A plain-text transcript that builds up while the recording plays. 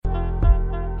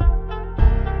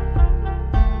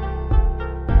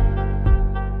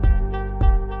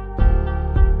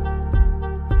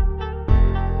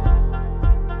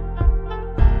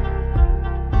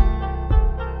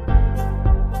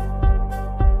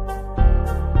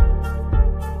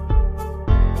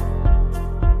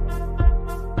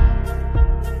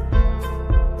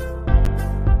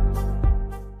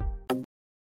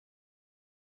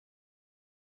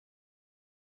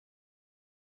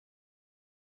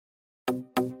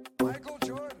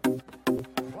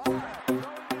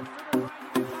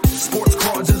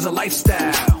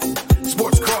lifestyle.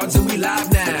 Sports cards and we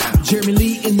live now. Jeremy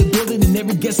Lee in the building and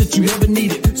every guest that you ever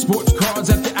needed. Sports cards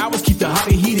after hours keep the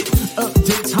hobby heated.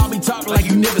 Updates, hobby talk like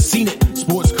you never seen it.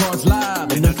 Sports cards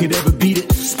live and none could ever beat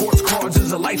it. Sports cards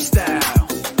is a lifestyle.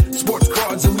 Sports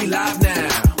cards and we live now.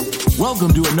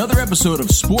 Welcome to another episode of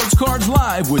Sports Cards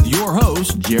Live with your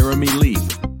host, Jeremy Lee.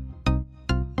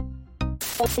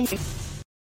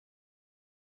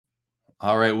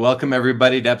 All right, welcome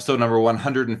everybody to episode number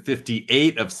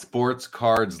 158 of Sports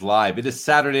Cards Live. It is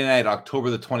Saturday night, October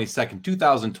the 22nd,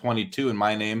 2022, and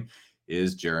my name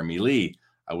is Jeremy Lee.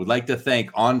 I would like to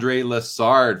thank Andre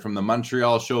Lassard from the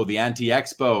Montreal show, the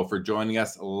Anti-Expo, for joining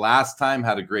us last time.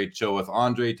 Had a great show with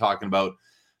Andre talking about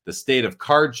the state of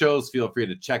card shows. Feel free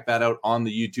to check that out on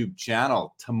the YouTube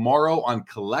channel. Tomorrow on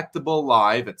Collectible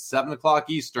Live at 7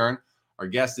 o'clock Eastern, our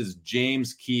guest is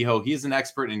James Kehoe. He's an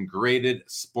expert in graded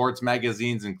sports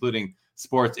magazines, including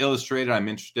Sports Illustrated. I'm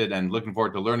interested and looking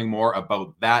forward to learning more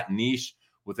about that niche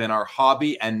within our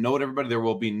hobby. And note, everybody, there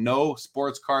will be no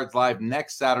Sports Cards Live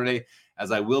next Saturday,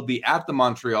 as I will be at the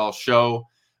Montreal show,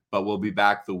 but we'll be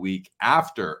back the week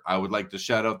after. I would like to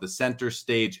shout out the Center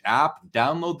Stage app.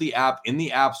 Download the app in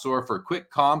the App Store for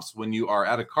quick comps when you are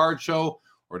at a card show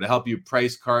or to help you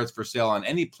price cards for sale on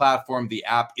any platform. The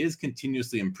app is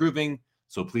continuously improving,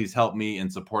 so please help me in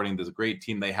supporting this great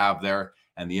team they have there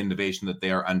and the innovation that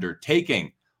they are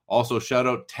undertaking. Also, shout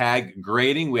out Tag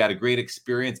Grading. We had a great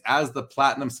experience as the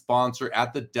platinum sponsor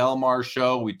at the Del Mar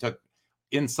show. We took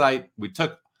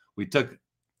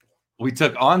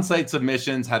on-site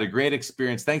submissions, had a great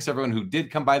experience. Thanks everyone who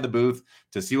did come by the booth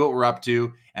to see what we're up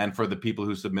to, and for the people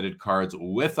who submitted cards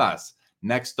with us.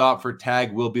 Next stop for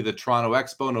Tag will be the Toronto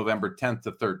Expo, November 10th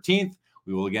to 13th.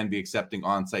 We will again be accepting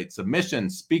on-site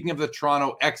submissions. Speaking of the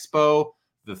Toronto Expo,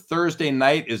 the Thursday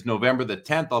night is November the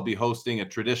 10th. I'll be hosting a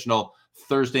traditional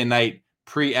Thursday night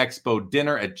pre-expo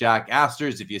dinner at Jack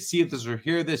Astor's. If you see this or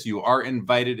hear this, you are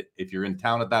invited. If you're in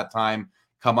town at that time,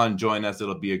 come on, join us.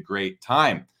 It'll be a great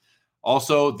time.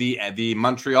 Also, the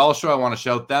Montreal show, I want to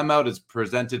shout them out, is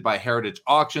presented by Heritage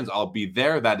Auctions. I'll be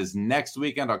there. That is next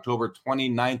weekend, October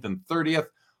 29th and 30th.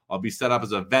 I'll be set up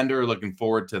as a vendor. Looking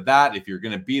forward to that. If you're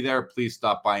going to be there, please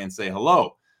stop by and say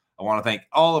hello. I want to thank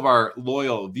all of our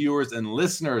loyal viewers and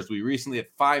listeners. We recently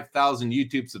hit 5,000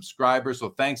 YouTube subscribers,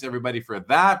 so thanks everybody for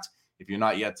that. If you're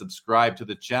not yet subscribed to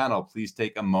the channel, please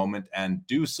take a moment and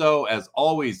do so. As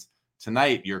always,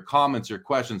 tonight, your comments, your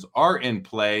questions are in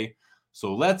play,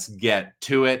 so let's get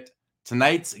to it.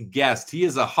 Tonight's guest, he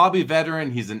is a hobby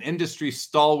veteran. He's an industry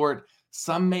stalwart.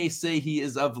 Some may say he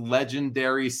is of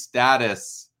legendary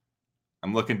status.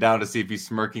 I'm looking down to see if he's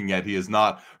smirking yet. He is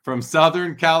not. From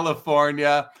Southern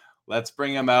California, let's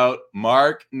bring him out.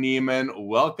 Marc Nehamen,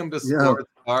 welcome to Sports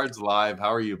Cards Live.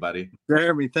 How are you, buddy?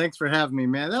 Jeremy, thanks for having me,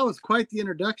 man. That was quite the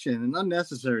introduction, and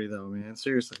unnecessary, though, man.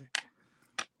 Seriously.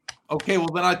 Okay, well,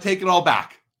 then I take it all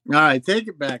back. All right, take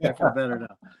it back. I feel better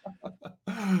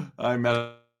now. I'm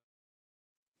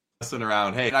messing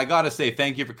around. Hey, I got to say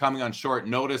thank you for coming on short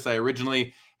notice. I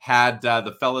originally had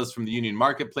the fellas from the Union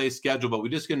Marketplace schedule, but we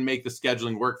just couldn't make the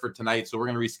scheduling work for tonight, so we're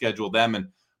going to reschedule them. And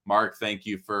Marc, thank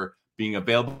you for being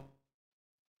available.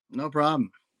 No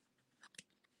problem.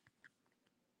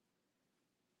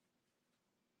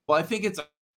 Well, I think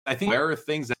where are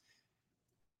things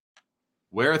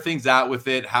at with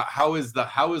it? How is the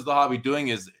hobby doing?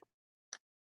 Is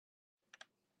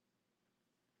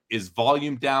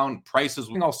volume down? Prices?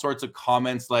 All sorts of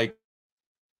comments like.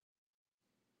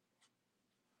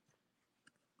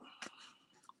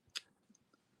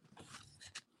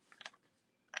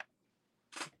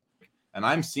 And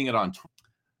I'm seeing it on Twitter.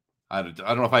 I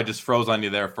don't know if I just froze on you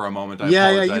there for a moment.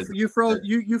 You froze.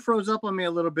 You froze up on me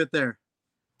a little bit there.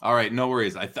 All right, no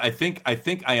worries. I think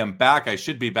I am back. I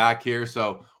should be back here,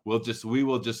 so we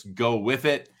will just go with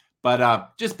it. But I'm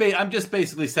just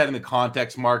basically setting the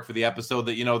context, Marc, for the episode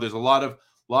that there's a lot of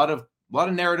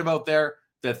narrative out there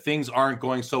that things aren't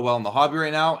going so well in the hobby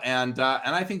right now, and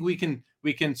I think we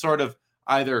can sort of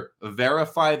either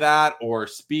verify that or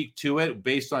speak to it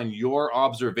based on your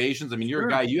observations. I mean, you're a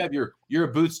guy, you're a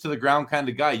boots to the ground kind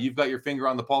of guy. You've got your finger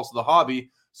on the pulse of the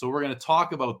hobby. So we're going to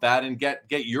talk about that and get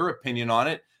your opinion on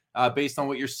it based on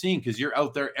what you're seeing, because you're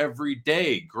out there every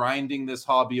day grinding this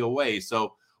hobby away.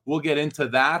 So we'll get into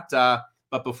that.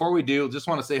 But before we do, just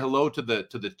want to say hello to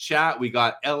the chat. We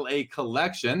got LA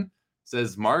Collection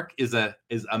says Marc is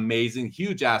amazing,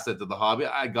 huge asset to the hobby.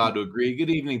 I got to agree. Good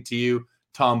evening to you.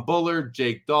 Tom Bullard,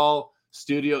 Jake Dahl,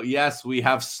 studio. Yes, we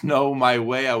have snow my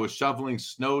way. I was shoveling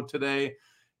snow today.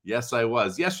 Yes, I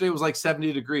was. Yesterday was like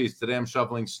 70 degrees. Today I'm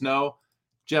shoveling snow.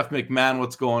 Jeff McMahon,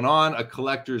 what's going on? A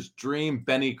collector's dream.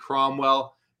 Benny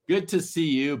Cromwell. Good to see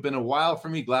you. Been a while for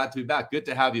me. Glad to be back. Good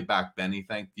to have you back, Benny.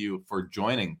 Thank you for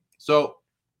joining. So,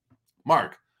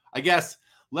 Mark, I guess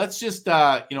let's just,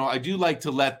 I do like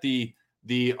to let the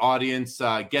audience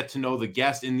get to know the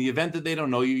guest in the event that they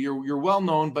don't know you. You're well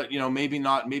known, but maybe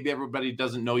not. Maybe everybody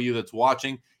doesn't know you that's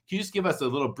watching. Can you just give us a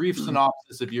little brief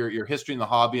synopsis of your history in the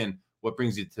hobby and what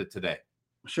brings you to today?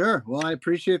 Sure. Well, I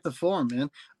appreciate the forum, man.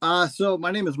 So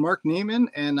my name is Marc Nehamen,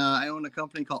 and I own a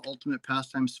company called Ultimate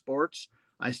Pastime Sports.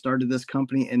 I started this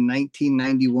company in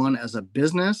 1991 as a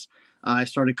business. I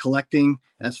started collecting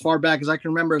as far back as I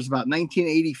can remember. It's about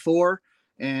 1984.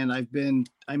 And I've been,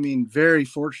 very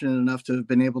fortunate enough to have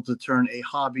been able to turn a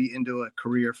hobby into a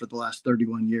career for the last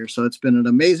 31 years. So it's been an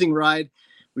amazing ride.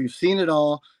 We've seen it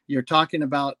all. You're talking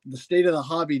about the state of the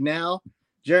hobby now.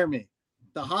 Jeremy,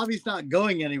 the hobby's not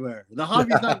going anywhere. The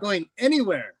hobby's not going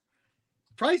anywhere.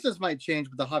 Prices might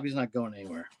change, but the hobby's not going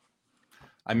anywhere.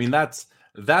 I mean, that's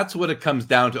what it comes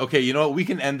down to. Okay, you know what? We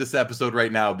can end this episode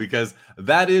right now because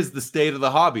that is the state of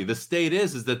the hobby. The state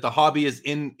is that the hobby is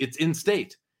in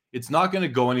state. It's not going to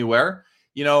go anywhere.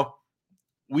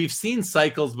 We've seen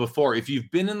cycles before. If you've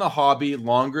been in the hobby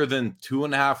longer than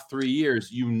 2.5, 3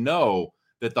 years, you know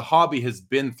that the hobby has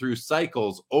been through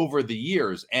cycles over the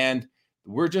years. And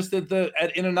we're just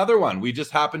in another one. We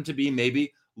just happen to be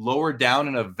maybe lower down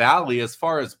in a valley as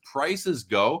far as prices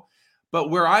go. But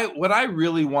what I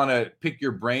really want to pick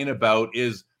your brain about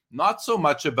is not so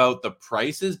much about the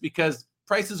prices, because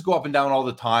prices go up and down all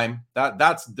the time.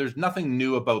 There's nothing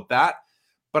new about that.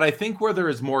 But I think where there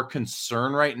is more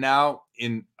concern right now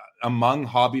among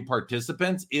hobby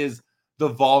participants is the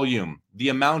volume, the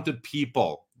amount of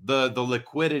people, the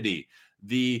liquidity,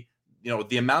 the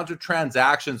amount of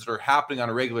transactions that are happening on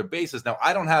a regular basis. Now,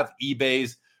 I don't have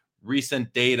eBay's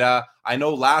recent data. I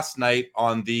know last night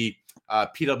on the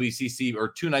PWCC, or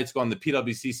 2 nights ago on the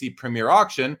PWCC Premier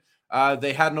Auction,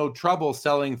 they had no trouble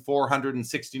selling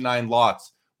 469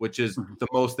 lots, which is the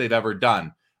most they've ever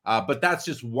done. But that's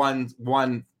just one.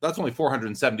 That's only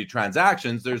 470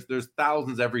 transactions. There's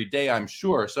thousands every day, I'm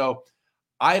sure. So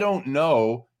I don't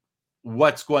know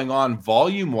what's going on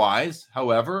volume wise.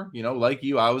 However, like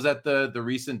you, I was at the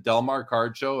recent Del Mar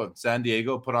card show of San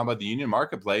Diego, put on by the Union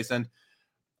Marketplace, and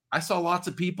I saw lots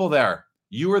of people there.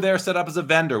 You were there set up as a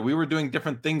vendor. We were doing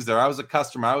different things there. I was a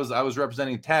customer. I was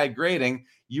representing tag grading.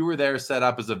 You were there set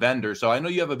up as a vendor. So I know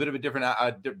you have a bit of a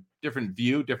different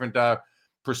view, different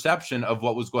perception of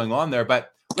what was going on there.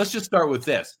 But let's just start with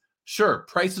this. Sure,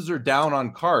 prices are down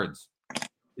on cards.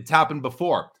 It's happened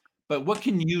before. But what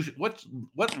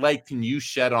light can you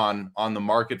shed on the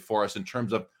market for us in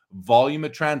terms of volume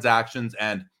of transactions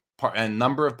and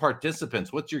number of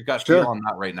participants? What's your gut feel on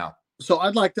that right now? So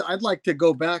I'd like to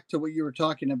go back to what you were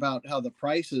talking about, how the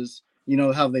prices,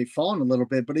 how they've fallen a little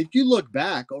bit. But if you look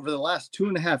back over the last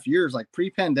 2.5 years, like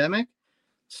pre-pandemic,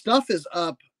 stuff is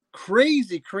up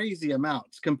crazy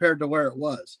amounts compared to where it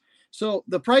was. So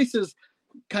the prices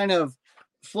kind of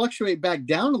fluctuate back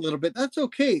down a little bit. That's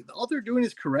okay. All they're doing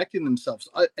is correcting themselves.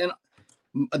 And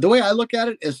the way I look at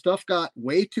it is stuff got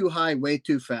way too high, way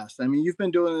too fast. I mean, you've been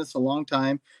doing this a long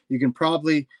time. You can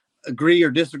probably agree or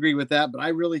disagree with that, but I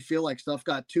really feel like stuff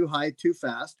got too high, too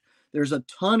fast. There's a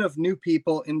ton of new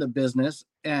people in the business,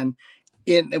 and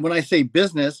when I say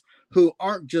business, who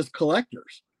aren't just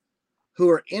collectors,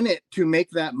 who are in it to make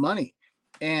that money.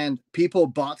 And people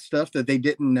bought stuff that they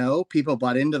didn't know. People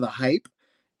bought into the hype,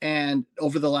 and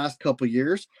over the last couple of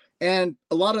years, and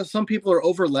some people are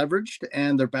over leveraged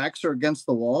and their backs are against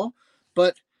the wall.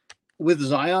 But with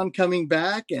Zion coming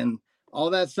back and all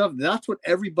that stuff, that's what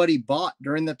everybody bought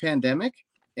during the pandemic.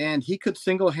 And he could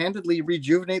single-handedly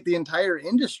rejuvenate the entire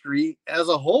industry as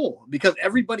a whole, because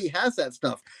everybody has that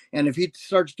stuff. And if he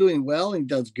starts doing well and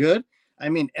does good, I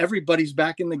mean, everybody's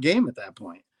back in the game at that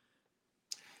point.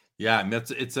 Yeah, I mean,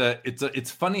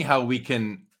 it's funny how we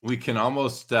can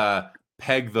almost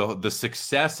peg the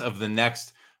success of the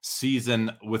next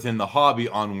season within the hobby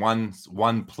on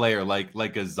one player,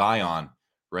 like a Zion,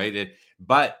 right?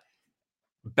 But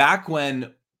back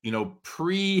when,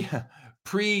 pre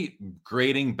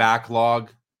grading backlog,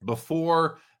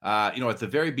 before at the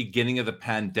very beginning of the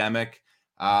pandemic,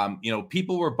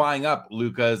 people were buying up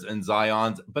Lukas and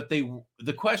Zions, but the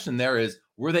question there is,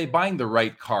 were they buying the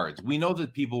right cards? We know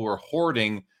that people were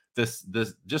hoarding this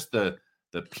just the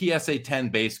PSA 10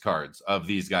 base cards of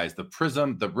these guys,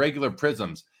 the regular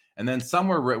prisms, and then some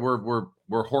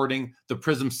were hoarding the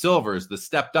Prism Silvers, the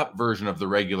stepped up version of the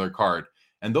regular card.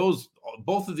 And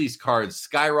both of these cards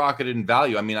skyrocketed in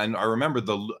value. I mean, I remember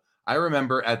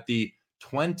at the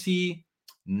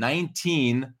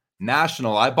 2019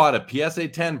 National, I bought a PSA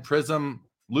 10 Prism,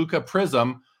 Luka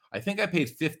Prism. I think I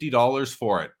paid $50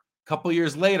 for it. A couple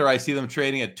years later, I see them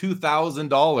trading at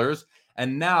 $2,000.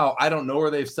 And now I don't know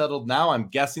where they've settled now. I'm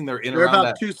guessing they're They're around about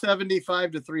that.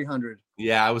 275 to 300.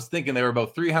 Yeah, I was thinking they were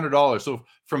about $300. So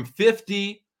from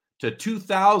 50 to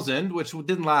 2,000, which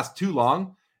didn't last too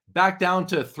long, back down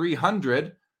to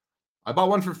 300. I bought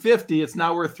one for 50. It's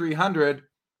now worth 300.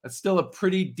 That's still a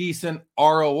pretty decent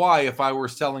ROI if I were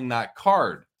selling that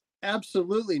card.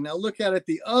 Absolutely. Now look at it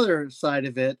the other side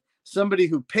of it. Somebody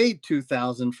who paid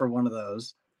 2,000 for one of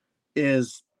those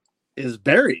is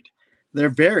buried. They're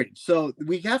buried. So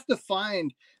we have to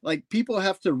find, like, people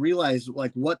have to realize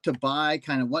like what to buy,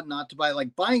 kind of what not to buy.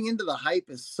 Like, buying into the hype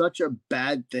is such a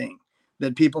bad thing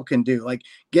that people can do. Like,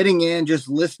 getting in, just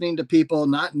listening to people,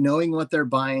 not knowing what they're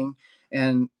buying.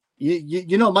 And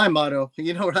you know my motto,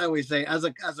 you know what I always say, as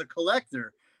a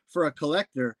collector, for a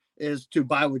collector, is to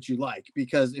buy what you like.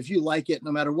 Because if you like it,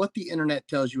 no matter what the internet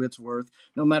tells you it's worth,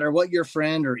 no matter what your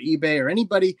friend or eBay or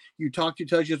anybody you talk to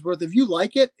tells you it's worth, if you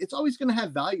like it, it's always going to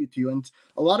have value to you. And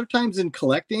a lot of times in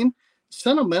collecting,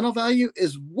 sentimental value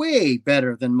is way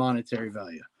better than monetary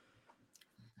value.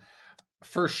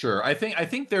 For sure. I think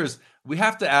we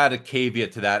have to add a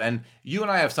caveat to that. And you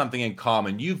and I have something in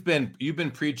common. You've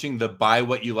been preaching the buy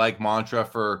what you like mantra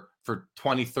for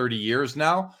 20, 30 years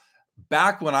now.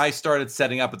 Back when I started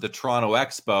setting up at the Toronto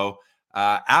Expo,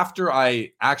 after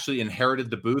I actually inherited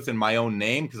the booth in my own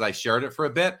name, because I shared it for a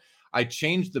bit, I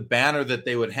changed the banner that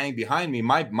they would hang behind me.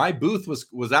 My booth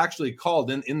was actually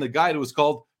called, in the guide, it was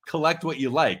called Collect What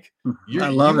You Like. I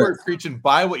love you it. were preaching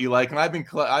buy what you like, and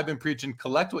I've been preaching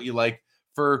collect what you like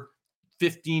for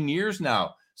 15 years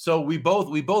now. So we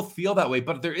both feel that way.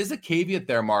 But there is a caveat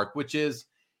there, Mark, which is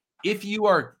if you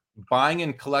are buying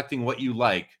and collecting what you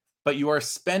like, but you are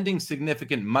spending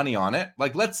significant money on it.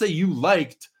 Like, let's say you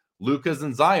liked Lukas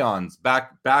and Zion's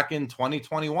back in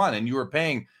 2021, and you were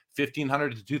paying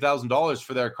 $1,500 to $2,000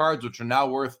 for their cards, which are now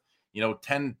worth,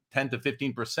 10 to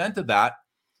 15% of that.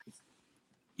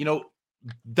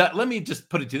 That, let me just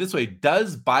put it to you this way.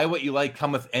 Does buy what you like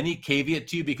come with any caveat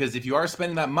to you? Because if you are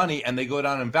spending that money and they go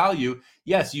down in value,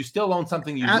 yes, you still own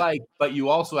something you like, but you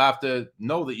also have to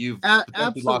know that you've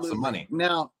lost some money.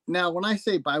 Now, when I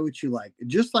say buy what you like,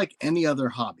 just like any other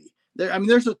hobby,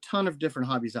 there's a ton of different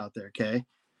hobbies out there. Okay.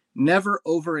 Never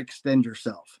overextend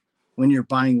yourself when you're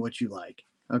buying what you like.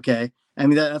 Okay.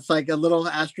 That's like a little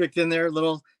asterisk in there, a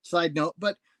little side note,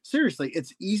 but seriously,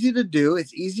 it's easy to do.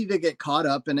 It's easy to get caught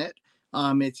up in it.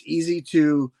 It's easy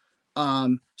to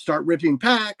start ripping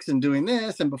packs and doing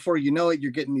this. And before you know it,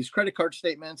 you're getting these credit card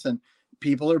statements and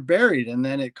people are buried. And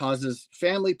then it causes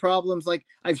family problems. Like,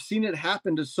 I've seen it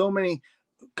happen to so many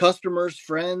customers,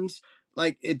 friends.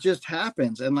 Like, it just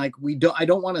happens. And like, I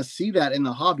don't want to see that in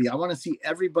the hobby. I want to see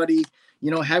everybody,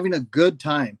 having a good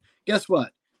time. Guess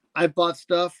what? I've bought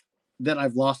stuff that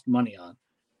I've lost money on.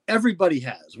 Everybody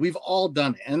has. We've all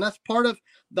done it. And that's part of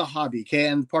the hobby, okay,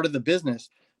 and part of the business.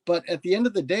 But at the end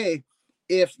of the day,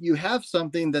 if you have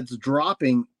something that's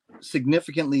dropping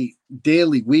significantly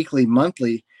daily, weekly,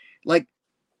 monthly, like,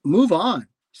 move on,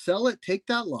 sell it, take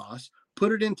that loss,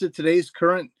 put it into today's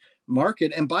current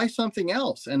market and buy something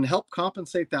else and help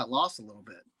compensate that loss a little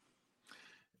bit.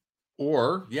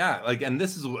 Or, yeah, and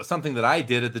this is something that I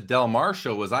did at the Del Mar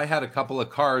show, was I had a couple of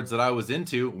cards that I was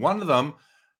into. One of them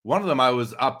I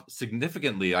was up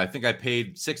significantly. I think I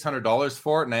paid $600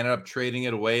 for it, and I ended up trading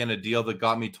it away in a deal that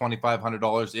got me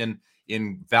 $2,500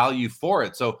 in value for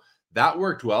it. So that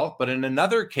worked well. But in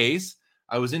another case,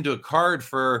 I was into a card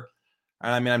for,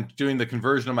 I'm doing the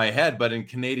conversion in my head, but in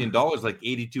Canadian dollars, like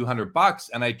 $8,200,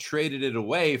 and I traded it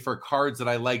away for cards that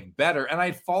I liked better, and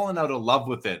I'd fallen out of love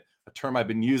with it. A term I've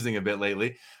been using a bit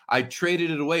lately. I traded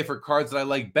it away for cards that I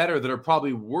like better, that are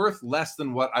probably worth less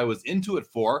than what I was into it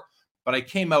for. But I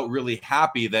came out really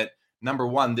happy that, number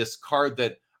one, this card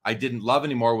that I didn't love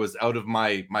anymore was out of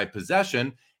my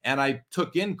possession, and I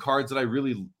took in cards that I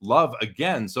really love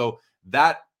again. So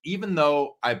that, even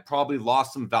though I probably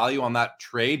lost some value on that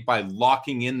trade by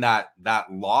locking in that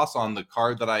loss on the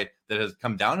card that has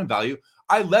come down in value,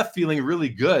 I left feeling really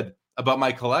good about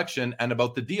my collection and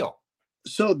about the deal.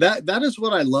 So that is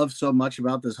what I love so much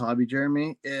about this hobby,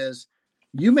 Jeremy, is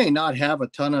you may not have a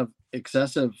ton of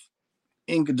excessive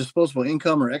disposable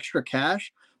income or extra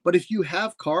cash, but if you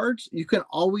have cards, you can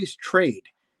always trade,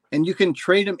 and you can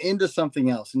trade them into something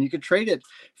else, and you can trade it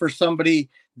for somebody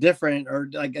different, or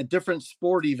like a different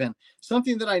sport. Even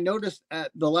something that I noticed at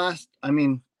the last,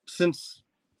 since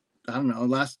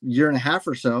last year and a half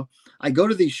or so, I go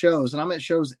to these shows, and I'm at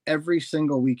shows every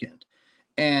single weekend,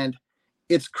 and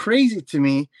it's crazy to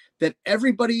me that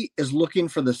everybody is looking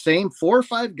for the same 4 or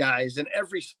 5 guys in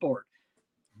every sport.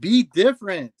 Be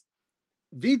different.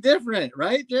 Be different,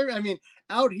 right, Jerry? I mean,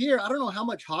 out here, I don't know how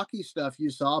much hockey stuff you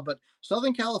saw, but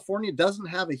Southern California doesn't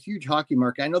have a huge hockey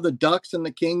market. I know the Ducks and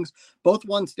the Kings both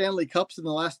won Stanley Cups in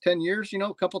the last 10 years,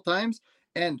 a couple times,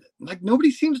 and like nobody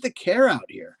seems to care out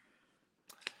here.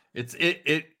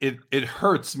 It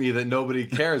hurts me that nobody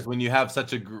cares when you have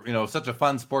such a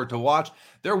fun sport to watch.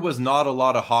 There was not a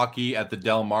lot of hockey at the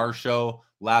Del Mar show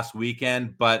last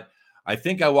weekend, but I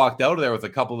think I walked out of there with a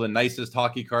couple of the nicest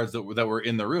hockey cards that were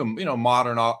in the room,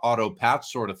 modern auto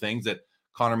patch sort of things that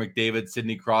Connor McDavid,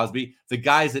 Sidney Crosby, the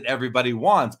guys that everybody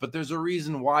wants. But there's a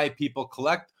reason why people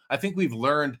collect. I think we've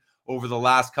learned over the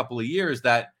last couple of years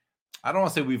that, I don't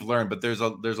want to say we've learned, but there's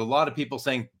a lot of people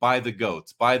saying buy the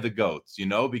goats,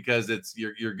 because it's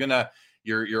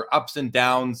your ups and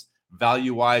downs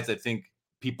value wise. I think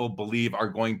people believe are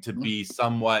going to be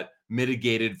somewhat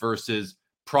mitigated versus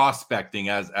prospecting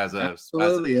as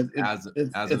Absolutely.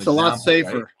 It's a lot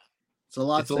safer. Right? It's a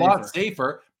lot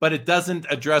safer, but it doesn't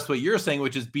address what you're saying,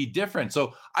 which is be different.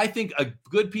 So I think a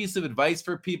good piece of advice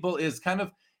for people is kind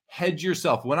of hedge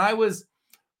yourself. When I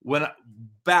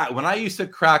used to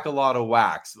crack a lot of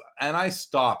wax, and I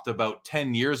stopped about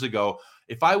 10 years ago,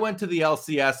 if I went to the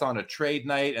LCS on a trade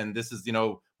night, and this is,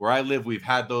 where I live, we've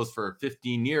had those for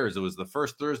 15 years. It was the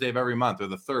first Thursday of every month or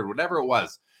the third, whatever it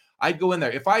was. I'd go in there.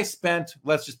 If I spent,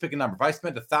 let's just pick a number. If I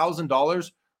spent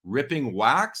 $1,000 ripping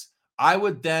wax, I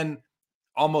would then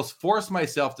almost force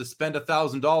myself to spend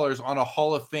 $1,000 on a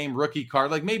Hall of Fame rookie card.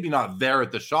 Like maybe not there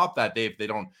at the shop that day if they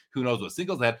don't, who knows what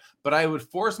singles they had, but I would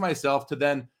force myself to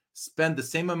then spend the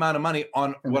same amount of money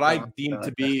on what I deem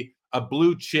to be a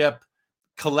blue chip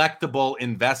collectible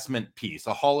investment piece,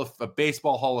 a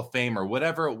baseball Hall of Fame or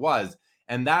whatever it was.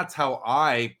 And that's how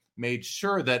I made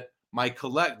sure that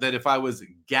that if I was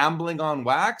gambling on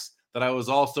wax, that I was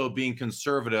also being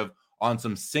conservative on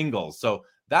some singles. So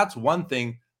that's one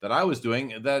thing that I was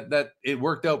doing that it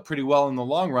worked out pretty well in the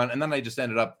long run. And then I just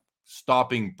ended up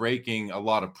stopping breaking a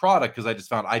lot of product because I just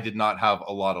found I did not have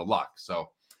a lot of luck. So,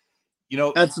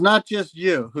 that's not just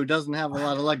you who doesn't have a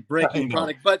lot of luck breaking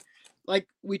product, but like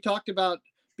we talked about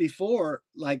before,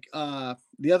 like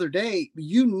the other day,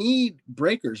 you need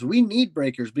breakers. We need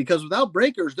breakers because without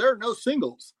breakers, there are no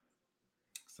singles.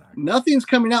 Exactly. Nothing's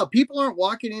coming out. People aren't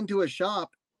walking into a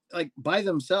shop like by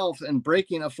themselves and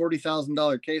breaking a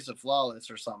 $40,000 case of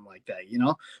Flawless or something like that,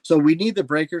 So we need the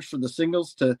breakers for the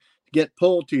singles to get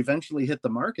pulled to eventually hit the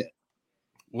market.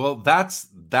 Well, that's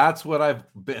what I've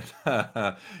been.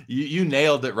 You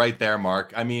nailed it right there,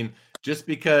 Mark. I mean, just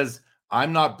because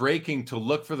I'm not breaking to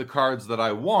look for the cards that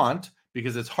I want,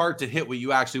 because it's hard to hit what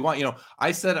you actually want.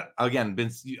 I set up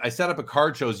a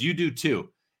card shows. You do too.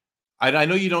 I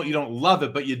know you don't love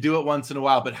it, but you do it once in a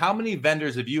while. But how many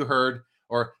vendors have you heard,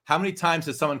 or how many times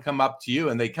has someone come up to you,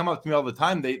 and they come up to me all the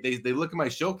time? They look at my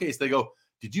showcase. They go,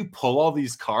 "Did you pull all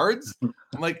these cards?" I'm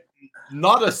like,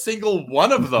 not a single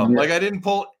one of them. Like I didn't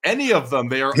pull any of them.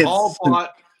 They are all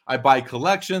bought. I buy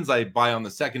collections. I buy on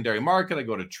the secondary market. I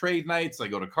go to trade nights. I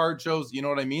go to card shows. You know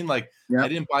what I mean? Like I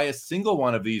didn't buy a single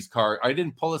one of these cards. I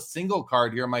didn't pull a single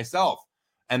card here myself.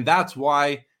 And that's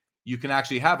why you can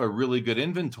actually have a really good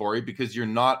inventory, because you're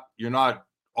not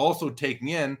also taking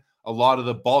in a lot of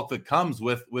the bulk that comes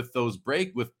with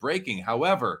breaking.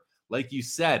 However, like you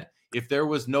said, if there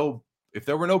were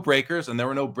no breakers and there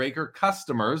were no breaker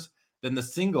customers, then the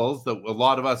singles that a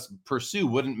lot of us pursue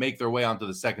wouldn't make their way onto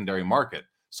the secondary market.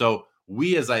 So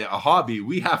we, as a hobby,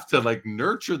 we have to like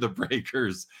nurture the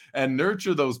breakers and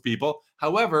nurture those people.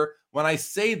 However, when I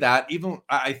say that, even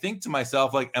I think to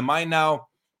myself, like, am I now,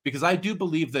 because I do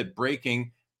believe that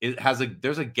breaking, there's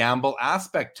a gamble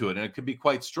aspect to it, and it could be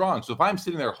quite strong. So if I'm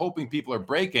sitting there hoping people are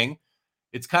breaking,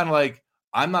 it's kind of like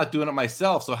I'm not doing it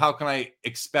myself. So how can I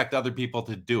expect other people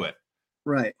to do it?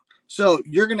 Right. So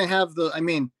you're going to have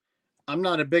I'm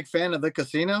not a big fan of the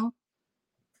casino,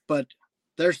 but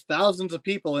there's thousands of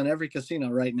people in every casino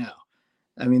right now.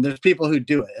 I mean, there's people who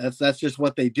do it. That's just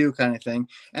what they do, kind of thing.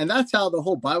 And that's how the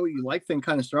whole buy what you like thing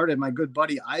kind of started. My good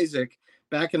buddy Isaac,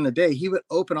 back in the day, he would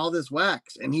open all this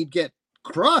wax and he'd get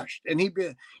crushed, and he's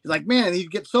like, man, he'd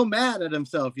get so mad at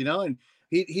himself, and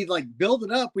he'd like build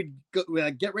it up. We'd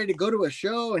get ready to go to a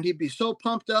show, and he'd be so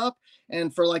pumped up.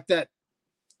 And for like that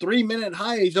 3-minute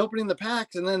high, he's opening the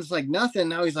packs, and then it's like nothing.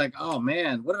 Now he's like, oh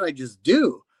man, what did I just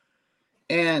do?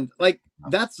 And like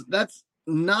that's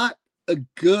not a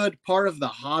good part of the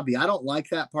hobby. I don't like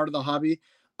that part of the hobby.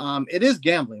 It is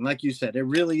gambling, like you said. It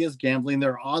really is gambling.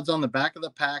 There are odds on the back of the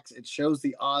packs. It shows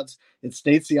the odds. It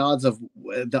states the odds of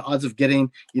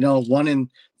getting, 1 in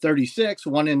 36,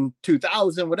 1 in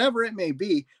 2,000, whatever it may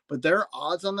be. But there are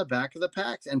odds on the back of the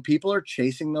packs, and people are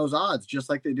chasing those odds just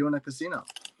like they do in a casino.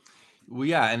 Well,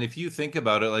 yeah, and if you think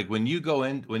about it, like when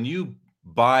you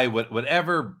buy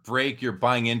whatever break you're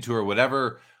buying into, or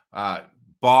whatever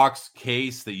box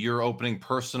case that you're opening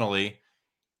personally,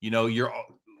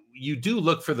 you do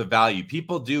look for the value.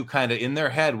 People do kind of in their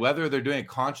head, whether they're doing it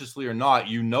consciously or not,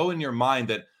 in your mind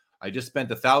that I just spent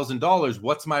 $1,000.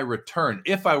 What's my return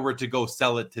if I were to go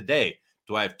sell it today?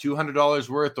 Do I have $200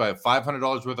 worth? Do I have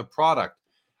 $500 worth of product?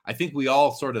 I think we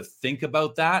all sort of think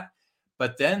about that,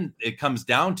 but then it comes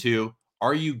down to,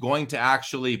 are you going to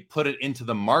actually put it into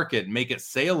the market, make it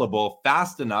saleable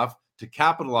fast enough to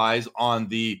capitalize on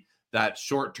that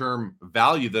short-term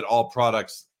value that all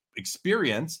products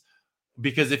experience?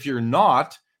 Because if you're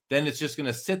not, then it's just going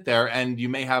to sit there, and you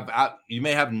may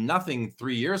have nothing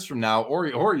 3 years from now,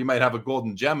 or you might have a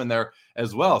golden gem in there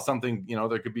as well. Something,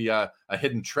 there could be a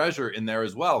hidden treasure in there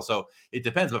as well. So it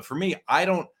depends. But for me, I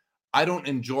don't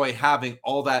enjoy having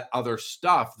all that other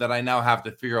stuff that I now have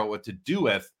to figure out what to do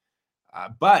with.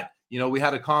 But we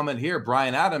had a comment here.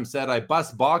 Brian Adams said, I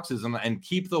bust boxes and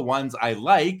keep the ones I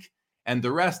like, and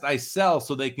the rest I sell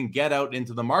so they can get out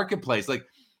into the marketplace. Like,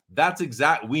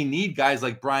 we need guys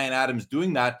like Brian Adams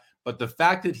doing that. But the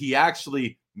fact that he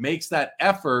actually makes that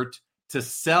effort to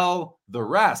sell the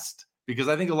rest, because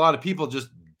I think a lot of people just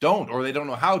don't, or they don't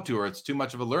know how to, or it's too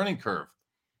much of a learning curve.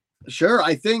 Sure.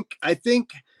 I think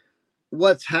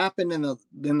what's happened in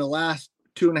the last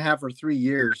 2.5 or 3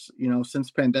 years,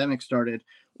 since pandemic started,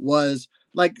 was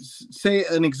like, say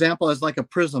an example is like a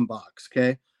Prism box.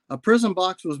 Okay. A Prism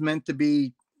box was meant to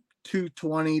be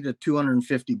 $220 to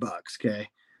 $250. Okay.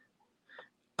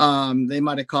 They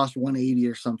might have cost $180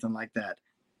 or something like that.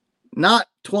 Not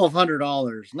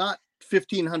 $1,200, not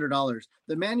 $1,500.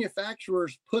 The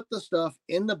manufacturers put the stuff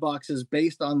in the boxes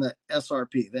based on the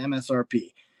SRP, the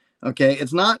MSRP. Okay.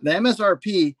 It's not, the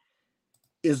MSRP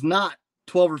is not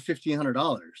 $1,200 or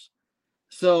 $1,500.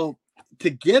 So to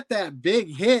get that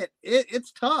big hit,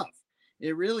 it's tough.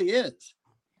 It really is.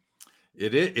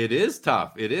 It is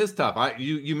tough. It is tough.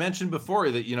 You mentioned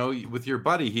before that, with your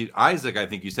buddy, Isaac, I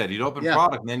think you said he'd open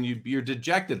product and then you're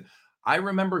dejected. I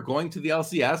remember going to the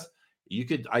LCS.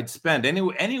 I'd spend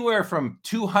anywhere from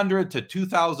 $200 to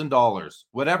 $2,000,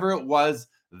 whatever it was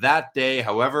that day,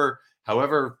 however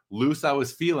loose I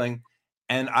was feeling.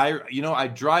 And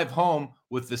I'd drive home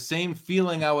with the same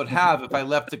feeling I would have if I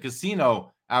left the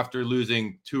casino after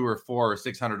losing $200 or $400 or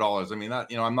 $600. I mean, that,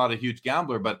 I'm not a huge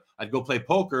gambler, but I'd go play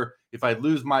poker. If I'd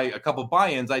lose a couple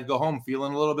buy-ins, I'd go home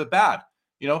feeling a little bit bad.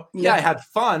 Yeah, I had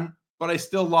fun, but I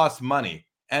still lost money.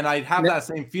 And I'd have that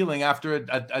same feeling after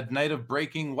a night of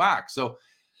breaking wax. So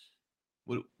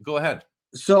go ahead.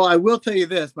 So I will tell you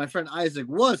this, my friend Isaac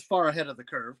was far ahead of the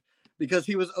curve, because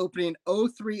he was opening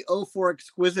 03-04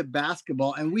 Exquisite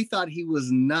Basketball, and we thought he was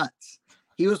nuts.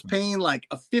 He was paying like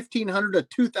 $1,500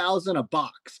 to $2,000 a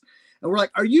box. And we're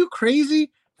like, are you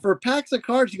crazy for packs of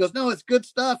cards? He goes, no, it's good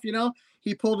stuff.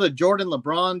 He pulled a Jordan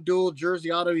LeBron dual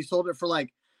jersey auto. He sold it for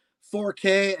like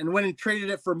 $4K and went and traded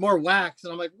it for more wax.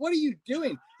 And I'm like, what are you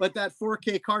doing? But that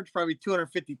 4K card's probably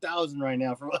 $250,000 right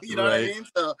now. What I mean?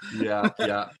 So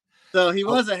yeah. So he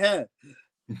was ahead.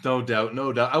 No doubt.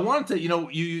 I wanted to,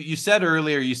 you said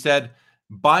earlier, you said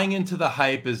buying into the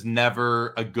hype is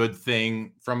never a good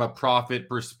thing from a profit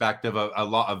perspective,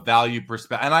 a value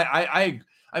perspective. And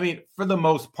I mean, for the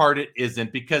most part, it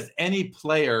isn't, because any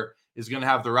player is going to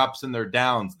have their ups and their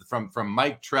downs, from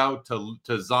Mike Trout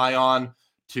to Zion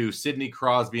to Sidney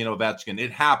Crosby and Ovechkin.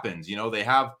 It happens. They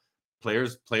have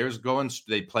players go and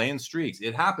they play in streaks.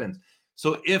 It happens.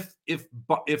 So if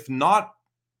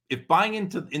buying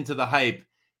into the hype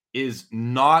is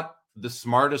not the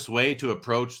smartest way to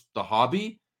approach the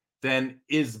hobby, then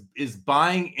is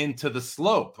buying into the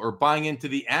slope or buying into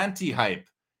the anti-hype,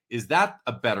 is that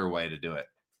a better way to do it?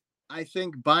 I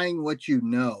think buying what you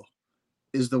know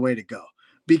is the way to go,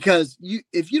 because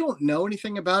if you don't know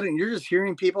anything about it and you're just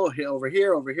hearing people over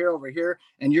here,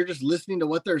 and you're just listening to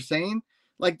what they're saying,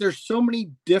 like, there's so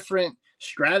many different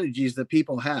strategies that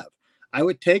people have. I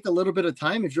would take a little bit of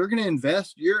time. If you're going to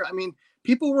invest,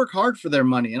 people work hard for their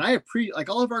money, and I appreciate, like,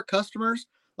 all of our customers,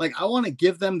 like, I want to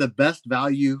give them the best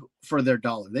value for their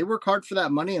dollar. They work hard for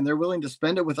that money and they're willing to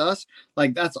spend it with us.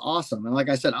 Like, that's awesome. And like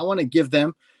I said, I want to give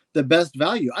them the best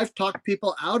value. I've talked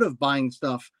people out of buying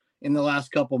stuff in the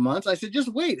last couple months. I said,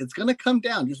 just wait. It's going to come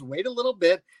down. Just wait a little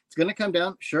bit. It's going to come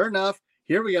down. Sure enough,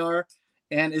 here we are.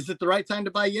 And is it the right time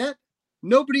to buy yet?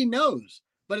 Nobody knows,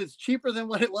 but it's cheaper than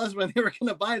what it was when they were going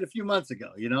to buy it a few months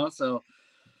ago, So,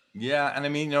 yeah. And I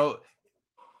mean,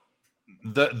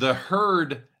 the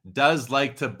herd does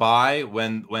like to buy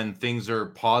when things are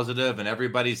positive and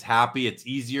everybody's happy. It's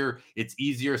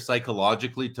easier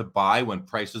psychologically to buy when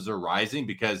prices are rising,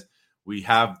 because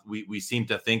we seem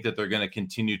to think that they're going to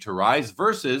continue to rise,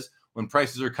 versus when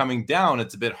prices are coming down,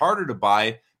 it's a bit harder to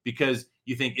buy because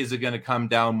you think, is it going to come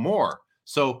down more?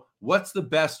 So what's the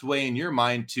best way in your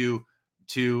mind to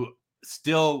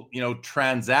still,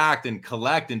 transact and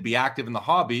collect and be active in the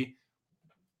hobby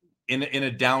in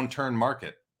a downturn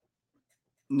market?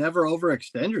 Never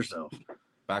overextend yourself.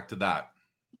 Back to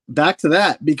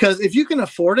that, because if you can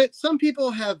afford it, some people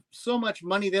have so much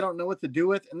money they don't know what to do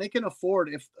with, and they can afford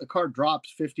if a card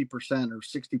drops 50% or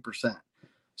 60%.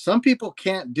 Some people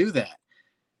can't do that.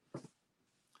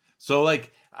 So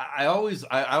like I always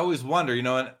wonder,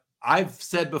 and I've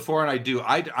said before, and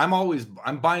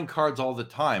I'm buying cards all the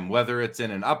time, whether it's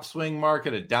in an upswing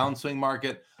market, a downswing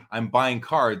market, I'm buying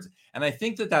cards. And I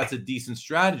think that that's a decent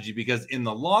strategy, because in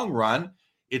the long run,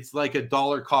 it's like a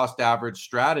dollar cost average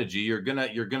strategy. You're going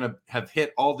to have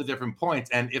hit all the different points.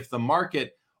 And if the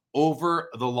market over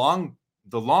the long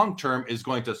term is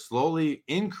going to slowly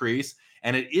increase,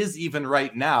 and it is even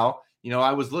right now,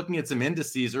 I was looking at some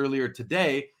indices earlier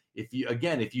today.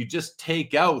 If you just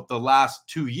take out the last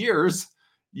 2 years,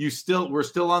 we're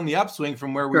still on the upswing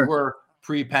from where we were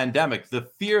pre-pandemic. The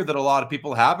fear that a lot of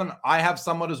people have, and I have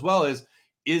somewhat as well,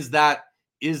 is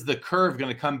the curve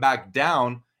going to come back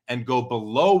down and go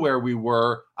below where we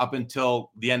were up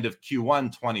until the end of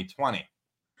Q1 2020?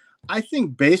 I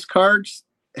think base cards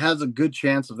has a good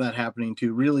chance of that happening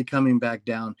too, really coming back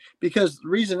down, because the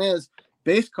reason is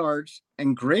base cards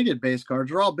and graded base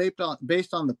cards are all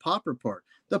based on the pop report.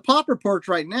 The pop reports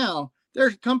right now,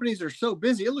 their companies are so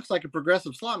busy, it looks like a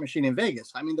progressive slot machine in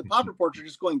Vegas. I mean, the pop reports are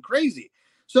just going crazy.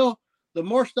 So the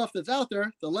more stuff that's out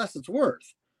there, the less it's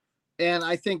worth. And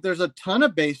I think there's a ton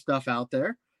of base stuff out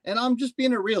there. And I'm just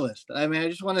being a realist. I mean, I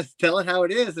just want to tell it how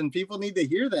it is. And people need to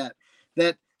hear that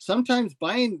sometimes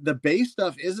buying the base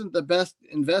stuff isn't the best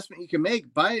investment you can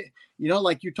make. Buy,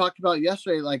 like you talked about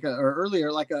yesterday, or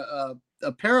earlier, like a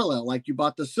parallel, like you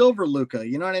bought the silver Luca,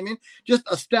 you know what I mean? Just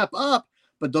a step up,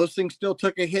 but those things still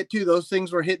took a hit too. Those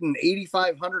things were hitting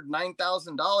 $8,500,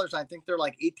 $9,000. I think they're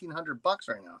like $1,800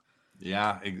 right now.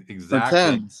 Yeah,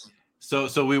 exactly.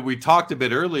 So we talked a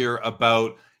bit earlier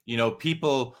about,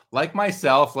 people like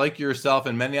myself, like yourself,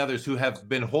 and many others who have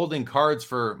been holding cards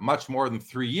for much more than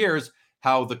 3 years,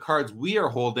 how the cards we are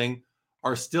holding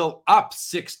are still up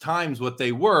 6 times what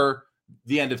they were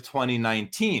the end of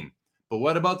 2019. But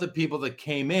what about the people that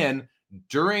came in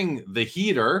during the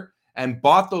heater and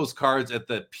bought those cards at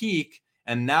the peak,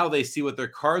 and now they see what their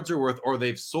cards are worth, or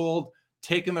they've sold,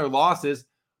 taken their losses?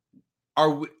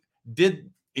 From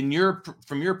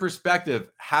your perspective,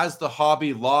 has the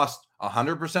hobby lost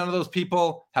 100% of those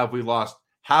people? Have we lost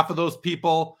half of those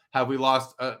people? Have we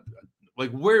lost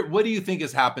what do you think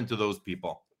has happened to those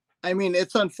people? I mean,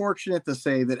 it's unfortunate to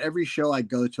say that every show I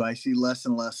go to, I see less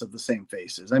and less of the same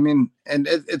faces. I mean, and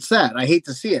it's sad. I hate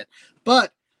to see it,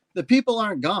 but the people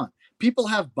aren't gone. People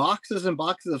have boxes and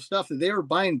boxes of stuff that they were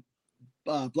buying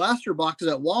blaster boxes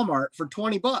at Walmart for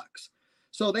 $20.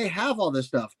 So they have all this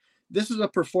stuff. This is a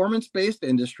performance-based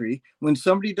industry. When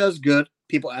somebody does good,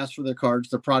 people ask for their cards,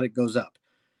 the product goes up.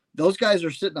 Those guys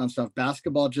are sitting on stuff.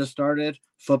 Basketball just started,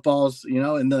 football's,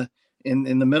 in the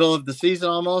middle of the season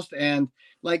almost. And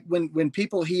like when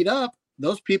people heat up,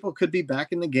 those people could be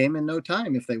back in the game in no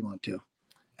time if they want to.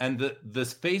 And the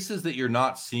faces that you're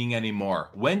not seeing anymore,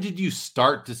 when did you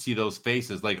start to see those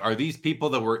faces? Like, are these people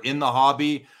that were in the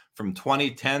hobby from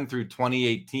 2010 through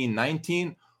 2018,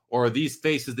 19? Or are these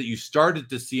faces that you started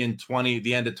to see in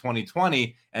the end of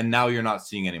 2020, and now you're not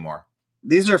seeing anymore?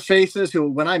 These are faces who,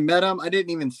 when I met them, I didn't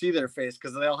even see their face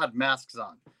because they all had masks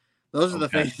on. Those are the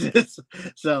faces.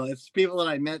 So it's people that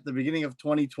I met at the beginning of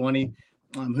 2020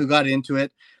 who got into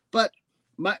it. But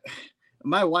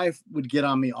my wife would get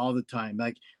on me all the time,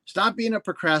 like, stop being a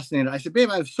procrastinator. I said, babe,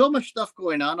 I have so much stuff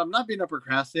going on. I'm not being a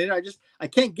procrastinator. I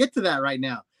can't get to that right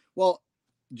now. Well,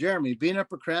 Jeremy, being a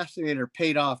procrastinator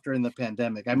paid off during the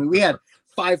pandemic. I mean, we had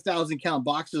 5,000 count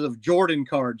boxes of Jordan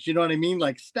cards, you know what I mean?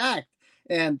 Like stacked.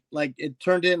 And like it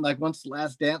turned in, like once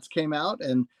Last Dance came out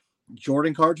and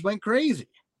Jordan cards went crazy.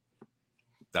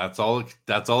 That's all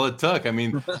it took. I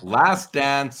mean, Last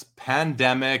Dance,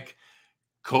 pandemic,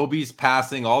 Kobe's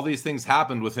passing, all these things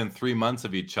happened within 3 months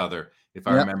of each other, if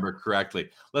I remember correctly.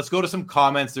 Let's go to some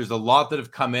comments. There's a lot that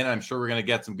have come in. I'm sure we're going to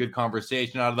get some good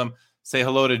conversation out of them. Say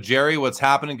hello to Jerry. What's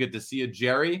happening? Good to see you,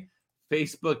 Jerry.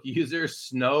 Facebook user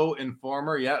Snow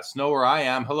Informer. Yeah, Snow where I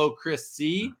am. Hello, Chris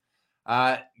C.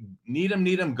 Need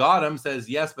him, got him says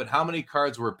yes, but how many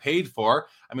cards were paid for?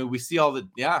 I mean, we see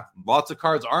lots of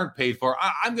cards aren't paid for.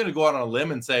 I'm going to go out on a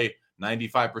limb and say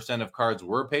 95% of cards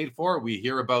were paid for. We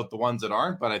hear about the ones that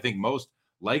aren't, but I think most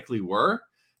likely were.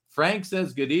 Frank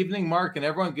says, good evening, Mark, and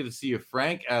everyone. Good to see you,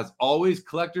 Frank. As always,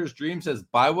 Collector's Dream says,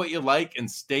 buy what you like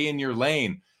and stay in your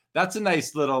lane. That's a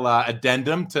nice little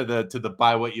addendum to the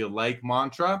buy what you like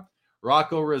mantra.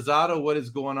 Rocco Rosado, what is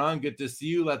going on? Good to see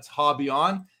you. Let's hobby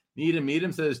on.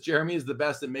 Needham says, Jeremy is the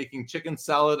best at making chicken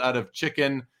salad out of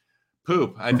chicken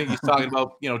poop. I think he's talking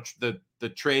about, the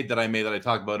trade that I made that I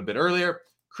talked about a bit earlier.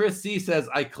 Chris C says,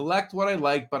 I collect what I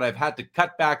like, but I've had to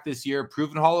cut back this year.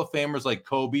 Proven Hall of Famers like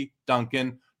Kobe,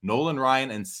 Duncan, Nolan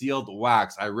Ryan, and sealed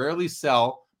wax. I rarely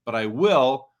sell, but I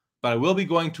will be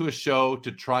going to a show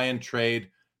to try and trade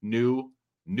new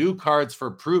cards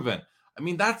for proven. I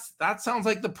mean, that sounds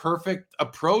like the perfect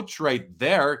approach right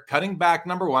there. Cutting back,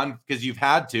 number one, because you've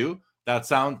had to. That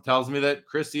tells me that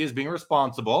Chris C is being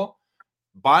responsible.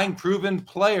 Buying proven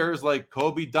players like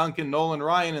Kobe, Duncan, Nolan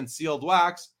Ryan, and sealed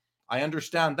wax. I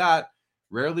understand that.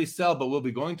 Rarely sell, but we'll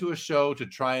be going to a show to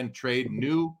try and trade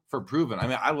new for proven. I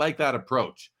mean, I like that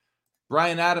approach.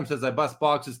 Brian Adams says, I bust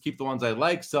boxes, keep the ones I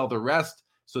like, sell the rest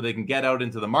so they can get out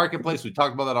into the marketplace. We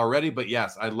talked about that already, but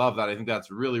yes, I love that. I think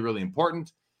that's really, really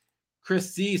important.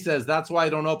 Chris C says, that's why I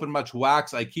don't open much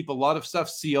wax. I keep a lot of stuff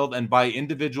sealed and buy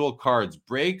individual cards.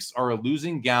 Breaks are a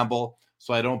losing gamble,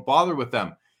 so I don't bother with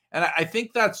them. And I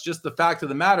think that's just the fact of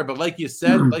the matter. But like you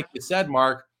said,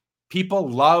 Mark, people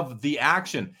love the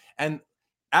action. And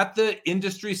at the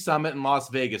industry summit in Las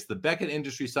Vegas, the Beckett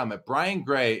Industry Summit, Brian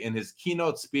Gray, in his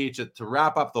keynote speech to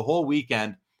wrap up the whole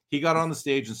weekend, he got on the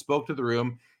stage and spoke to the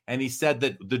room. And he said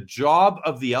that the job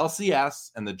of the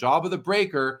LCS and the job of the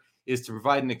breaker is to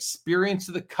provide an experience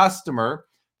to the customer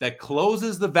that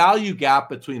closes the value gap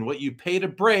between what you pay to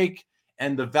break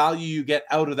and the value you get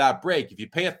out of that break. If you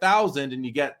pay $1,000 and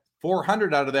you get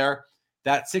 $400 out of there,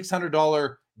 that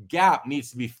 $600 gap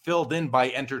needs to be filled in by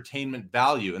entertainment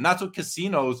value. And that's what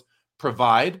casinos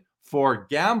provide for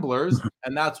gamblers.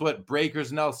 And that's what breakers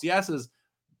and LCSs,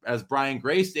 as Brian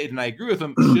Gray stated, and I agree with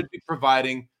him, should be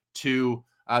providing to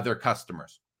their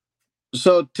customers.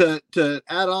 So to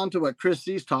add on to what Chris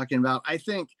C's talking about, I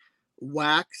think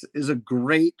wax is a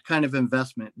great kind of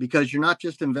investment because you're not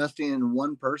just investing in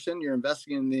one person, you're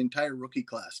investing in the entire rookie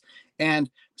class. And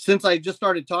since I just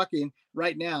started talking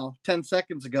right now, 10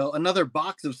 seconds ago, another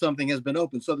box of something has been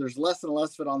opened. So there's less and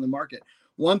less of it on the market.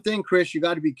 One thing, Chris, you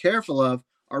got to be careful of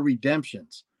are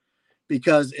redemptions.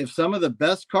 Because if some of the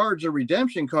best cards are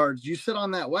redemption cards, you sit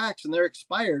on that wax and they're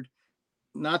expired,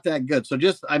 not that good. So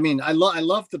I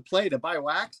love to play to buy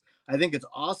wax. I think it's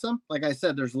awesome. Like I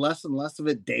said, there's less and less of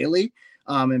it daily.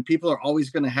 And people are always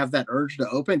going to have that urge to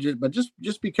open, but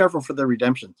just be careful for the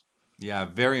redemptions. Yeah,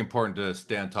 very important to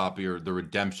stay on top of the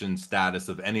redemption status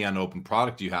of any unopened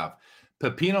product you have.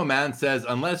 Pepino Man says,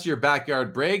 unless your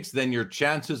backyard breaks, then your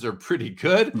chances are pretty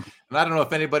good. And I don't know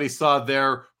if anybody saw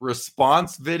their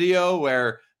response video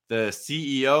where the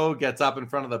CEO gets up in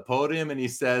front of the podium and he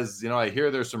says, I hear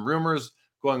there's some rumors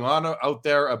going on out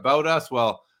there about us.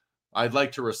 Well, I'd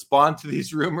like to respond to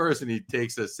these rumors. And he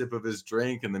takes a sip of his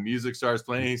drink and the music starts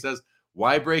playing. He says,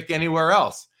 why break anywhere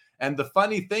else? And the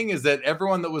funny thing is that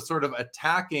everyone that was sort of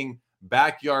attacking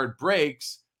backyard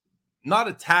breaks, not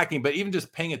attacking, but even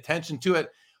just paying attention to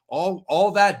it,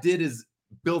 all that did is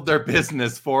build their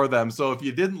business for them. So if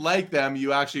you didn't like them,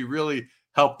 you actually really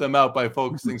helped them out by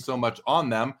focusing so much on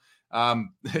them.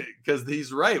 Because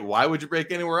he's right. Why would you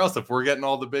break anywhere else if we're getting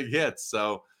all the big hits?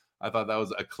 So I thought that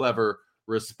was a clever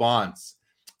response.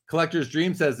 Collector's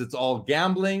Dream says it's all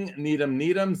gambling.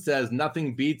 Needham says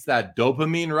nothing beats that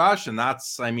dopamine rush. And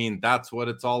that's what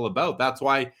it's all about. That's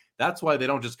why they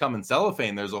don't just come in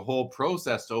cellophane. There's a whole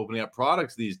process to opening up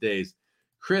products these days.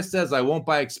 Chris says, I won't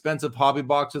buy expensive hobby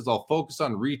boxes. I'll focus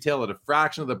on retail at a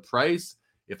fraction of the price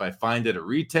if I find it at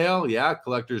retail. Yeah,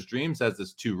 Collector's Dream says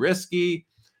it's too risky.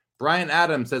 Brian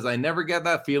Adams says, I never get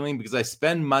that feeling because I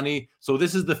spend money. So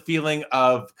this is the feeling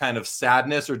of kind of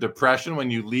sadness or depression when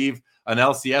you leave an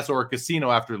LCS or a casino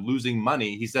after losing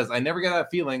money. He says, I never get that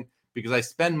feeling because I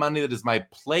spend money that is my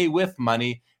play with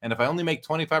money. And if I only make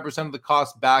 25% of the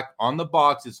cost back on the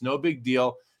box, it's no big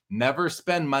deal. Never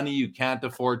spend money you can't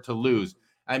afford to lose.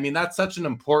 I mean, that's such an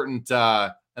important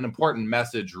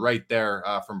message right there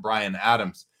from Brian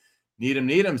Adams.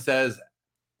 Needham says,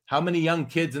 how many young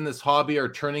kids in this hobby are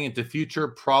turning into future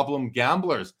problem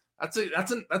gamblers? That's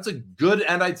a good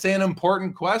and I'd say an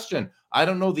important question. I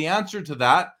don't know the answer to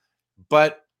that,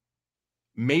 but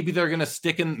maybe they're going to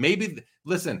stick in.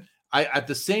 Listen, at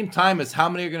the same time as how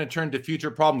many are going to turn to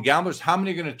future problem gamblers, how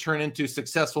many are going to turn into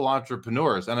successful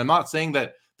entrepreneurs? And I'm not saying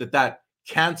that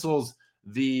cancels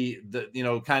the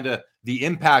kind of the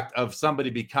impact of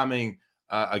somebody becoming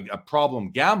a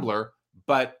problem gambler,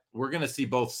 but we're going to see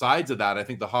both sides of that. I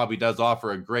think the hobby does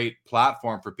offer a great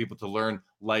platform for people to learn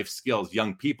life skills,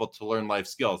 young people to learn life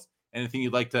skills. Anything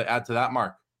you'd like to add to that,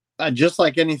 Mark? Just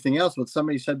like anything else, what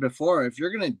somebody said before, if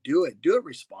you're going to do it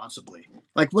responsibly.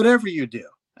 Like whatever you do.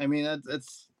 I mean,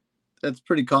 that's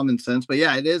pretty common sense. But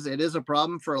yeah, it is a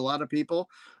problem for a lot of people.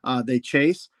 They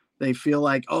chase. They feel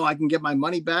like, oh, I can get my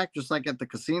money back just like at the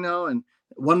casino, and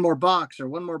one more box or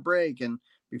one more break, and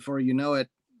before you know it,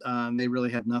 they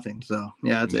really have nothing. So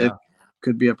yeah, it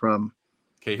could be a problem.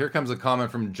 Okay, here comes a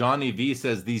comment from Johnny V.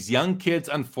 Says, these young kids,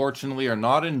 unfortunately, are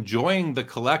not enjoying the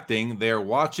collecting. They are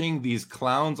watching these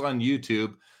clowns on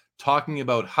YouTube talking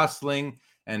about hustling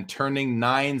and turning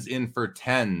 9s in for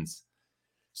 10s.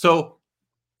 So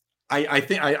I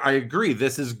think I agree.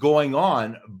 This is going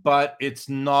on, but it's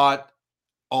not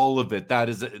all of it. That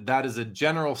is a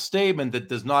general statement that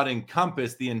does not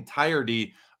encompass the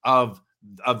entirety of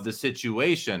the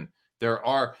situation.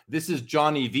 This is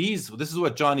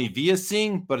what Johnny V is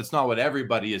seeing, but it's not what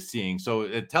everybody is seeing. So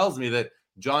it tells me that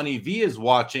Johnny V is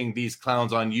watching these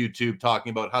clowns on YouTube talking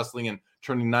about hustling and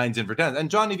turning 9s in for 10s. And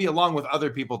Johnny V, along with other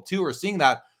people too, are seeing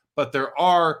that. But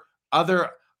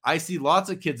I see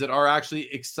lots of kids that are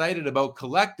actually excited about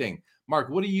collecting. Mark,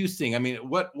 what are you seeing? I mean,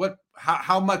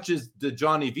 how much is the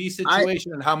Johnny V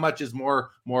situation and how much is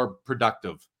more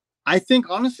productive? I think,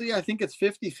 honestly, it's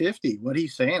 50-50 what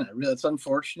he's saying. It's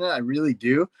unfortunate. I really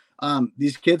do.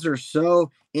 These kids are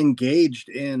so engaged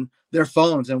in their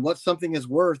phones and what something is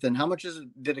worth and how much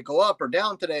did it go up or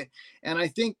down today. And I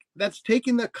think that's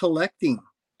taking the collecting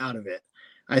out of it.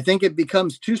 I think it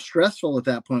becomes too stressful at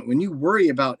that point when you worry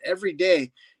about every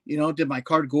day, did my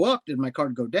card go up? Did my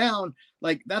card go down?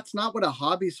 Like, that's not what a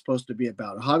hobby is supposed to be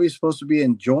about. A hobby is supposed to be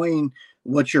enjoying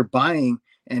what you're buying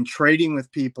and trading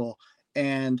with people.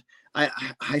 And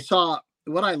I saw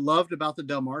what I loved about the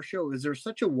Del Mar show is there's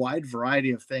such a wide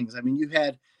variety of things. I mean, you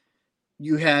had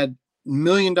 $1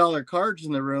 million cards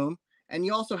in the room, and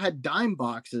you also had dime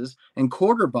boxes and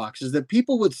quarter boxes that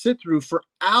people would sit through for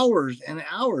hours and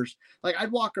hours. Like,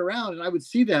 I'd walk around and I would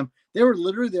see them. They were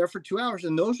literally there for 2 hours.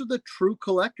 And those are the true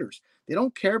collectors. They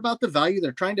don't care about the value.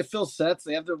 They're trying to fill sets.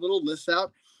 They have their little lists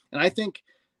out. And I think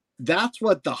that's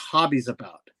what the hobby's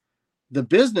about. The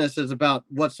business is about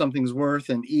what something's worth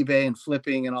and eBay and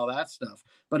flipping and all that stuff.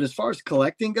 But as far as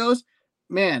collecting goes,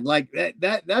 man, like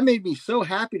that made me so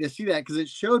happy to see that, because it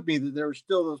showed me that there were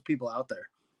still those people out there.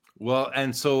 Well,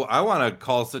 and so I want to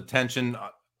call attention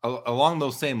along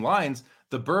those same lines,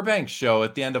 the Burbank show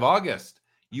at the end of August.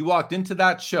 You walked into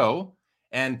that show,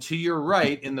 and to your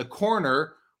right in the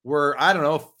corner were,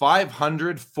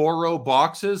 500 4-row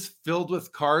boxes filled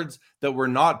with cards that were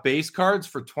not base cards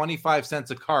for 25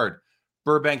 cents a card.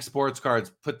 Burbank Sports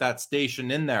Cards put that station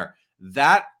in there.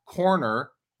 That corner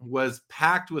was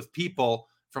packed with people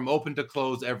from open to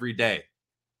close every day,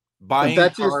 buying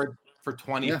cards for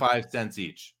 25 cents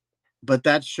each. But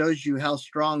that shows you how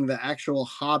strong the actual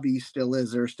hobby still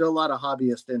is. There's still a lot of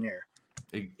hobbyists in here.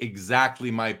 Exactly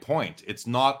my point. It's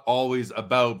not always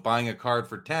about buying a card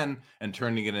for 10 and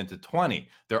turning it into 20.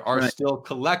 There are still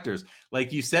collectors.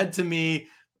 Like you said to me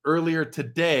earlier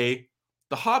today,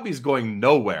 the hobby is going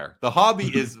nowhere. The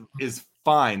hobby is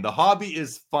fine. The hobby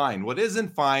is fine. What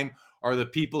isn't fine are the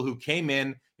people who came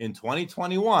in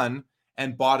 2021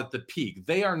 and bought at the peak.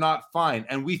 They are not fine.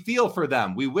 And we feel for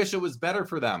them. We wish it was better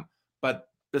for them. But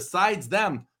besides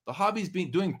them, the hobby's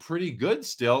been doing pretty good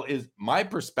still, is my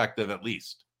perspective at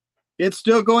least. It's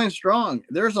still going strong.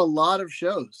 There's a lot of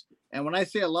shows. And when I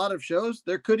say a lot of shows,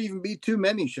 there could even be too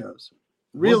many shows.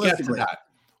 Realistically.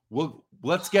 We'll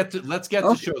get to that. Let's get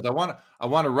to shows. I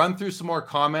want to run through some more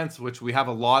comments, which we have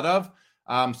a lot of.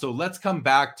 So let's come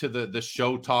back to the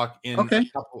show talk in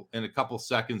a couple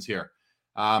seconds here.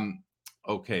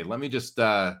 Okay, let me just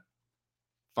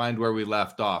find where we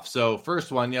left off. So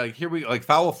first one, here we like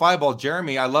Foul Fireball.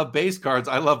 Jeremy, I love base cards.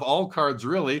 I love all cards,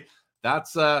 really.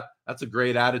 That's a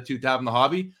great attitude to have in the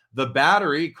hobby. The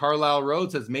Battery, Carlisle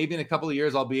Road, says maybe in a couple of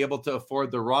years I'll be able to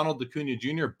afford the Ronald Acuna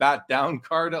Jr. bat down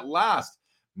card at last.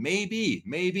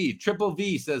 Maybe. Triple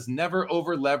V says never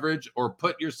over leverage or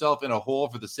put yourself in a hole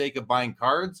for the sake of buying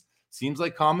cards. Seems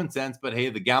like common sense, but hey,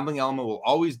 the gambling element will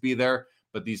always be there.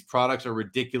 But these products are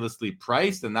ridiculously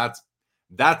priced, and that's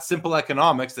simple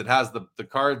economics. That has the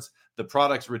cards, the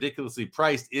products ridiculously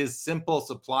priced is simple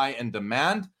supply and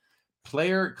demand.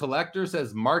 Player Collector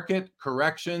says market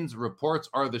corrections reports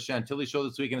are the Chantilly show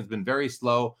this weekend has been very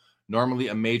slow. Normally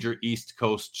a major East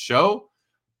Coast show.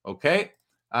 Okay.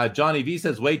 Johnny V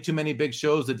says way too many big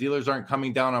shows. The dealers aren't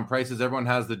coming down on prices. Everyone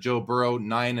has the Joe Burrow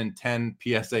 9 and 10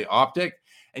 PSA optic.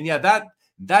 And yeah,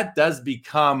 that does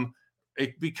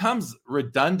becomes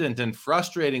redundant and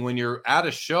frustrating when you're at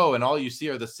a show and all you see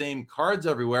are the same cards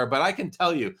everywhere. But I can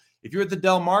tell you, If you're at the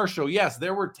Del Mar show, yes,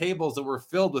 there were tables that were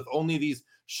filled with only these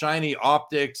shiny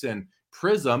optics and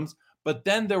prisms, but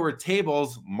then there were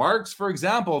tables, Marc's, for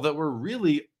example, that were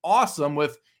really awesome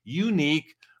with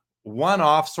unique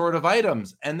one-off sort of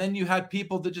items. And then you had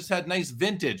people that just had nice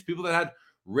vintage, people that had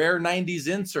rare 90s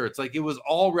inserts. Like, it was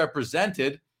all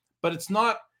represented, but it's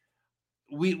not,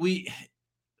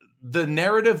 the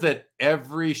narrative that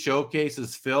every showcase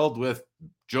is filled with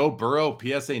Joe Burrow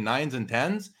PSA 9s and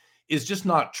 10s is just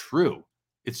not true.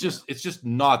 It's just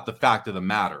not the fact of the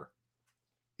matter.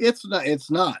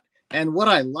 It's not. And what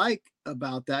I like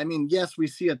about that, I mean, yes, we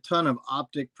see a ton of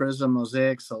optic, prism,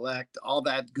 mosaic, select, all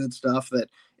that good stuff that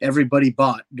everybody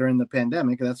bought during the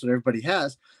pandemic. That's what everybody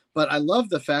has. But I love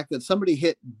the fact that somebody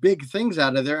hit big things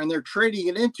out of there and they're trading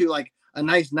it into like a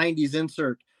nice 90s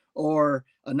insert or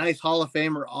a nice Hall of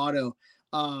Famer auto.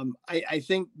 I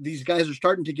think these guys are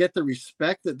starting to get the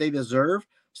respect that they deserve.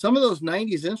 Some of those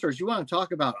 90s inserts, you want to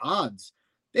talk about odds.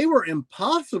 They were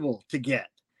impossible to get,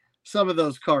 some of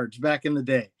those cards back in the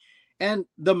day. And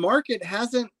the market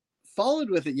hasn't followed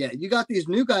with it yet. You got these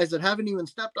new guys that haven't even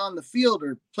stepped on the field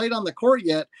or played on the court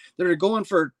yet that are going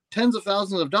for tens of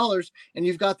thousands of dollars. And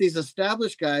you've got these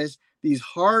established guys, these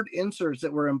hard inserts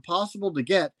that were impossible to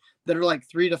get that are like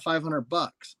 $300 to $500.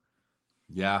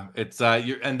 Yeah, it's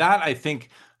and that, I think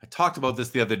I talked about this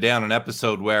the other day on an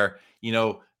episode where,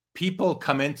 people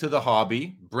come into the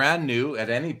hobby brand new at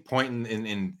any point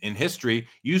in history,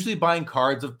 usually buying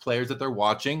cards of players that they're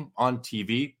watching on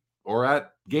TV or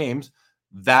at games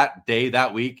that day,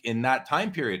 that week, in that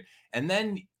time period. And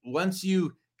then once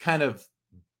you kind of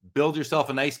build yourself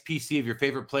a nice PC of your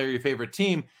favorite player, your favorite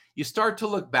team, you start to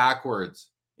look backwards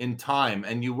in time,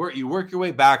 and you work your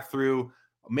way back through,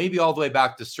 maybe all the way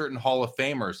back to certain Hall of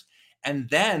Famers. And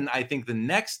then I think the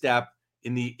next step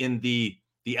in the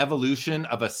evolution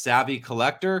of a savvy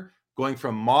collector, going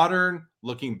from modern,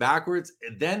 looking backwards,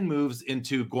 it then moves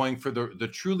into going for the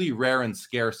truly rare and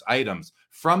scarce items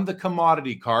from the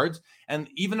commodity cards. And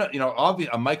even,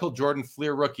 a Michael Jordan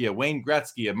Fleer rookie, a Wayne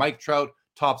Gretzky, a Mike Trout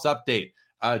Topps update,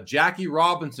 Jackie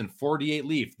Robinson 48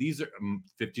 Leaf. These are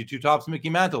 52 Topps Mickey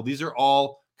Mantle. These are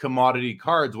all commodity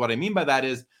cards. What I mean by that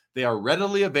is they are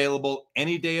readily available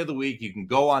any day of the week. You can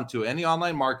go onto any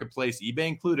online marketplace, eBay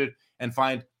included, and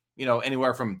find,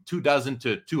 anywhere from 24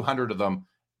 to 200 of them.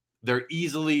 They're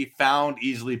easily found,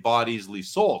 easily bought, easily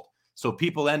sold. So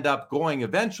people end up going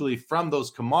eventually from those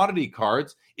commodity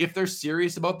cards, if they're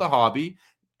serious about the hobby.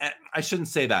 And I shouldn't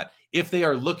say that. If they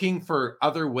are looking for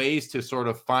other ways to sort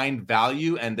of find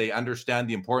value and they understand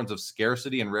the importance of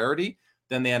scarcity and rarity,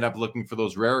 then they end up looking for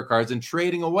those rarer cards and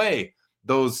trading away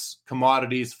those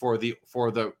commodities for the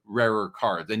rarer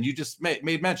cards. And you just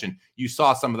made mention, you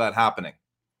saw some of that happening.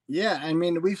 Yeah, I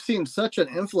mean, we've seen such an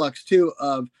influx too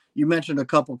of, you mentioned a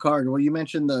couple cards. Well, you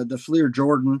mentioned the Fleer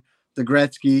Jordan, the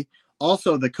Gretzky,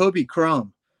 also the Kobe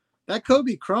Chrome. That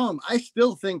Kobe Chrome, I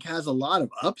still think, has a lot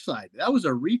of upside. That was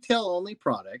a retail only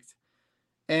product,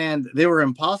 and they were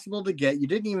impossible to get. You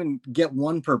didn't even get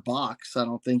one per box. I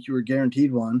don't think you were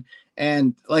guaranteed one.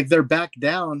 And like, they're back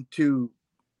down to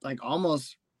like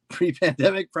almost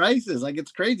pre-pandemic prices. Like,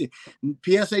 it's crazy.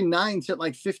 PSA 9s hit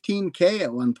like $15K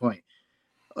at one point.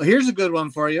 Oh, here's a good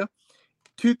one for you.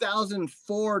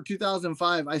 2004,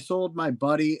 2005, I sold my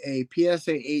buddy a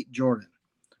PSA 8 Jordan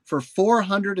for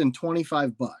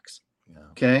 $425. Yeah.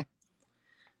 Okay.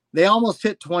 They almost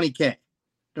hit 20K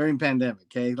during pandemic.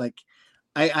 Okay. Like,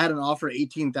 I had an offer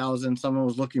 18,000. Someone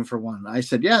was looking for one. I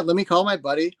said, yeah, let me call my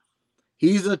buddy.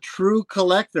 He's a true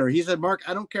collector. He said, Mark,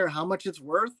 I don't care how much it's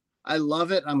worth. I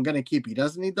love it. I'm going to keep it. He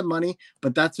doesn't need the money,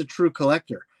 but that's a true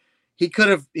collector. He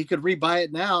could rebuy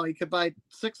it now. He could buy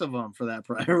 6 of them for that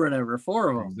price or whatever, 4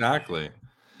 of them. Exactly.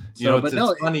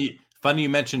 It's funny you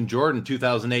mentioned Jordan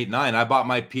 2008-9. I bought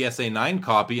my PSA 9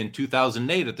 copy in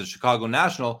 2008 at the Chicago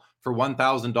National for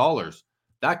 $1,000.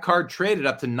 That card traded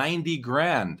up to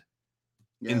 $90,000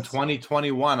 in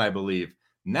 2021, I believe.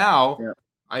 Now, yeah.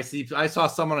 I saw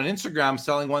someone on Instagram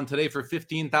selling one today for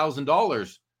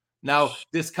 $15,000. Now,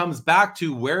 this comes back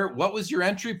to what was your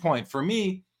entry point? For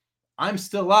me, I'm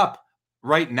still up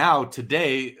right now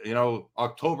today,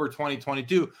 October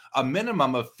 2022, a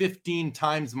minimum of 15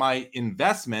 times my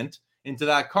investment into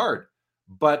that card.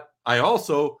 But I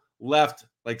also left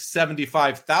like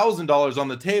 $75,000 on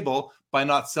the table by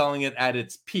not selling it at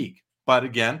its peak. But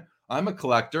again, I'm a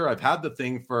collector. I've had the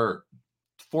thing for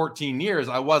 14 years.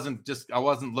 I wasn't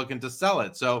looking to sell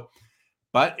it. So,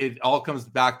 but it all comes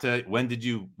back to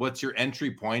what's your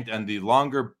entry point? And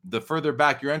the further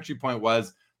back your entry point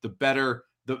was, the better,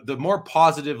 the more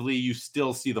positively you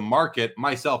still see the market,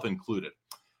 myself included.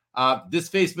 This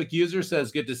Facebook user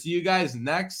says, good to see you guys.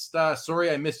 Next,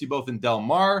 sorry I missed you both in Del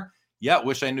Mar. Yeah,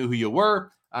 wish I knew who you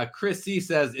were. Chris C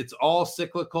says, it's all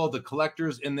cyclical. The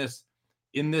collectors in this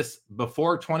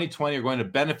before 2020 are going to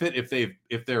benefit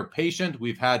if they're patient.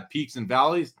 We've had peaks and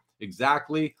valleys.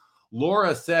 Exactly.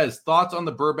 Laura says, thoughts on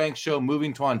the Burbank show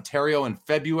moving to Ontario in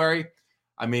February.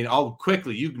 I mean, I'll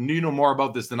quickly, you know more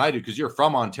about this than I do because you're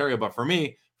from Ontario, but for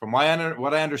me, from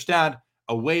what I understand,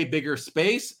 a way bigger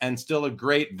space and still a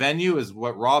great venue is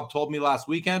what Rob told me last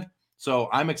weekend. So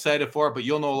I'm excited for it, but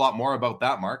you'll know a lot more about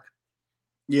that, Mark.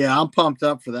 Yeah, I'm pumped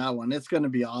up for that one. It's going to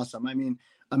be awesome. I mean,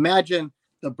 imagine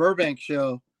the Burbank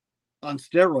show on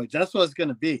steroids. That's what it's going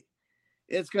to be.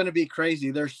 It's going to be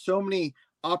crazy. There's so many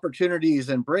opportunities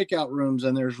and breakout rooms,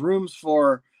 and there's rooms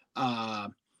for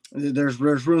there's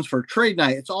rooms for trade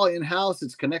night. It's all in-house.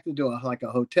 It's connected to a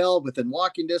hotel within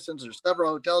walking distance. There's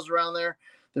several hotels around there.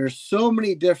 There's so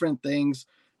many different things,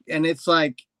 and it's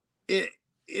like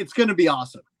it's going to be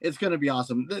awesome. It's going to be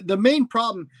awesome. The main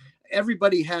problem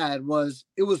everybody had was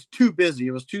it was too busy.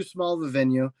 It was too small of a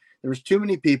venue. There was too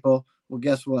many people. Well,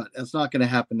 guess what? That's not going to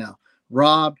happen now.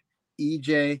 Rob,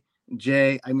 EJ,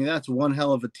 Jay, I mean, that's one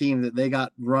hell of a team that they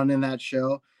got running that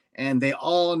show, and they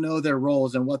all know their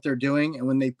roles and what they're doing. And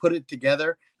when they put it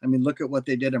together, I mean, look at what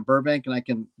they did in Burbank, and I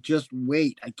can just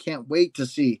wait. I can't wait to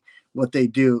see what they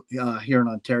do here in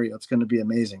Ontario. It's going to be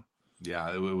amazing.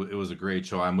 Yeah, it was a great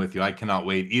show. I'm with you. I cannot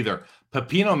wait either.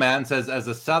 Pepino Man says, as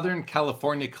a Southern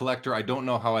California collector, I don't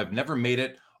know how I've never made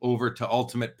it over to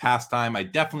Ultimate Pastime. I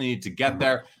definitely need to get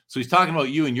there. So he's talking about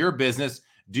you and your business.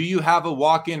 Do you have a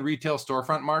walk-in retail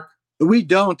storefront, Mark? We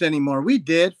don't anymore. We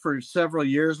did for several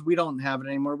years. We don't have it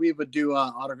anymore. We would do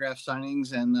autograph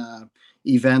signings and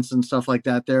events and stuff like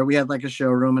that there. We had like a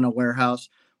showroom and a warehouse.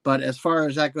 But as far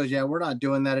as that goes, yeah, we're not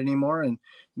doing that anymore. And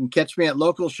you can catch me at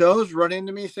local shows, run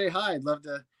into me, say hi. I'd love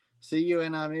to see you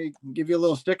and maybe give you a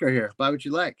little sticker here. Buy what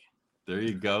you like. There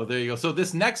you go. There you go. So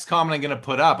this next comment I'm going to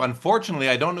put up, unfortunately,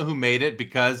 I don't know who made it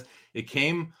because it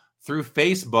came through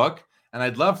Facebook. And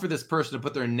I'd love for this person to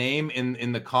put their name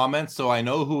in the comments so I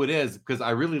know who it is, because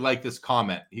I really like this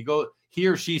comment. He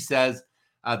or she says,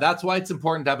 that's why it's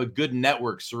important to have a good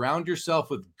network. Surround yourself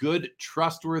with good,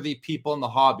 trustworthy people in the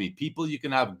hobby, people you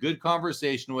can have good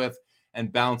conversation with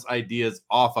and bounce ideas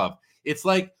off of. It's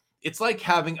like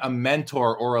having a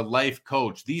mentor or a life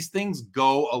coach. These things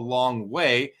go a long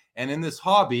way. And in this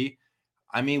hobby,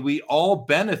 I mean, we all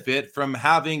benefit from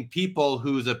having people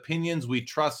whose opinions we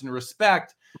trust and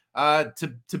respect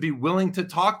to be willing to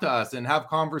talk to us and have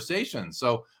conversations.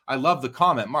 So I love the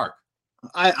comment, Mark.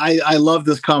 I love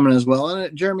this comment as well.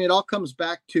 And Jeremy, it all comes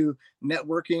back to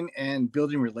networking and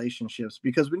building relationships,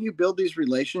 because when you build these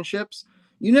relationships,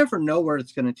 you never know where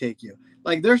it's going to take you.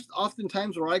 Like there's often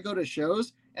times where I go to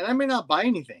shows and I may not buy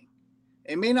anything.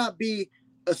 It may not be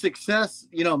a success,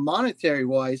 monetary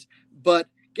wise, but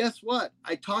guess what?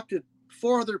 I talked to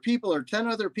 4 other people or 10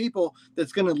 other people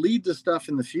that's going to lead to stuff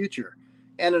in the future.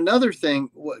 And another thing,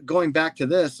 going back to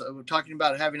this, we're talking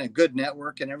about having a good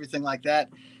network and everything like that.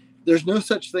 There's no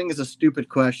such thing as a stupid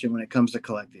question when it comes to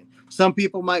collecting. Some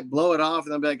people might blow it off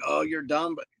and they'll be like, oh, you're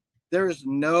dumb. But there is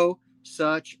no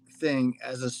such thing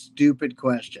as a stupid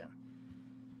question.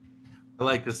 I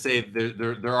like to say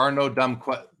there are no dumb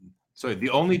questions. Sorry,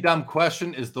 the only dumb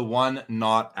question is the one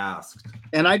not asked.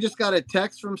 And I just got a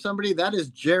text from somebody. That is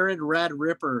Jared Rad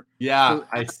Ripper. Yeah,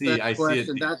 I see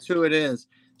it. That's who it is.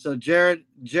 So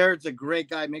Jared's a great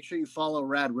guy. Make sure you follow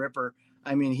Rad Ripper.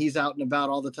 I mean, he's out and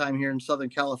about all the time here in Southern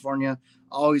California,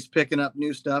 always picking up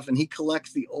new stuff, and he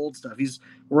collects the old stuff. He's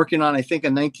working on, I think, a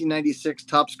 1996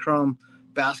 Topps Chrome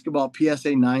basketball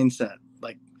PSA 9 set.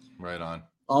 Like, right on.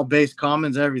 All base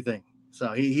commons, everything.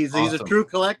 So he's Awesome. He's a true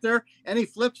collector, and he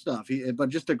flips stuff. But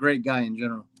just a great guy in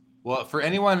general. Well, for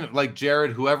anyone like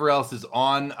Jared, whoever else is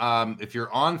on, if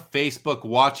you're on Facebook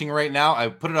watching right now, I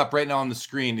put it up right now on the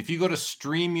screen. If you go to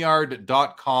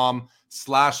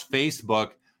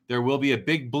StreamYard.com/Facebook, there will be a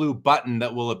big blue button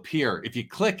that will appear. If you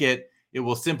click it, it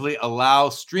will simply allow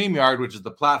StreamYard, which is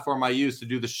the platform I use to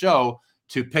do the show,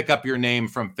 to pick up your name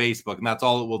from Facebook, and that's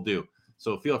all it will do.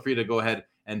 So feel free to go ahead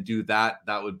and do that.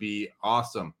 That would be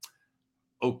awesome.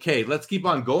 Okay, let's keep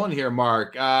on going here,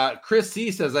 Mark. Chris C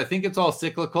says, I think it's all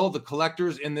cyclical. The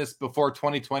collectors in this before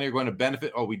 2020 are going to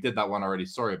benefit. Oh, we did that one already.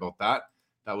 Sorry about that.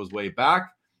 That was way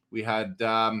back. We had,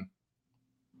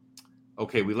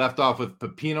 okay, we left off with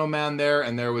Pepino Man there,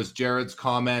 and there was Jared's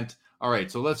comment. All right,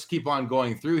 so let's keep on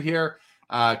going through here.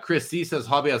 Chris C says,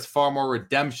 hobby has far more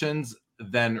redemptions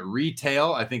than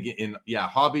retail. I think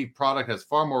hobby product has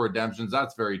far more redemptions.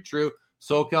 That's very true.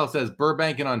 SoCal says,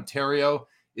 Burbank in Ontario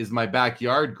is my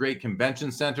backyard. Great convention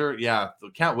center. Yeah,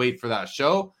 can't wait for that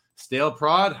show. Stale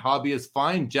prod, hobby is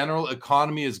fine. General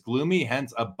economy is gloomy,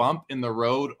 hence a bump in the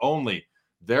road only.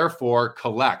 Therefore,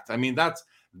 collect. I mean,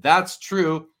 that's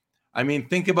true. I mean,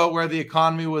 think about where the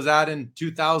economy was at in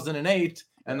 2008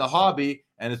 and the hobby,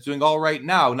 and it's doing all right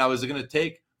now. Now, is it going to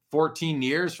take 14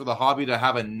 years for the hobby to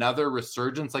have another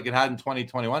resurgence like it had in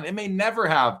 2021? It may never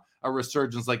have a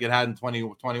resurgence like it had in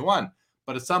 2021,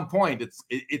 but at some point,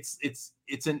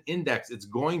 it's an index. It's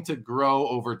going to grow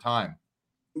over time.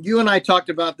 You and I talked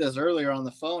about this earlier on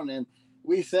the phone, and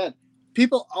we said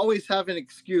people always have an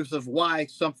excuse of why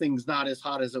something's not as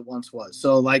hot as it once was.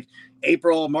 So like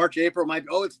March, April might be,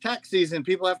 oh, it's tax season.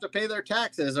 People have to pay their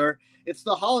taxes, or it's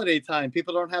the holiday time.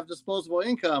 People don't have disposable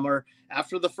income, or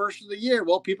after the first of the year,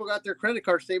 well, people got their credit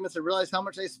card statements and realize how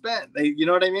much they spent. You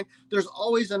know what I mean? There's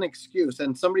always an excuse.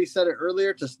 And somebody said it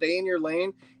earlier, to stay in your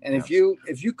lane. And if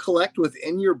you collect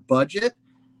within your budget,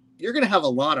 you're going to have a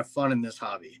lot of fun in this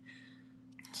hobby.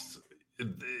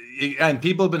 And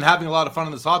people have been having a lot of fun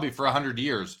in this hobby for 100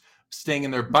 years, staying in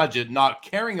their budget, not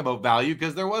caring about value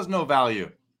because there was no value.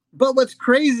 But what's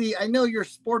crazy, I know you're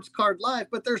Sports Card Live,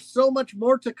 but there's so much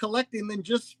more to collecting than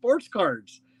just sports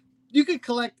cards. You could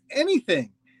collect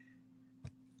anything.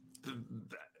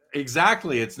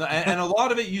 Exactly. It's not, and a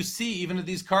lot of it you see even at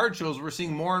these card shows. We're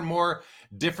seeing more and more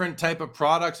different type of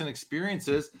products and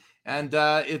experiences. And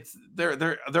it's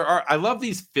there are, I love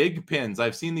these fig pins.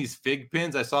 I've seen these fig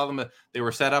pins. I saw them. They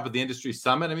were set up at the industry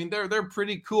summit. I mean, they're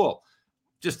pretty cool.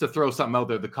 Just to throw something out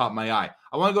there that caught my eye.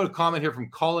 I want to go to a comment here from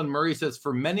Colin Murray. Says,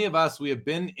 for many of us, we have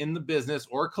been in the business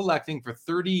or collecting for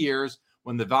 30 years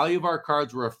when the value of our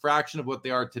cards were a fraction of what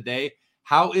they are today.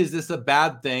 How is this a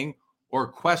bad thing,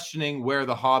 or questioning where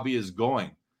the hobby is going?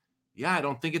 Yeah, I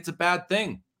don't think it's a bad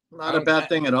thing. Not a bad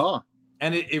thing at all.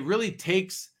 And it really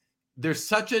takes, there's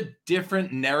such a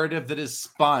different narrative that is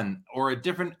spun, or a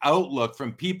different outlook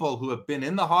from people who have been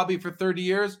in the hobby for 30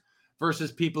 years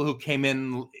versus people who came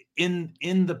in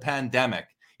the pandemic.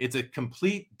 It's a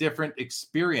complete different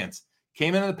experience.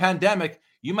 Came into the pandemic,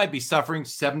 you might be suffering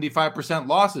 75%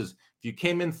 losses. If you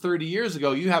came in 30 years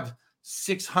ago, you have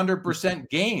 600%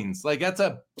 gains. Like that's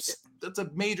a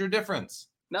major difference.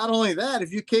 Not only that,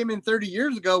 if you came in 30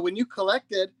 years ago, when you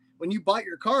bought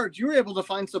your cards, you were able to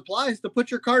find supplies to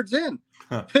put your cards in.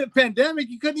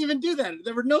 Pandemic, you couldn't even do that.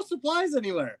 There were no supplies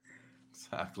anywhere.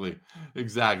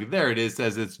 Exactly. There it is.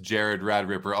 Says it's Jared Rad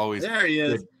Ripper. Always there he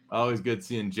is. Always good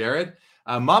seeing Jared.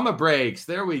 Mama Breaks.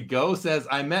 There we go. Says,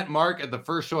 I met Marc at the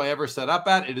first show I ever set up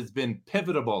at. It has been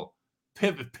pivotal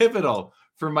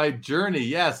for my journey.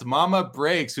 Yes, Mama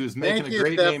Breaks, who's making a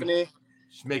great name.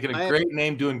 She's making a great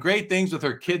name, doing great things with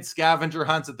her kids' scavenger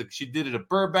hunts. She did it at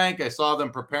Burbank. I saw them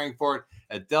preparing for it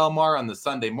at Del Mar on the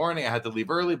Sunday morning. I had to leave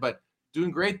early, but doing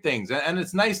great things. And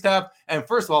it's nice to have, and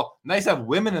first of all, nice to have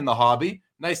women in the hobby.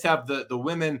 Nice to have the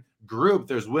women group.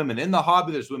 There's women in the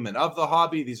hobby. There's women of the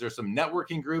hobby. These are some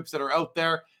networking groups that are out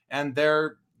there, and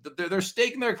they're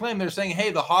staking their claim. They're saying,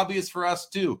 hey, the hobby is for us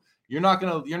too. You're not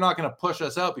gonna push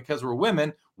us out because we're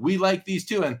women. We like these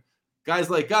too. And guys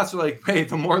like us are like, hey,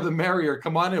 the more the merrier.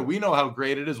 Come on in. We know how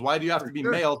great it is. Why do you have to be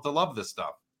male to love this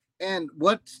stuff? And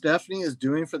what Stephanie is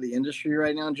doing for the industry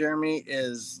right now, Jeremy,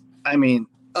 is, I mean,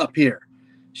 up here.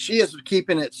 She is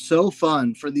keeping it so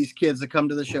fun for these kids that come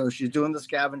to the show. She's doing the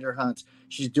scavenger hunts.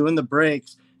 She's doing the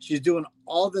breaks. She's doing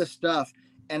all this stuff.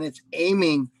 And it's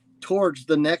aiming towards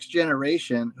the next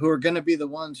generation who are going to be the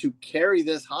ones who carry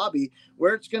this hobby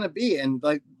where it's going to be. And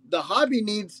like the hobby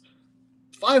needs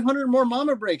 500 more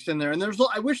mama breaks in there. And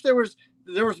I wish there was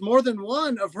more than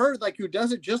one of her, like, who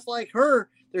does it just like her.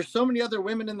 There's so many other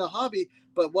women in the hobby,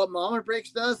 but what Mama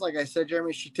Breaks does, like I said,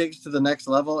 Jeremy, she takes it to the next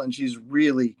level, and she's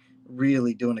really,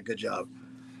 really doing a good job.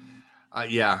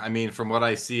 Yeah, I mean, from what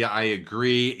I see, I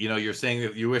agree. You know, you're saying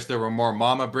that you wish there were more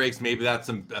Mama Breaks. Maybe that's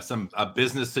a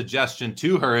business suggestion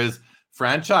to her is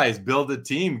franchise, build a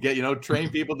team, train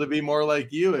people to be more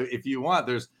like you if you want.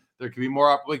 There could be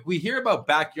more, like we hear about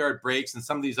backyard breaks and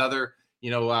some of these other,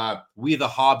 We the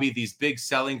Hobby, these big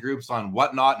selling groups on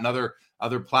Whatnot and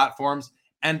other platforms.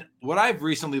 And what I've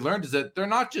recently learned is that they're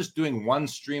not just doing one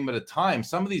stream at a time.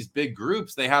 Some of these big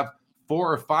groups, they have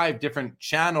 4 or 5 different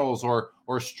channels or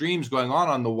streams going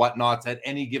on the Whatnots at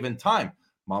any given time.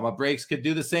 Mama Breaks could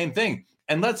do the same thing.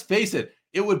 And let's face it,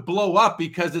 it would blow up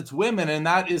because it's women. And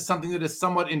that is something that is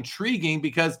somewhat intriguing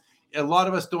because a lot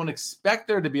of us don't expect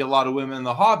there to be a lot of women in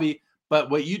the hobby.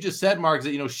 But what you just said, Marc, is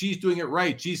that, she's doing it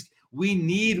right. We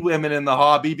need women in the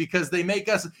hobby because they make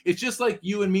us, it's just like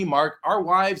you and me, Marc. Our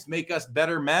wives make us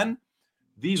better men.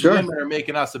 These women are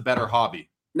making us a better hobby.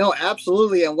 No,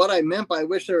 absolutely. And what I meant by I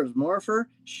wish there was more of her,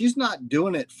 she's not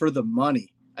doing it for the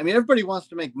money. I mean, everybody wants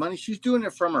to make money. She's doing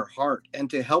it from her heart and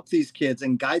to help these kids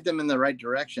and guide them in the right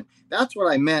direction. That's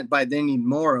what I meant by they need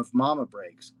more of mama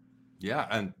breaks. Yeah,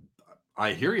 and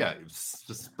I hear you.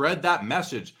 Spread that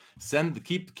message.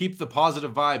 Keep the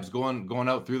positive vibes going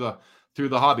out through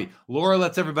the hobby. Laura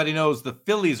lets everybody knows the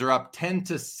Phillies are up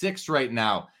 10-6 right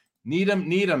now.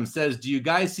 Needham says, do you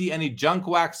guys see any junk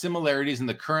wax similarities in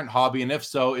the current hobby? And if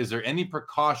so, is there any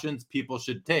precautions people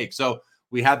should take? So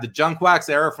we had the junk wax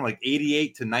era from like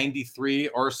 88 to 93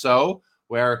 or so,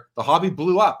 where the hobby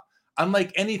blew up.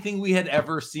 Unlike anything we had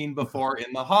ever seen before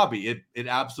in the hobby, it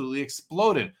absolutely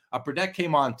exploded. Upper Deck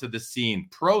came onto the scene.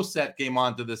 Pro Set came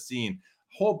onto the scene.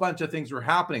 A whole bunch of things were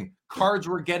happening. Cards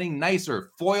were getting nicer.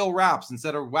 Foil wraps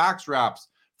instead of wax wraps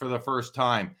for the first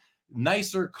time.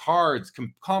 Nicer cards,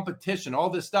 competition, all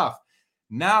this stuff.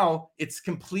 Now it's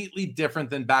completely different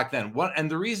than back then. And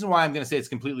the reason why I'm going to say it's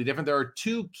completely different, there are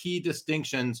two key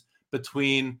distinctions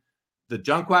between the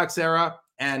junk wax era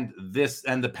and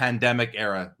the pandemic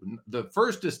era. The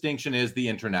first distinction is the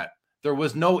internet. There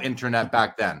was no internet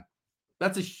back then.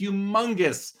 That's a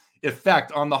humongous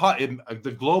effect on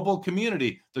the global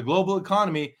community, the global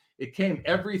economy. It came,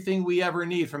 everything we ever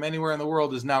need from anywhere in the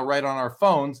world is now right on our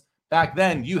phones. Back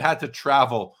then, you had to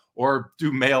travel or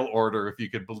do mail order, if you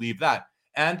could believe that.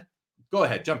 And go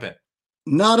ahead, jump in.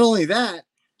 Not only that,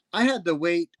 I had to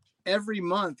wait every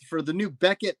month for the new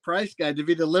Beckett price guide to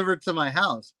be delivered to my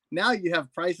house. Now you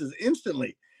have prices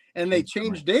instantly, and they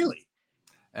change daily.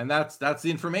 And that's the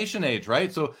information age,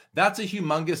 right? So that's a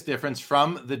humongous difference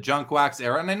from the junk wax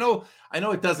era. And I know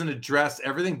it doesn't address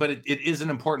everything, but it is an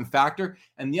important factor.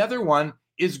 And the other one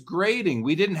is grading.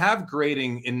 We didn't have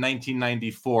grading in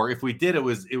 1994. If we did, it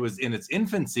was in its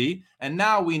infancy. And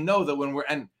now we know that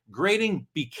and grading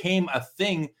became a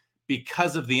thing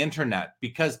because of the internet,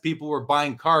 because people were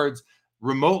buying cards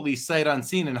remotely, sight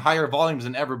unseen, in higher volumes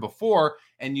than ever before.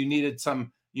 And you needed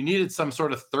some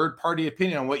sort of third-party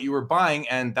opinion on what you were buying,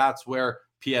 and that's where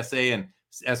PSA and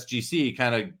SGC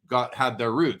kind of had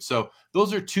their roots. So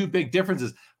those are two big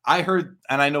differences. I heard,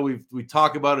 and I know we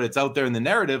talk about it, it's out there in the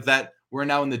narrative, that we're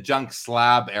now in the junk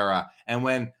slab era. And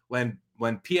when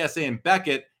PSA and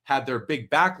Beckett had their big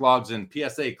backlogs and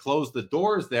PSA closed the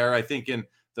doors there, I think in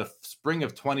the spring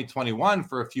of 2021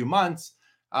 for a few months,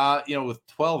 with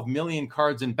 12 million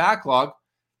cards in backlog,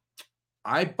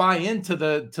 I buy into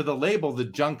the label, the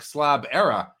junk slab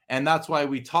era. And that's why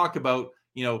we talk about,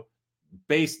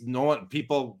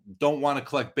 people don't want to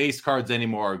collect base cards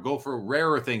anymore, go for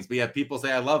rarer things. But yet people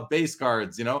say, I love base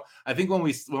cards. I think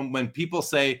when people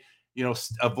say,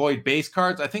 avoid base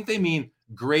cards, I think they mean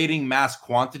grading mass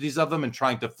quantities of them and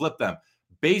trying to flip them.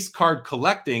 Base card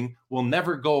collecting will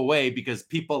never go away because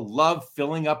people love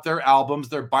filling up their albums,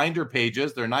 their binder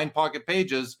pages, their 9-pocket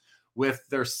pages with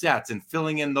their sets and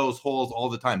filling in those holes all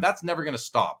the time. That's never going to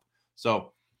stop.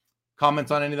 So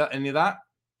comments on any of that?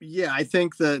 Yeah, I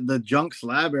think the junk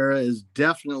slab era is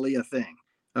definitely a thing.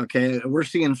 Okay. We're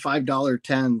seeing $5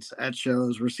 10s at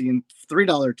shows. We're seeing $3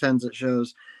 10s at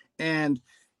shows. And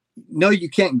no, you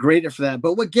can't grade it for that.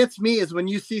 But what gets me is when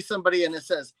you see somebody and it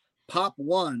says pop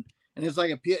 1, and it's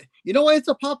like you know why it's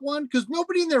a pop 1? Because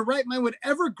nobody in their right mind would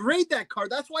ever grade that card.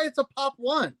 That's why it's a pop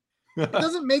 1. It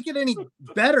doesn't make it any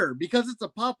better because it's a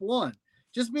pop 1.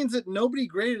 Just means that nobody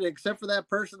graded it except for that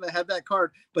person that had that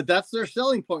card, but that's their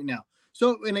selling point now.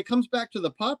 So when it comes back to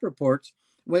the pop reports,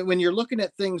 when you're looking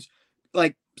at things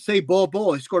like, say,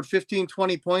 Bull, he scored 15,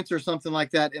 20 points or something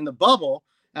like that in the bubble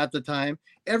at the time,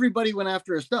 everybody went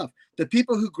after his stuff. The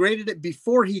people who graded it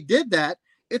before he did that,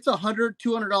 it's $100,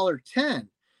 $200 10.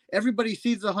 Everybody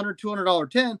sees the $100, $200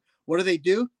 10. What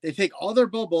do? They take all their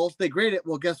bubbles, they grade it.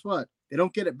 Well, guess what? They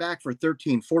don't get it back for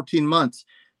 13, 14 months.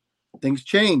 Things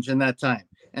change in that time.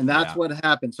 And that's what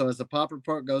happens. So as the pop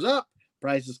report goes up,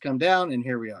 prices come down, and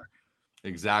here we are.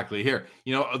 Exactly. Here,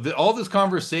 all this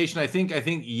conversation, I think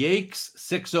Yakes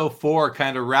 604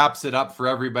 kind of wraps it up for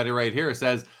everybody right here. It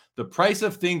says, the price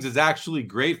of things is actually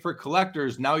great for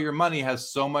collectors. Now your money has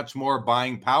so much more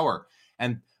buying power.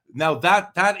 And now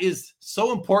that is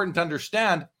so important to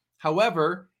understand.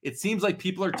 However, it seems like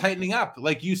people are tightening up.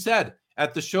 Like you said,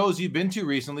 at the shows you've been to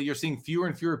recently, you're seeing fewer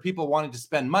and fewer people wanting to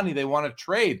spend money. They want to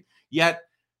trade. Yet,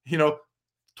 12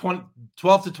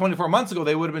 to 24 months ago,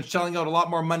 they would have been shelling out a lot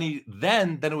more money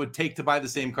then than it would take to buy the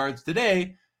same cards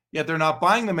today. Yet they're not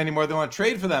buying them anymore. They want to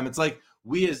trade for them. It's like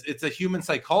it's a human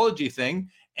psychology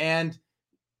thing. And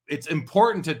it's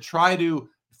important to try to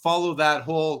follow that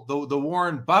whole, the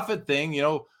Warren Buffett thing,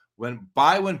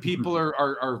 when people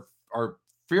are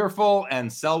fearful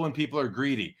and sell when people are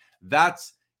greedy.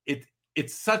 That's it.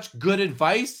 It's such good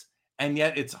advice, and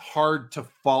yet it's hard to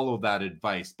follow that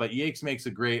advice. But Yakes makes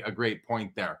a great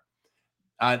point there.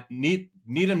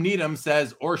 Needham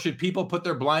says, or should people put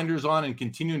their blinders on and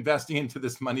continue investing into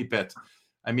this money pit?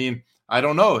 I mean, I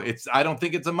don't know. I don't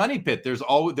think it's a money pit.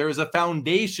 There is a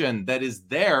foundation that is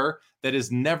there that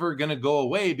is never going to go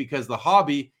away, because the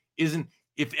hobby isn't.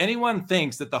 If anyone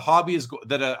thinks that the hobby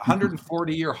that a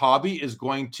 140-year hobby is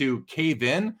going to cave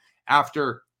in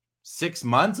after 6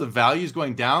 months of values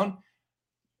going down,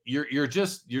 you're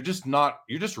just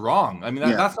wrong. I mean,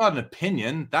 that's not an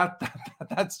opinion.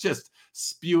 That's just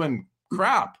spewing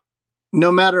crap.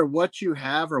 No matter what you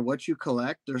have or what you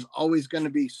collect, there's always going to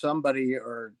be somebody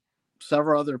or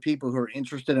several other people who are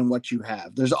interested in what you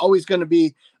have. There's always going to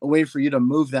be a way for you to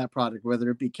move that product, whether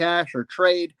it be cash or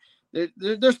trade.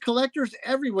 There's collectors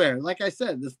everywhere. Like I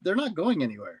said, they're not going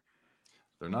anywhere.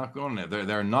 They're not going anywhere.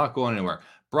 They're not going anywhere.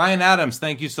 Brian Adams,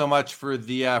 thank you so much for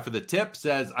the tip.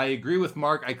 Says, I agree with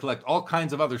Mark. I collect all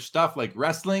kinds of other stuff like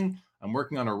wrestling. I'm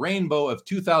working on a rainbow of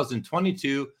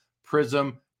 2022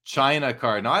 Prism China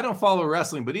card. Now, I don't follow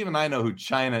wrestling, but even I know who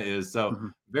China is.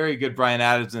 So very good, Brian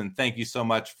Adams, and thank you so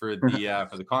much for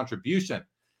the contribution.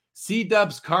 C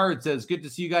Dubs Card says, good to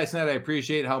see you guys tonight. I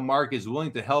appreciate how Mark is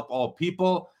willing to help all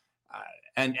people.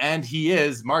 And he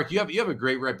is. Mark, you have a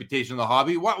great reputation in the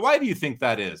hobby. Why do you think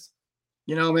that is?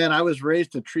 You know, man, I was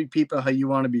raised to treat people how you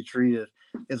want to be treated.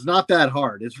 It's not that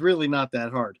hard. It's really not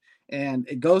that hard. And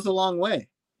it goes a long way.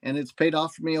 And it's paid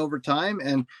off for me over time.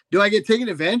 And do I get taken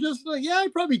advantage of? Yeah, I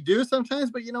probably do sometimes.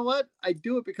 But you know what? I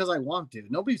do it because I want to.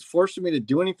 Nobody's forcing me to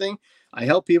do anything. I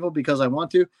help people because I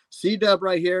want to. C-Dub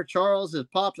right here. Charles, his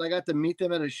pops. I got to meet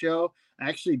them at a show. I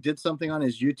actually did something on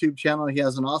his YouTube channel. He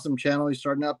has an awesome channel. He's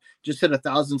starting up. Just hit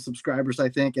 1,000 subscribers, I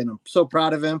think. And I'm so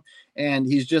proud of him. And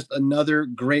he's just another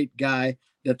great guy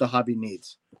that the hobby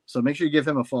needs. So make sure you give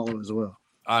him a follow as well.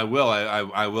 I will.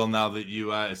 I will now that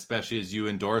you, especially as you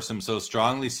endorse him so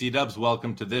strongly. C-Dubs,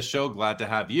 welcome to this show. Glad to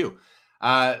have you.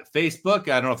 Facebook,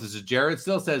 I don't know if this is Jared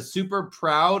still, says, super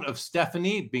proud of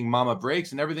Stephanie being Mama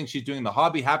Breaks and everything she's doing in the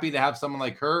hobby. Happy to have someone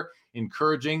like her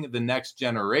encouraging the next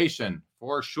generation,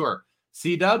 for sure.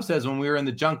 C-Dub says, when we were in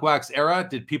the junk wax era,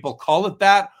 did people call it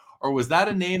that? Or was that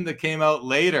a name that came out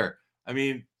later? I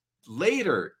mean,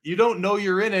 later. You don't know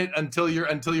you're in it until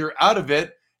you're out of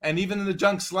it. And even in the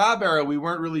junk slab era, we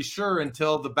weren't really sure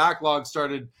until the backlog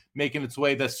started making its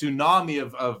way. The tsunami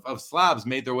of slabs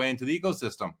made their way into the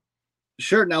ecosystem.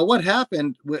 Sure. Now, what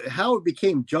happened, how it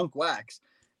became junk wax,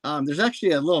 there's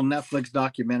actually a little Netflix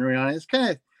documentary on it. It's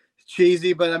kind of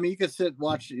cheesy, but I mean, you can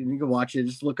watch it.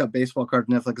 Just look up baseball cards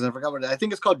Netflix. I forgot I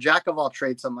think it's called Jack of All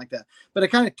Trades, something like that. But it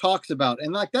kind of talks about,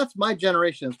 and like, that's my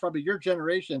generation. It's probably your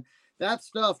generation. That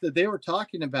stuff that they were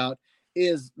talking about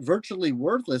is virtually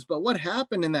worthless. But what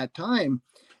happened in that time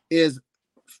is,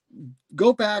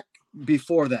 go back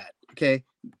before that. Okay.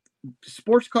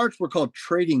 Sports cards were called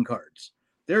trading cards.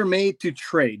 They're made to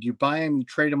trade. You buy them, you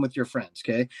trade them with your friends.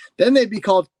 Okay. Then they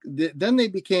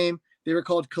were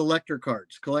called collector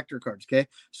cards. Okay.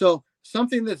 So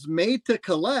something that's made to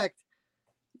collect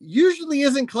usually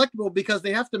isn't collectible because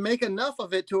they have to make enough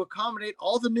of it to accommodate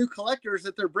all the new collectors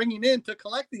that they're bringing in to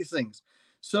collect these things.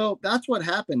 So that's what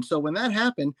happened. So when that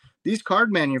happened, these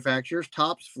card manufacturers,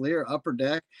 Topps, Fleer, Upper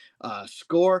Deck,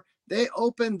 Score, they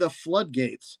opened the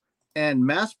floodgates and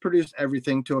mass produced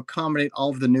everything to accommodate all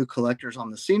of the new collectors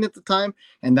on the scene at the time.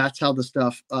 And that's how the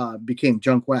stuff became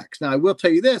junk wax. Now, I will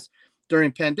tell you this,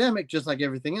 during pandemic, just like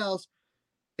everything else,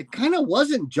 it kind of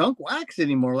wasn't junk wax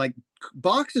anymore. Like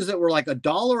boxes that were like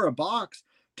 $1 a box,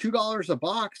 $2 a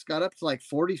box, got up to like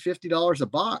 $40, $50 a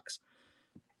box.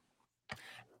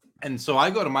 And so I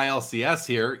go to my LCS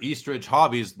here, Eastridge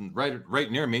Hobbies,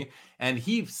 right near me, and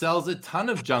he sells a ton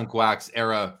of junk wax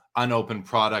era unopened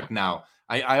product now.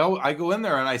 I go in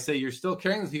there and I say, you're still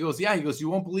carrying this? He goes, yeah. He goes,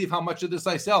 you won't believe how much of this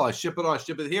I sell. I ship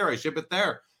it here, I ship it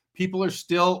there. People are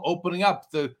still opening up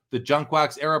the junk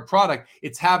wax era product.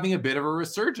 It's having a bit of a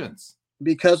resurgence.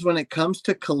 Because when it comes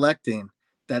to collecting,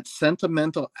 that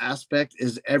sentimental aspect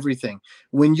is everything.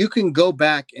 When you can go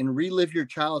back and relive your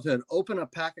childhood, open a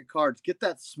pack of cards, get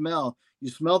that smell, you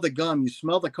smell the gum, you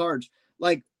smell the cards.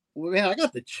 Like, man, I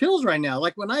got the chills right now.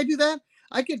 Like when I do that,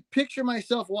 I could picture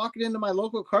myself walking into my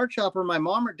local card shop or my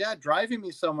mom or dad driving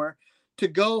me somewhere to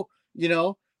go,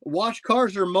 wash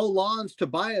cars or mow lawns to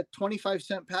buy a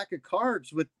 25-cent pack of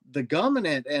cards with the gum in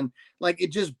it. And like,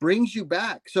 it just brings you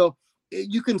back. So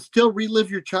you can still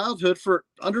relive your childhood for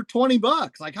under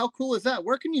 $20. Like, how cool is that?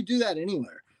 Where can you do that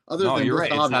anywhere other than you're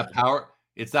right. It's that power.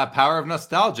 It's that power of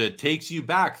nostalgia. It takes you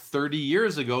back 30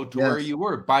 years ago to where you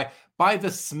were by the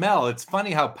smell. It's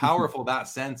funny how powerful that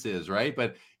sense is, right?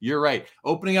 But you're right.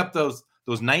 Opening up those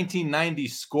 1990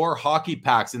 Score hockey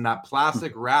packs in that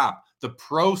plastic wrap, the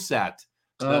Pro set,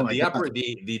 Oh my the God. upper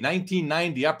the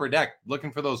 1990 Upper Deck,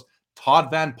 looking for those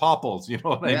Todd Van Poppels. You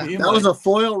know what I mean? That was a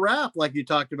foil wrap, like you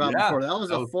talked about Yeah, before. That was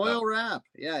that a was foil wrap.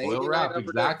 Yeah, foil 89 wrap.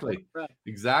 Upper Deck foil Exactly. wrap.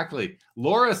 Exactly.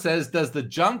 Laura says, does the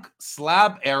junk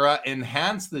slab era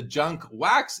enhance the junk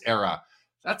wax era?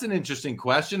 That's an interesting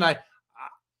question.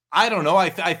 I don't know. I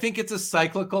think it's a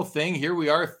cyclical thing. Here we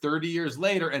are 30 years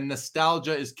later, and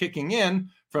nostalgia is kicking in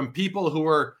from people who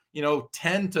were,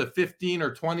 10 to 15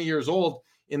 or 20 years old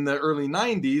in the early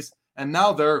 90s. And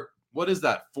now they're, what is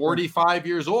that, 45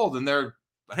 years old. And they're,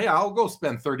 hey, I'll go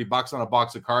spend $30 on a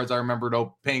box of cards I remember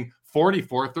paying 30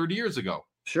 years ago.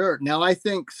 Sure. Now, I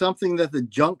think something that the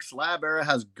junk slab era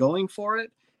has going for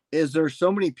it is there's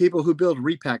so many people who build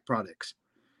repack products,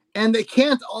 and they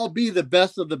can't all be the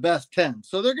best of the best 10.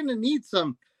 So they're going to need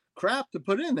some crap to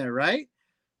put in there, right?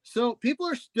 So people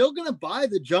are still going to buy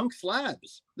the junk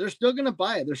slabs. They're still going to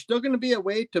buy it. There's still going to be a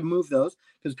way to move those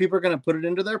because people are going to put it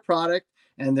into their product,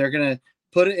 and they're going to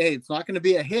put it. Hey, it's not going to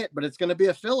be a hit, but it's going to be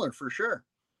a filler for sure.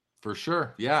 For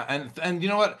sure. Yeah. And you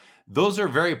know what? Those are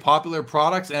very popular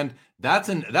products. And that's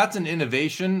an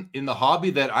innovation in the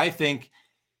hobby that I think,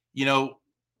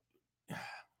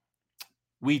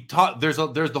 we taught there's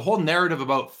the whole narrative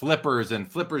about flippers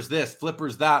and flippers this,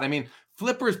 flippers that. I mean,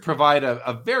 flippers provide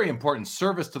a very important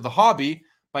service to the hobby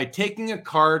by taking a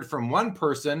card from one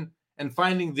person and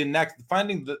finding the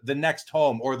next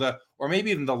home or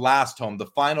maybe even the last home, the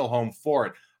final home for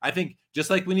it. I think just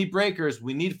like we need breakers,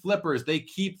 we need flippers. They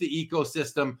keep the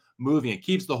ecosystem moving. It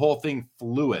keeps the whole thing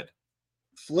fluid.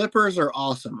 Flippers are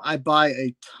awesome. I buy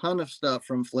a ton of stuff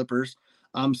from flippers.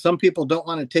 Some people don't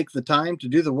want to take the time to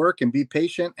do the work and be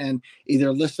patient and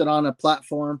either list it on a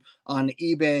platform on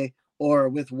eBay or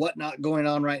with whatnot going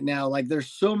on right now. Like there's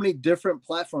so many different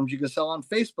platforms you can sell on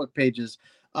Facebook pages.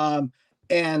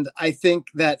 And I think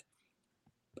that,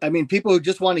 people who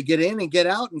just want to get in and get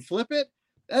out and flip it,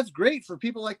 that's great for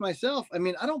people like myself. I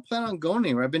don't plan on going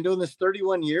anywhere. I've been doing this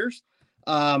 31 years.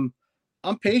 I'm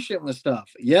patient with stuff.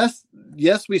 Yes,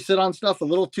 we sit on stuff a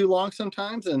little too long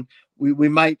sometimes, and we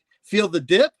might feel the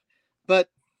dip, but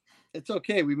it's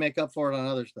okay. We make up for it on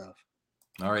other stuff.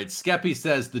 All right. Skeppy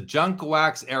says the junk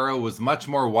wax era was much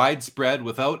more widespread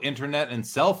without internet and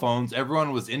cell phones.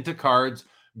 Everyone was into cards.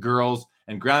 Girls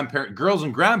and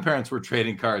grandparents were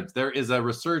trading cards. There is a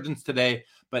resurgence today,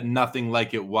 but nothing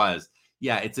like it was.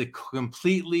 Yeah, it's a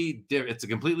completely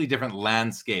different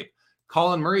landscape.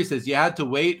 Colin Murray says you had to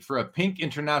wait for a pink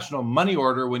international money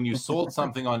order when you sold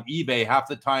something on eBay. Half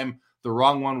the time the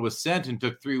wrong one was sent and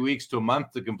took 3 weeks to a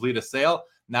month to complete a sale.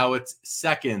 Now it's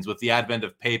seconds with the advent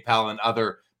of PayPal and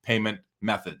other payment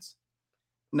methods.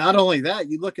 Not only that,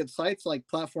 you look at sites like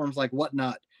platforms like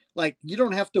Whatnot. Like you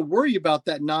don't have to worry about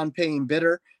that non-paying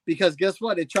bidder because guess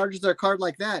what? It charges their card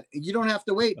like that. You don't have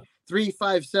to wait 3,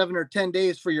 5, 7, or 10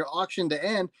 days for your auction to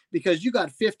end because you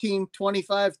got 15,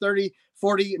 25, 30,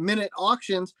 40-minute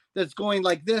auctions that's going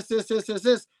like this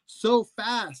so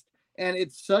fast. And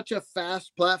it's such a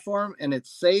fast platform and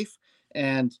it's safe.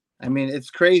 And it's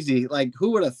crazy. Like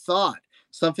who would have thought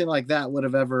something like that would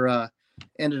have ever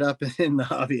ended up in the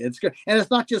hobby? It's good. And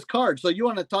it's not just cards. So you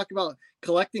want to talk about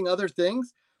collecting other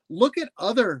things? Look at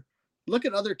other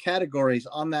categories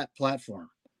on that platform,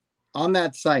 on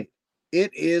that site.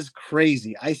 It is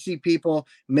crazy. I see people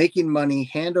making money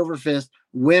hand over fist,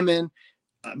 women,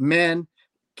 men,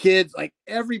 kids, like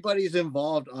everybody's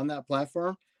involved on that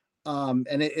platform. And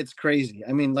it's crazy.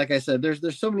 Like I said,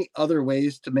 there's so many other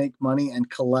ways to make money and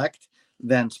collect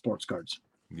than sports cards.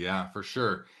 Yeah, for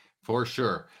sure. For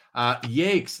sure.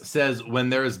 Yakes says, when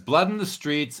there is blood in the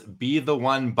streets, be the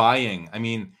one buying.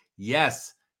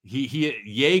 Yes, he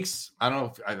Yakes. I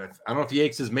don't know if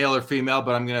Yakes is male or female,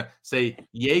 but I'm going to say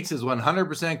Yakes is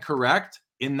 100% correct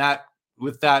in that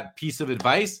with that piece of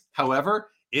advice. However,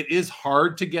 it is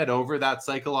hard to get over that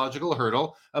psychological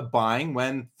hurdle of buying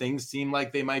when things seem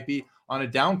like they might be on a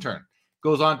downturn.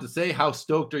 Goes on to say, how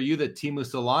stoked are you that Teemu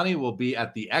Selanne will be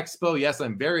at the Expo? Yes,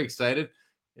 I'm very excited.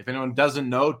 If anyone doesn't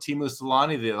know, Teemu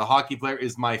Selanne, the hockey player,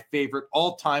 is my favorite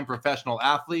all-time professional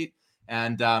athlete.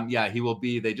 And he will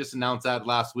be. They just announced that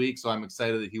last week, so I'm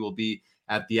excited that he will be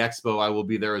at the Expo. I will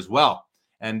be there as well.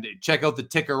 And check out the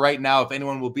ticker right now if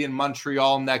anyone will be in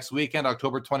Montreal next weekend,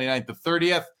 October 29th to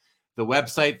 30th. The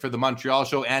website for the Montreal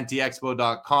show,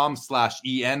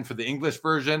 antiexpo.com/en for the English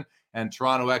version, and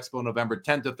Toronto Expo, November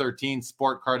 10th to 13th,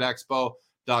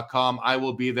 sportcardexpo.com. I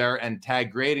will be there, and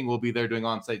Tag Grading will be there doing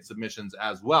on-site submissions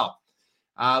as well.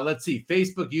 Let's see.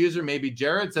 Facebook user, maybe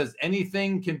Jared, says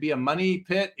anything can be a money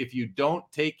pit if you don't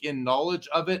take in knowledge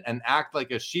of it and act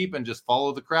like a sheep and just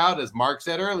follow the crowd. As Marc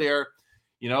said earlier,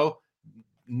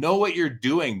 know what you're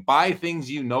doing. Buy things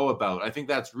you know about. I think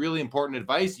that's really important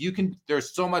advice.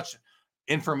 There's so much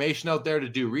information out there to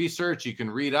do research. You can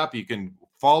read up, you can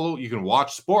follow, you can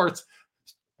watch sports.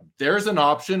 There's an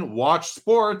option, watch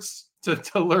sports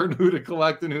to learn who to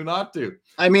collect and who not to.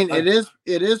 I mean, it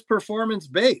is performance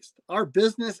based. Our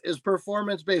business is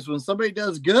performance based. When somebody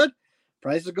does good,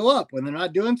 prices go up. When they're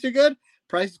not doing too good,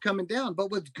 prices coming down.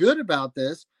 But what's good about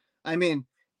this, I mean,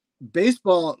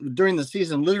 baseball during the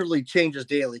season literally changes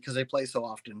daily because they play so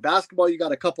often. Basketball, you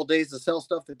got a couple days to sell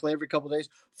stuff. They play every couple days.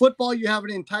 Football, you have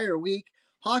an entire week.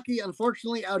 Hockey,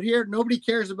 unfortunately, out here, nobody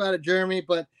cares about it, Jeremy.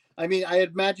 But I mean, I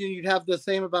imagine you'd have the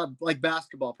same about like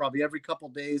basketball. Probably every couple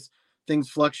days, things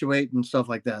fluctuate and stuff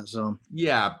like that. So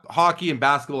yeah, hockey and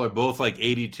basketball are both like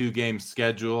 82 game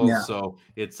schedules. Yeah. So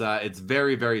it's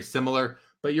very, very similar.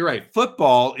 But you're right.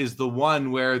 Football is the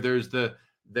one where there's the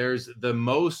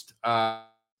most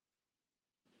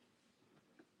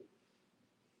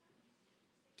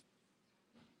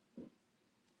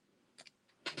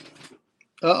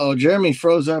Jeremy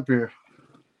froze up here.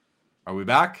 Are we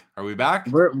back? We're back.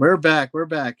 We're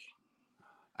back.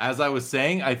 As I was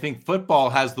saying, I think football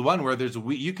has the one where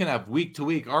you can have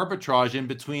week-to-week arbitrage in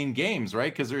between games,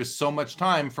 right? Because there's so much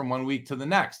time from one week to the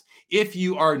next. If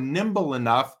you are nimble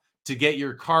enough to get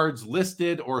your cards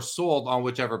listed or sold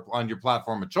on your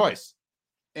platform of choice.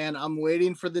 And I'm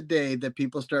waiting for the day that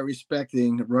people start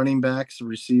respecting running backs,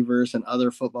 receivers, and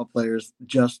other football players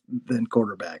just than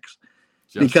quarterbacks.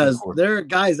 Because there are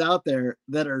guys out there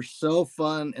that are so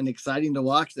fun and exciting to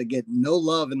watch that get no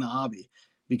love in the hobby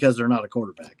because they're not a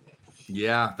quarterback.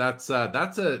 Yeah,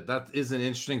 that is an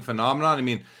interesting phenomenon. I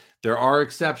mean, there are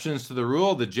exceptions to the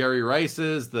rule, the Jerry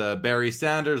Rices, the Barry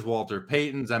Sanders, Walter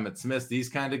Paytons, Emmitt Smiths, these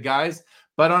kind of guys.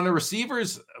 But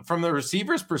from the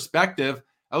receivers' perspective,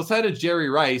 outside of Jerry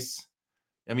Rice,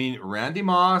 I mean, Randy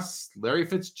Moss, Larry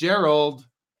Fitzgerald.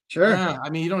 Sure. Yeah, I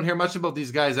mean, you don't hear much about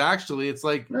these guys, actually. It's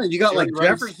like no, you got Jerry like Rice.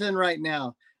 Jefferson right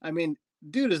now. I mean,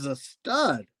 dude is a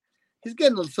stud. He's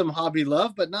getting some hobby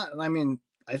love, but not. I mean,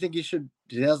 I think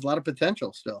he has a lot of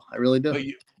potential still. I really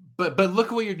do. But look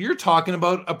at what you're talking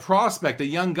about, a prospect, a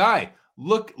young guy.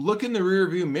 Look in the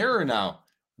rearview mirror now.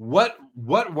 What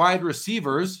wide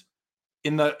receivers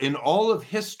in all of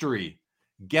history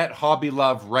get hobby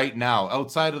love right now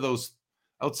outside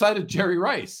of Jerry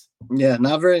Rice? Yeah,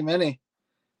 not very many.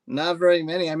 Not very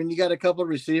many. I mean, you got a couple of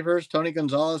receivers. Tony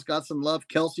Gonzalez got some love.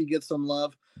 Kelsey gets some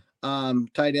love.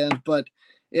 Tight ends, but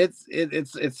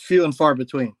it's few and far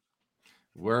between.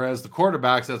 Whereas the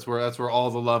quarterbacks, that's where all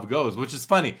the love goes, which is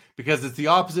funny because it's the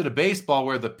opposite of baseball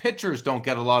where the pitchers don't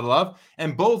get a lot of love,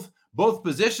 and both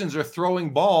positions are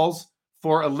throwing balls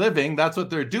for a living. That's what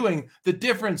they're doing. The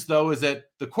difference, though, is that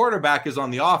the quarterback is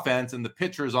on the offense and the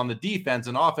pitcher is on the defense,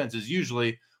 and offense is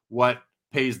usually what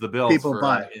pays the bills. People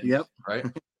buy. Yep. Right.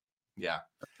 Yeah,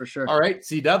 for sure. All right.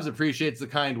 C-Dubs appreciates the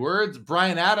kind words.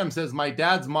 Brian Adams says, my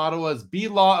dad's motto was be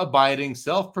law abiding,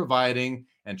 self-providing,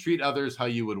 and treat others how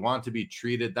you would want to be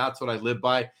treated. That's what I live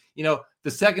by. You know, the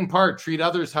second part, treat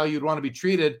others how you'd want to be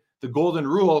treated. The golden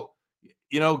rule,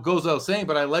 goes without saying,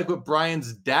 but I like what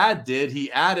Brian's dad did.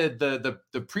 He added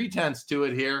the pretense to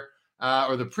it here,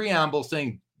 or the preamble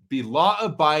saying, be law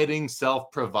abiding,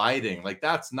 self-providing. Like,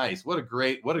 that's nice. What a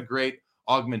great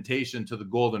augmentation to the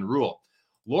golden rule.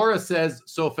 Laura says,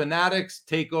 so Fanatics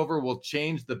takeover will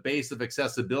change the base of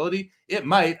accessibility. It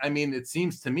might. I mean, it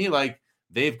seems to me like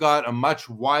they've got a much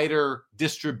wider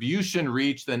distribution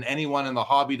reach than anyone in the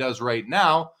hobby does right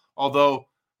now. Although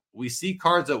we see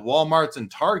cards at Walmarts and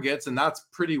Targets, and that's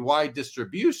pretty wide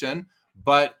distribution.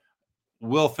 But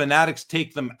will Fanatics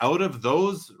take them out of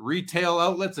those retail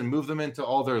outlets and move them into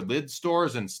all their lid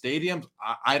stores and stadiums?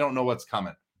 I don't know what's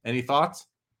coming. Any thoughts?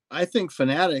 I think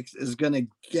Fanatics is going to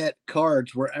get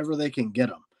cards wherever they can get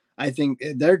them. I think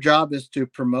their job is to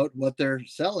promote what they're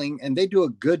selling, and they do a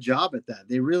good job at that.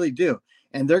 They really do.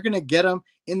 And they're going to get them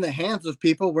in the hands of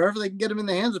people wherever they can get them in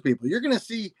the hands of people. You're going to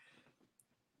see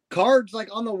cards like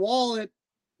on the wall at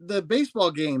the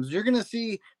baseball games. You're going to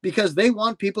see, because they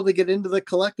want people to get into the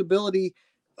collectability,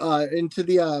 into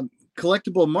the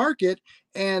collectible market.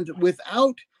 And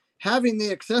without having the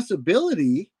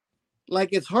accessibility,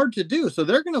 like, it's hard to do. So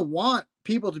they're going to want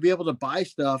people to be able to buy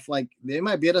stuff. Like, they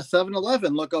might be at a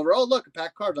 7-Eleven, look over, oh, look, a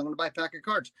pack of cards. I'm going to buy a pack of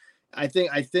cards. I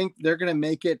think they're going to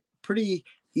make it pretty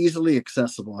easily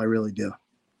accessible. I really do.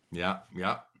 Yeah.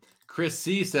 Chris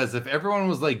C says, if everyone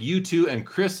was like you two and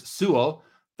Chris Sewell,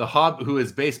 who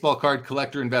is baseball card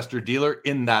collector, investor, dealer,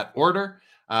 in that order,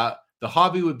 the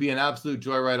hobby would be an absolute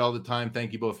joyride all the time.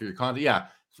 Thank you both for your content. Yeah,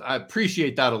 I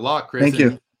appreciate that a lot, Chris. Thank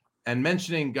you. And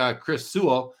mentioning Chris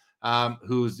Sewell,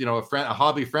 who's a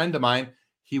hobby friend of mine,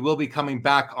 He will be coming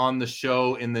back on the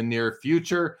show in the near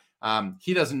future.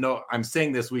 He doesn't know I'm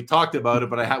saying this. We talked about it,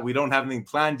 but we don't have anything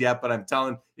planned yet. But I'm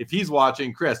telling, if he's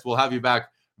watching, Chris, we'll have you back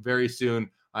very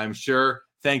soon, I'm sure.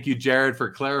 Thank you, Jared,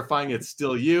 for clarifying. It's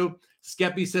still you.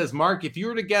 Skeppy says, Mark, if you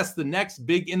were to guess the next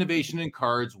big innovation in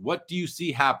cards, what do you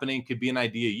see happening? Could be an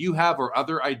idea you have or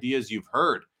other ideas you've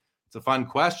heard. It's a fun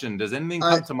question. Does anything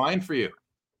come to mind for you?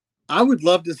 I would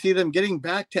love to see them getting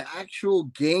back to actual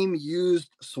game-used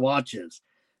swatches.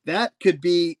 That could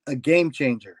be a game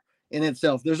changer in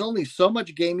itself. There's only so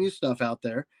much game-used stuff out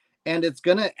there, and it's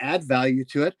going to add value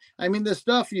to it. I mean, the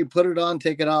stuff, you put it on,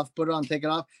 take it off, put it on, take it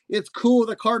off. It's cool.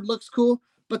 The card looks cool,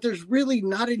 but there's really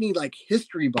not any like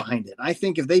history behind it. I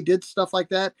think if they did stuff like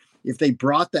that, if they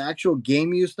brought the actual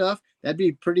game-used stuff, that'd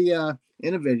be pretty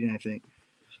innovating, I think.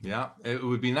 Yeah, it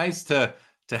would be nice to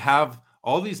have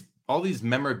all these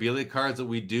memorabilia cards that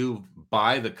we do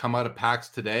buy that come out of packs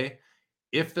today.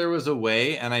 If there was a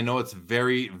way, and I know it's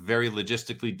very, very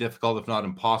logistically difficult, if not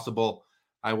impossible,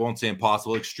 I won't say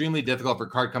impossible, extremely difficult for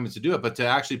card companies to do it, but to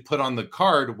actually put on the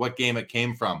card what game it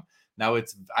came from. Now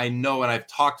I know, and I've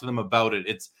talked to them about it.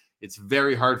 It's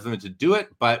very hard for them to do it,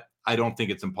 but I don't think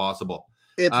it's impossible.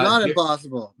 It's not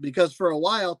impossible, because for a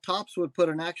while, Topps would put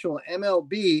an actual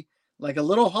MLB, like a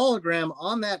little hologram,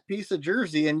 on that piece of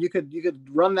jersey, and you could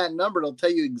run that number. It'll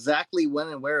tell you exactly when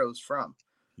and where it was from.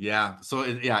 Yeah. So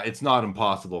it's not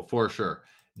impossible for sure.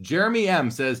 Jeremy M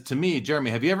says to me,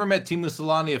 Jeremy, have you ever met Teemu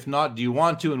Selanne? If not, do you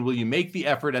want to? And will you make the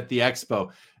effort at the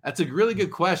expo? That's a really good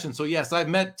question. So yes, I've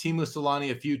met Teemu Selanne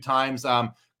a few times.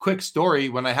 Quick story.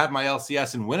 When I had my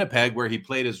LCS in Winnipeg, where he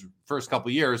played his first couple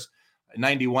of years,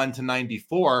 91 to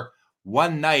 94,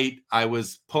 one night I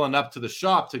was pulling up to the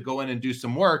shop to go in and do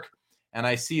some work. And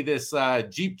I see this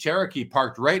Jeep Cherokee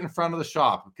parked right in front of the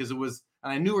shop, because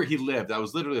and I knew where he lived. I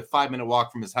was literally a 5-minute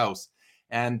walk from his house.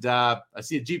 And I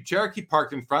see a Jeep Cherokee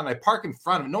parked in front. I park in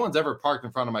front of it. No one's ever parked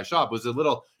in front of my shop. It was a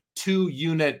little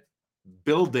 2-unit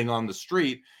building on the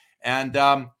street. And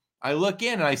I look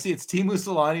in and I see it's Teemu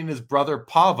Selanne and his brother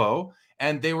Paavo.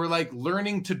 And they were like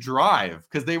learning to drive,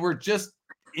 because they were just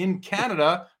in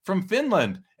Canada from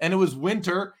Finland, and it was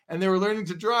winter and they were learning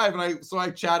to drive. And so I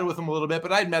chatted with him a little bit,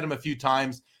 but I'd met him a few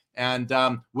times. And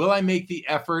will I make the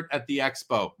effort at the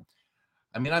expo?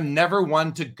 I mean, I'm never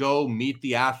one to go meet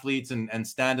the athletes and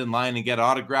stand in line and get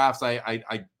autographs.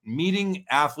 I meeting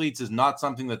athletes is not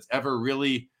something that's ever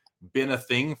really been a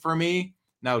thing for me.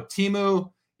 Now, Teemu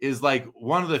is like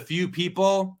one of the few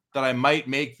people that I might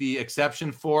make the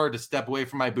exception for to step away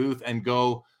from my booth and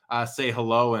go say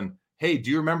hello. And hey,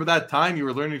 do you remember that time you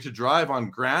were learning to drive on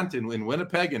Grant in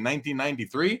Winnipeg in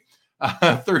 1993,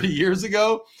 30 years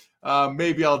ago?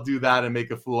 Maybe I'll do that and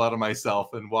make a fool out of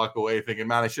myself and walk away thinking,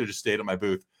 man, I should have just stayed at my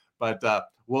booth. But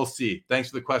we'll see. Thanks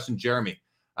for the question, Jeremy.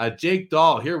 Jake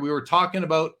Dahl here. I think we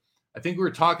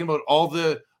were talking about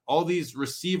all these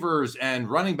receivers and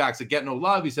running backs that get no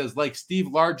love. He says, like Steve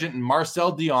Largent and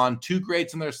Marcel Dion, 2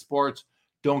 greats in their sports,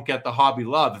 don't get the hobby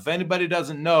love. If anybody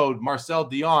doesn't know, Marcel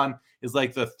Dion is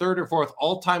like the 3rd or 4th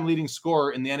all-time leading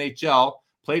scorer in the NHL,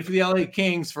 played for the LA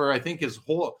Kings for, I think,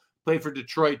 played for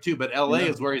Detroit too, but LA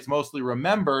is where he's mostly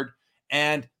remembered,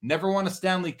 and never won a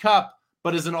Stanley Cup,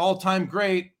 but is an all-time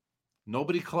great.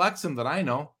 Nobody collects him that I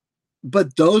know.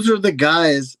 But those are the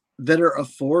guys that are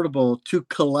affordable to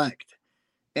collect.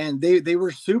 And they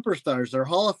were superstars. They're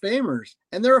Hall of Famers,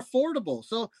 and they're affordable.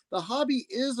 So the hobby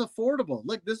is affordable.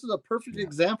 Look, this is a perfect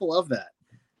example of that.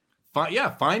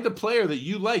 Find a player that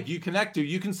you like, you connect to,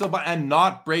 you can still buy and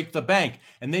not break the bank.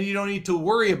 And then you don't need to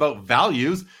worry about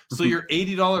values. So your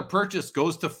 $80 purchase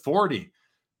goes to $40.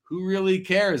 Who really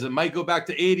cares? It might go back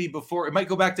to 80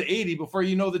 before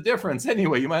you know the difference.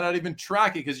 Anyway, you might not even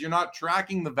track it because you're not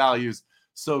tracking the values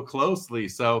so closely.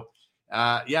 So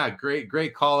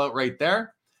great call out right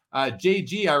there.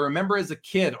 JG, I remember as a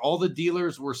kid, all the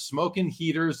dealers were smoking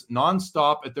heaters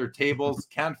nonstop at their tables.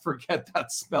 Can't forget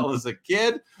that smell as a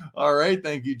kid. All right.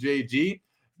 Thank you, JG.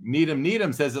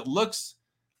 Needham says it looks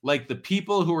like the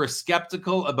people who were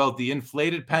skeptical about the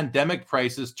inflated pandemic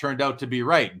prices turned out to be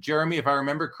right. Jeremy, if I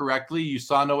remember correctly, you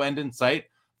saw no end in sight.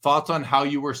 Thoughts on how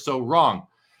you were so wrong?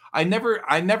 I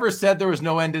never said there was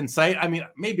no end in sight. I mean,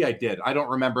 maybe I did. I don't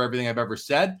remember everything I've ever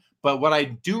said. But what I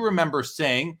do remember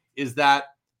saying is that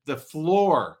the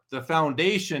floor, the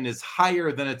foundation is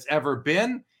higher than it's ever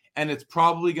been, and it's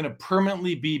probably going to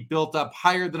permanently be built up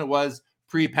higher than it was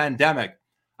pre-pandemic.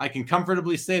 I can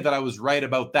comfortably say that I was right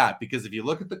about that, because if you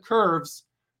look at the curves,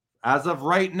 as of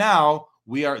right now,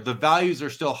 the values are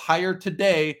still higher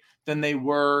today than they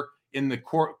were in the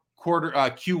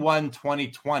Q1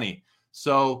 2020.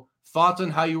 So thoughts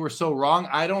on how you were so wrong?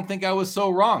 I don't think I was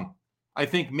so wrong. I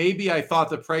think maybe I thought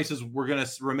the prices were going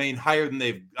to remain higher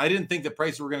than I didn't think the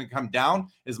prices were going to come down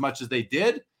as much as they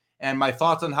did. And my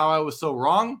thoughts on how I was so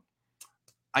wrong,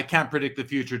 I can't predict the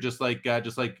future just like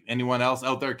anyone else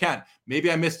out there can.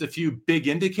 Maybe I missed a few big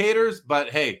indicators, but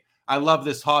hey, I love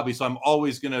this hobby, so I'm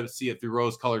always going to see it through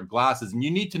rose-colored glasses. And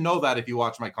you need to know that if you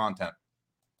watch my content.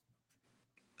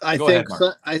 I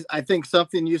think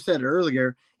something you said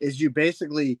earlier is you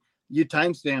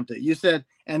timestamped it. You said,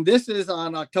 and this is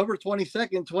on October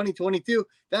 22nd, 2022.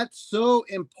 That's so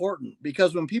important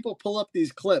because when people pull up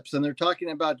these clips and they're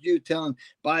talking about you telling,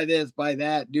 buy this, buy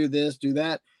that, do this, do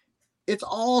that, it's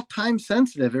all time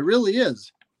sensitive. It really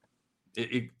is.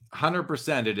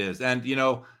 100% it is. And,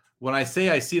 when I say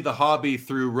I see the hobby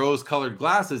through rose-colored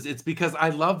glasses, it's because I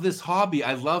love this hobby.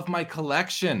 I love my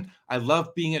collection. I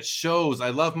love being at shows.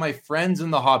 I love my friends in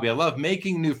the hobby. I love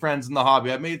making new friends in the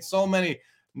hobby. I've made so many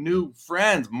new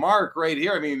friends. Marc right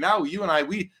here. I mean, now you and I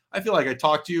feel like I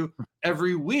talk to you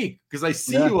every week because I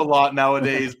see you a lot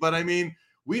nowadays. But I mean,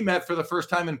 we met for the first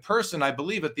time in person, I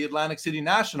believe, at the Atlantic City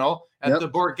National at the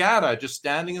Borgata, just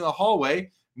standing in the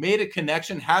hallway, made a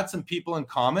connection, had some people in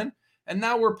common. And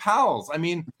now we're pals. I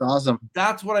mean, that's awesome.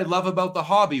 That's what I love about the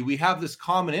hobby. We have this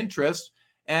common interest.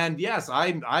 And yes,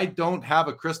 I don't have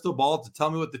a crystal ball to tell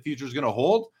me what the future is going to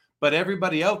hold. But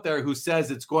everybody out there who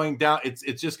says it's going down, it's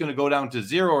just going to go down to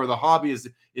zero, or the hobby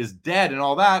is dead and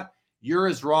all that, you're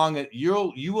as wrong.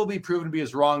 You will be proven to be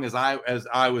as wrong as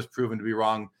I was proven to be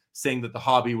wrong, saying that the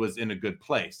hobby was in a good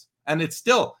place. And it's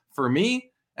still, for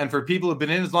me and for people who've been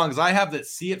in as long as I have that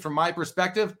see it from my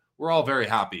perspective, we're all very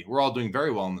happy. We're all doing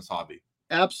very well in this hobby.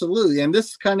 Absolutely. And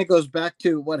this kind of goes back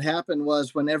to what happened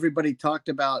was when everybody talked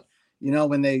about,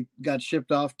 when they got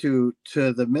shipped off to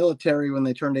the military when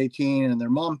they turned 18 and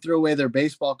their mom threw away their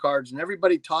baseball cards, and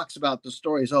everybody talks about the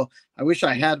stories. Oh, I wish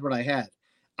I had what I had.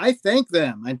 I thank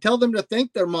them. I tell them to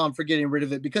thank their mom for getting rid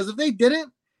of it, because if they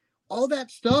didn't, all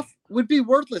that stuff would be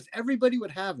worthless. Everybody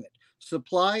would have it.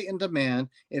 Supply and demand.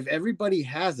 If everybody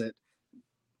has it,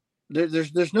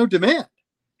 there's no demand.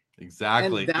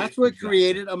 Exactly. And that's what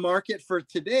created a market for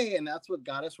today. And that's what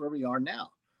got us where we are now.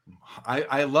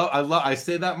 I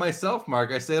say that myself,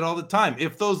 Marc. I say it all the time.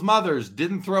 If those mothers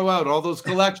didn't throw out all those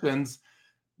collections,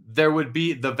 there would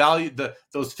be the value,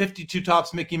 those 52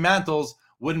 Topps Mickey Mantles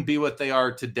wouldn't be what they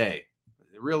are today.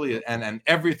 Really, and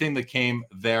everything that came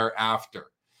thereafter.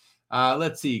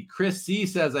 Let's see. Chris C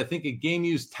says, I think a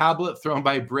game-used tablet thrown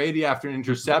by Brady after an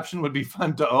interception would be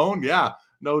fun to own. Yeah,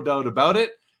 no doubt about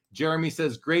it. Jeremy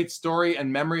says, great story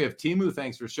and memory of Timu.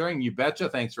 Thanks for sharing. You betcha.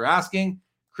 Thanks for asking.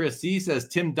 Chris C says,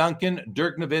 Tim Duncan,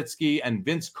 Dirk Nowitzki, and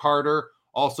Vince Carter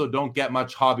also don't get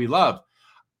much hobby love.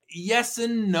 Yes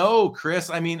and no, Chris.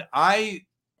 I mean, I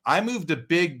moved a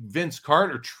big Vince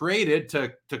Carter, traded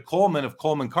to Coleman of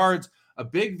Coleman Cards, a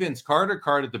big Vince Carter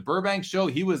card at the Burbank show.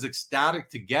 He was ecstatic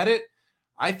to get it.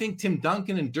 I think Tim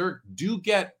Duncan and Dirk do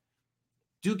get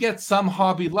some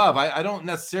hobby love. I don't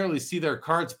necessarily see their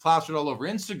cards plastered all over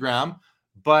Instagram,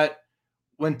 but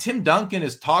when Tim Duncan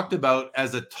is talked about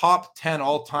as a top 10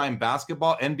 all-time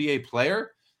basketball NBA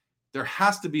player, there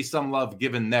has to be some love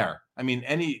given there. I mean,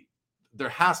 there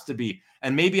has to be,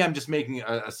 and maybe I'm just making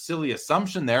a silly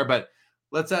assumption there, but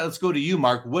let's go to you,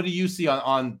 Marc. What do you see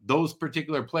on those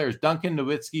particular players, Duncan,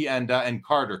 Nowitzki, and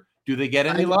Carter? Do they get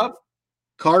any love?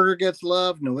 Carter gets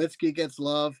love. Nowitzki gets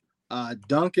love.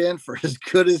 Duncan, for as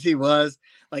good as he was,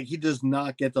 he does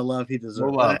not get the love he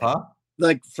deserves. No love,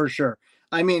 huh? For sure.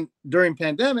 I mean, during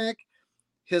pandemic,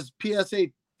 his PSA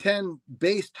 10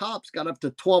 base tops got up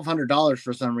to $1,200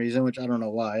 for some reason, which I don't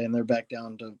know why. And they're back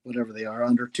down to whatever they are,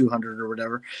 under 200 or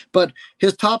whatever. But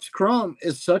his Topps Chrome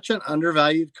is such an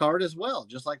undervalued card as well,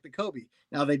 just like the Kobe.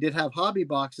 Now, they did have hobby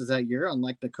boxes that year,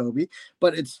 unlike the Kobe,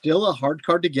 but it's still a hard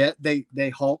card to get. They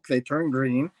hulk, they turn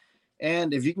green.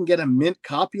 And if you can get a mint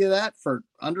copy of that for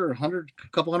under a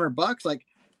couple $100,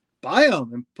 buy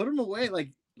them and put them away.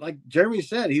 Like Jeremy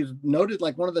said, he's noted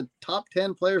like one of the top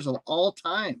 10 players of all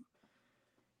time.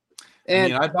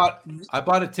 And I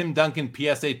bought a Tim Duncan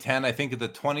PSA 10, I think at the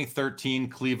 2013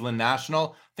 Cleveland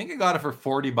National. I think I got it for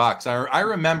 $40. I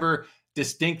remember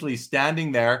distinctly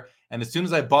standing there, and as soon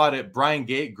as I bought it, Brian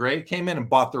Gray came in and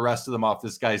bought the rest of them off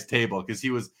this guy's table because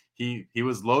he was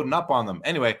loading up on them.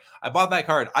 Anyway, I bought that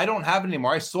card. I don't have it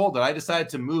anymore. I sold it. I decided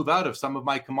to move out of some of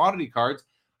my commodity cards.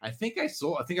 I think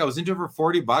I was into it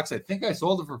for $40. I think I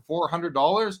sold it for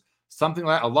 $400, something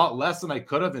like a lot less than I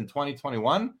could have in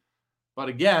 2021. But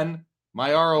again,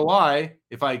 my ROI,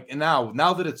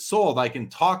 now that it's sold, I can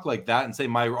talk like that and say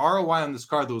my ROI on this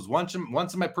card that was once in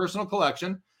my personal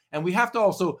collection. And we have to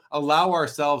also allow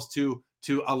ourselves to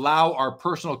allow our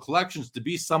personal collections to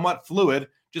be somewhat fluid,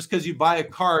 Just because you buy a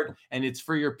card and it's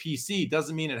for your PC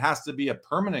doesn't mean it has to be a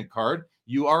permanent card.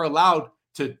 You are allowed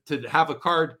to have a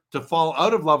card, to fall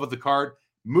out of love with the card,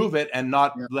 move it, and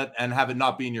have it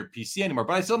not be in your PC anymore.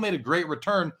 But I still made a great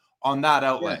return on that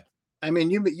outlay. Yeah. I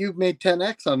mean, you made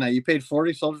 10x on that. You paid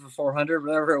 40, sold it for 400,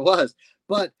 whatever it was.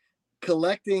 But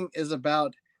collecting is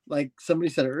about, like somebody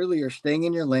said earlier, staying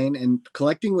in your lane and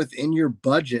collecting within your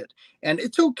budget. And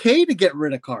it's okay to get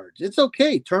rid of cards. It's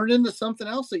okay. Turn it into something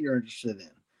else that you're interested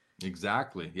in.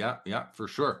 Exactly. Yeah, for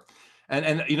sure.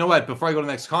 And you know what? Before I go to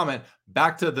the next comment,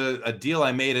 back to a deal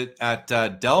I made at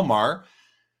Del Mar.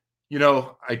 You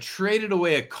know, I traded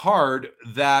away a card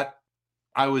that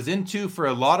I was into for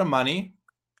a lot of money,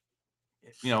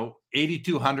 you know,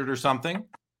 8,200 or something.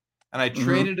 And I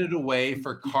traded it away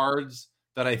for cards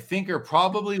that I think are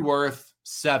probably worth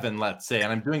 7, let's say.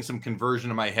 And I'm doing some conversion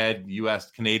in my head,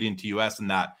 US, Canadian to US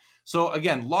and that. So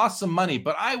again, lost some money,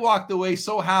 but I walked away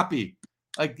so happy.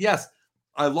 Like, yes,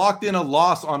 I locked in a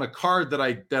loss on a card that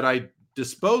I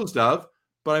disposed of,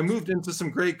 but I moved into some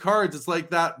great cards. It's like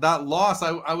that loss,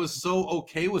 I was so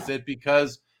okay with it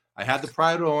because I had the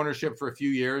pride of ownership for a few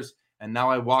years, and now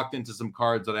I walked into some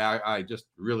cards that I just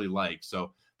really like.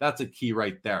 So that's a key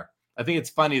right there. I think it's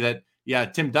funny that, yeah,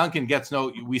 Tim Duncan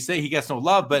we say he gets no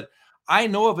love, but I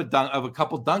know of a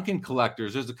couple Duncan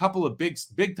collectors. There's a couple of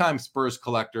big time Spurs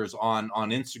collectors on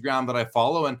Instagram that I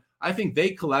follow, and I think they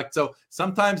collect. So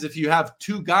sometimes if you have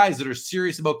two guys that are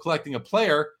serious about collecting a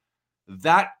player,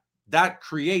 that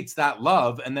creates that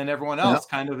love, and then everyone else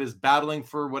kind of is battling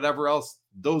for whatever else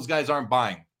those guys aren't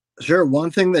buying. Sure. One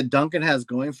thing that Duncan has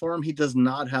going for him, he does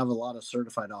not have a lot of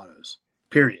certified autos,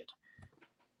 period.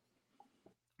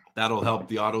 That'll help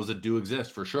the autos that do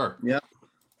exist for sure. Yeah.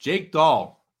 Jake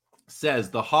Dahl says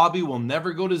the hobby will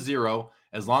never go to zero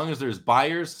as long as there's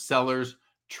buyers, sellers,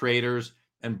 traders,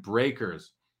 and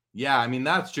breakers. Yeah, I mean,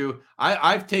 that's true.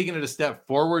 I've taken it a step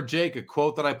forward, Jake, a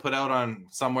quote that I put out on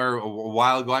somewhere a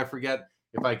while ago. I forget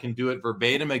if I can do it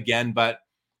verbatim again, but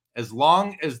as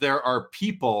long as there are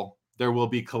people, there will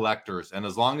be collectors. And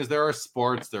as long as there are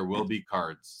sports, there will be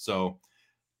cards. So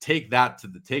take that to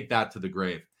the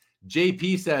grave.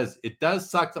 JP says, it does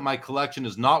suck that my collection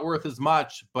is not worth as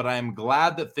much, but I am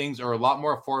glad that things are a lot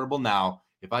more affordable now.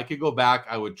 If I could go back,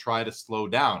 I would try to slow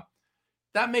down.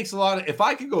 That makes a lot of, if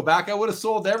I could go back, I would have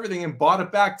sold everything and bought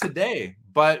it back today.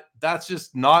 But that's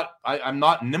just not, I'm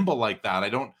not nimble like that.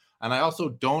 I also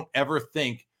don't ever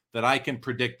think that I can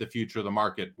predict the future of the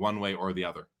market one way or the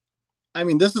other. I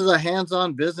mean, this is a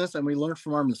hands-on business and we learn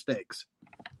from our mistakes.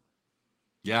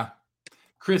 Yeah.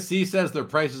 Chris C says their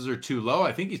prices are too low.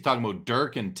 I think he's talking about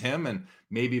Dirk and Tim and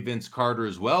maybe Vince Carter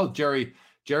as well. Jerry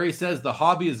says the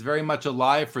hobby is very much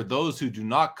alive for those who do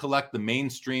not collect the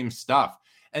mainstream stuff.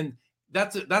 And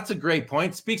that's a great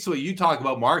point. Speaks to what you talk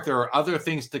about, Mark. There are other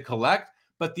things to collect,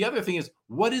 but the other thing is,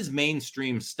 what is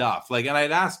mainstream stuff? Like, and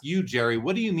I'd ask you, Jerry,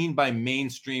 what do you mean by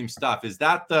mainstream stuff? Is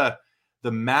that the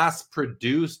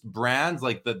mass-produced brands,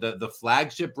 like the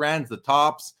flagship brands, the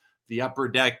Tops, the Upper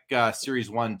Deck Series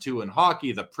 1, 2 in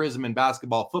hockey, the Prism in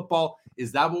basketball, football?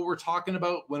 Is that what we're talking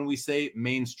about when we say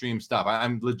mainstream stuff?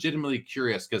 I'm legitimately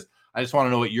curious because I just want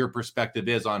to know what your perspective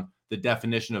is on the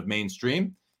definition of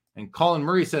mainstream. And Colin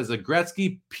Murray says a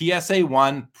Gretzky PSA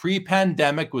 1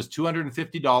 pre-pandemic was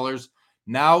 $250.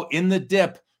 Now in the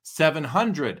dip,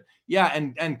 $700. Yeah,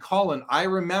 and Colin, I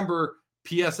remember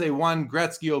PSA 1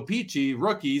 Gretzky O-Pee-Chee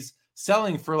rookies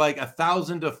selling for like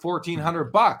 $1,000 to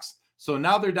 $1,400. So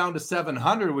now they're down to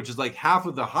 $700, which is like half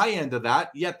of the high end of that.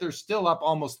 Yet they're still up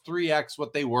almost 3x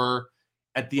what they were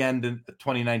at the end of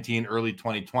 2019, early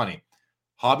 2020.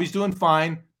 Hobby's doing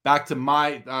fine. Back to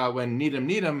my when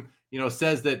Needham,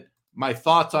 says that my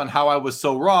thoughts on how I was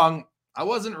so wrong. I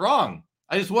wasn't wrong.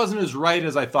 I just wasn't as right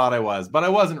as I thought I was, but I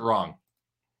wasn't wrong.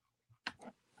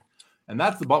 And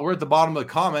we're at the bottom of the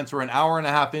comments. We're an hour and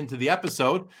a half into the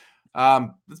episode.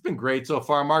 It's been great so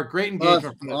far, Mark. Great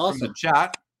engagement from the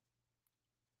chat.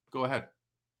 Go ahead.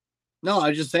 No, I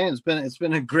was just saying it's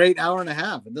been a great hour and a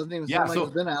half. It doesn't even seem like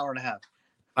it's been an hour and a half.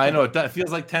 I know it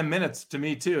feels like 10 minutes to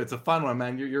me too. It's a fun one,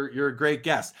 man. You're a great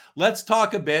guest. Let's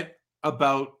talk a bit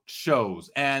about shows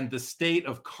and the state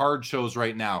of card shows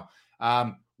right now.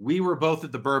 We were both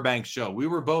at the Burbank show. We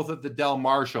were both at the Del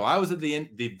Mar show. I was at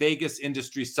the Vegas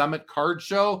Industry Summit card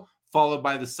show, followed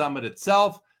by the summit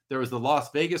itself. There was the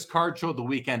Las Vegas card show the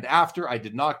weekend after. I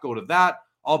did not go to that.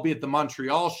 I'll be at the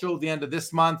Montreal show the end of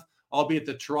this month. I'll be at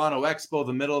the Toronto Expo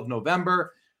the middle of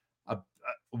November.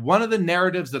 One of the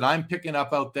narratives that I'm picking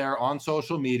up out there on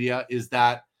social media is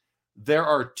that there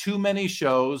are too many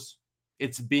shows.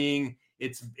 It's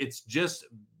just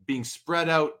being spread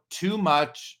out too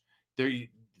much.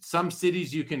 some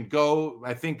cities you can go,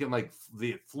 I think in like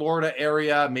the Florida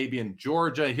area, maybe in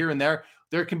Georgia, here and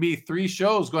there can be 3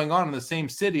 shows going on in the same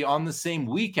city on the same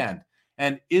weekend.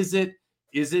 And is it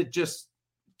just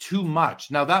too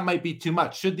much? Now that might be too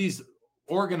much. Should these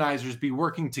organizers be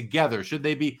working together? Should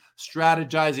they be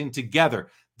strategizing together?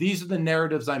 These are the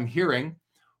narratives I'm hearing.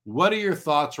 What are your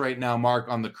thoughts right now, Mark,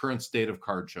 on the current state of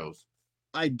card shows?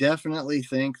 I definitely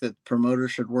think that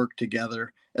promoters should work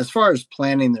together as far as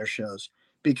planning their shows.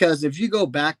 Because if you go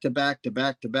back to back to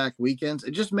back to back weekends,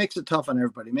 it just makes it tough on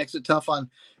everybody. It makes it tough on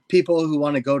people who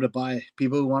want to go to buy,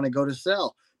 people who want to go to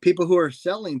sell, people who are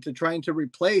selling to trying to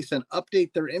replace and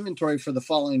update their inventory for the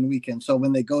following weekend. So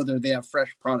when they go there, they have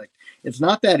fresh product. It's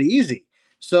not that easy.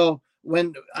 So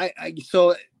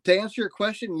so to answer your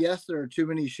question, yes, there are too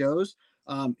many shows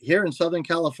here in Southern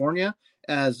California.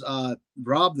 As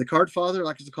Rob, the card father,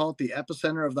 likes to call it, the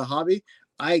epicenter of the hobby,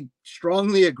 I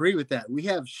strongly agree with that. We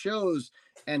have shows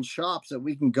and shops that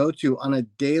we can go to on a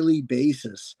daily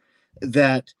basis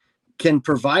that can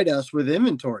provide us with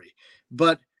inventory.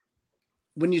 But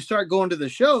when you start going to the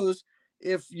shows,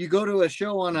 if you go to a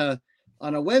show on a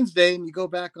Wednesday and you go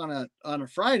back on a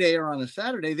Friday or on a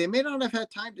Saturday, they may not have had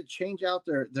time to change out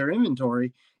their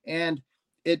inventory, and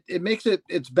it makes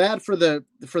it's bad for the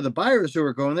buyers who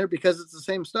are going there because it's the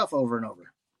same stuff over and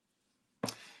over.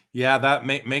 Yeah, that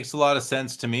makes a lot of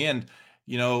sense to me. And,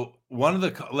 one of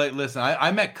the, listen,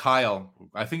 I met Kyle,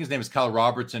 I think his name is Kyle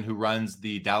Robertson, who runs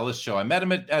the Dallas show. I met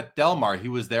him at Del Mar. He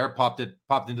was there, popped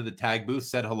into the tag booth,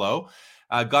 said hello,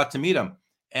 got to meet him.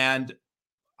 And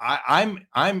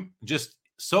I'm just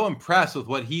so impressed with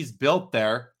what he's built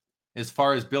there as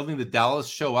far as building the Dallas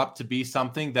show up to be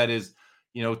something that is,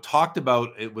 talked about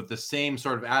it with the same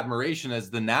sort of admiration as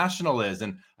the National is.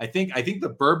 And I think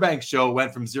the Burbank show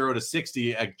went from 0 to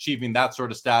 60, achieving that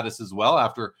sort of status as well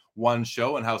after one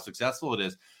show and how successful it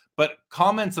is. But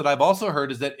comments that I've also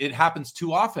heard is that it happens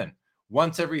too often.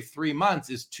 Once every 3 months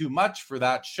is too much for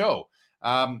that show.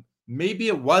 Maybe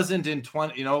it wasn't in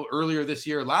earlier this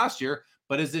year, last year,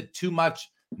 but is it too much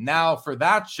now for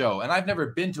that show? And I've never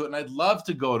been to it, and I'd love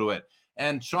to go to it.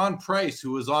 And Sean Price,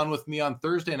 who was on with me on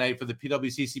Thursday night for the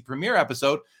PWCC premiere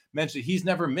episode, mentioned he's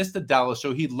never missed a Dallas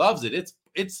show. He loves it.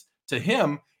 It's to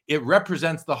him, it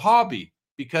represents the hobby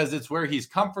because it's where he's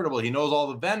comfortable. He knows all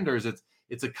the vendors.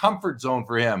 It's a comfort zone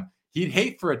for him. He'd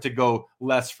hate for it to go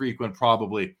less frequent,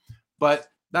 probably. But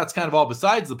that's kind of all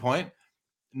besides the point.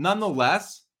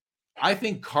 Nonetheless, I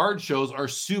think card shows are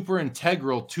super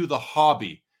integral to the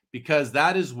hobby because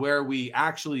that is where we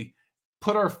actually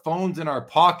put our phones in our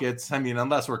pockets. I mean,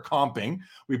 unless we're comping,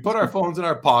 we put our phones in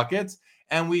our pockets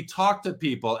and we talk to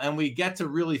people and we get to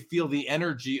really feel the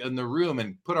energy in the room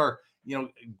and put our,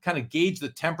 kind of gauge the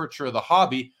temperature of the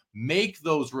hobby, make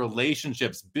those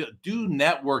relationships, do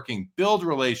networking, build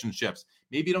relationships.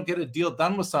 Maybe you don't get a deal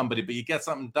done with somebody, but you get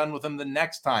something done with them the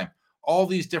next time. All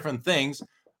these different things.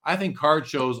 I think card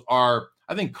shows are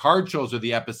the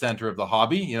epicenter of the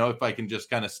hobby. If I can just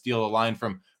kind of steal a line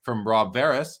from Rob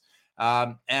Veras.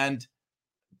 And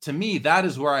to me, that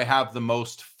is where I have the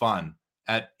most fun,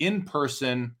 at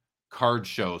in-person card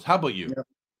shows. How about you? Yeah,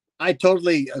 I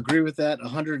totally agree with that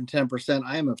 110%.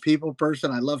 I am a people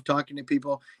person. I love talking to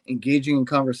people, engaging in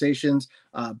conversations,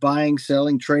 buying,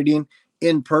 selling, trading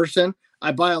in person.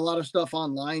 I buy a lot of stuff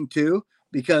online too,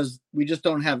 because we just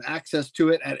don't have access to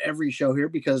it at every show here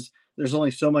because there's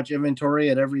only so much inventory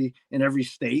in every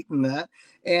state and that.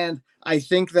 And I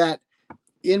think that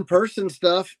in-person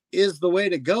stuff is the way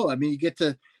to go. I mean, you get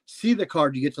to see the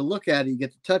card, you get to look at it, you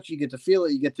get to touch it, you get to feel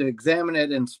it, you get to examine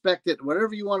it, inspect it,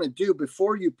 whatever you want to do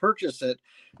before you purchase it.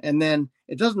 And then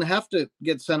it doesn't have to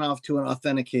get sent off to an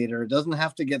authenticator. It doesn't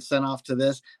have to get sent off to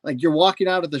this. Like, you're walking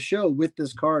out of the show with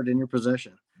this card in your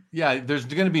possession. Yeah, there's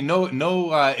going to be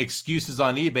no excuses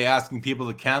on eBay asking people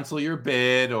to cancel your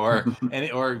bid or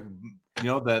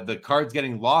the cards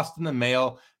getting lost in the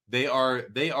mail. They are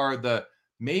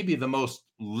maybe the most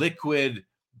liquid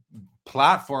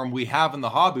platform we have in the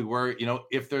hobby where,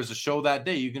 if there's a show that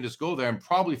day, you can just go there and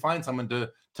probably find someone to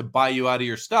buy you out of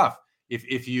your stuff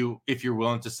if you're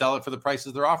willing to sell it for the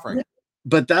prices they're offering. Yeah.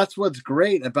 But that's what's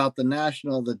great about the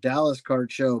National, the Dallas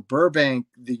Card Show, Burbank,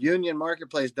 the Union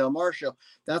Marketplace, Del Mar Show.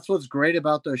 That's what's great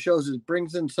about those shows. It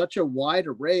brings in such a wide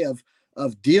array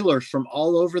of dealers from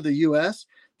all over the U.S.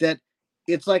 that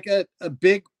it's like a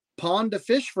big pond to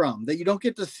fish from that you don't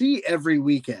get to see every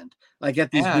weekend, like at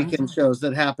these weekend shows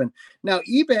that happen. Now,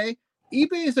 eBay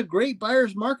is a great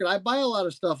buyer's market. I buy a lot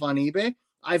of stuff on eBay.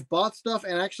 I've bought stuff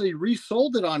and actually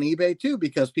resold it on eBay too,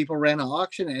 because people ran an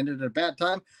auction and ended at a bad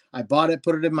time. I bought it,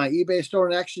 put it in my eBay store,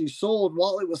 and actually sold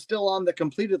while it was still on the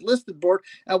completed listed board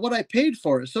at what I paid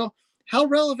for it. So how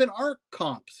relevant are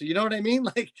comps? You know what I mean?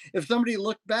 Like if somebody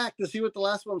looked back to see what the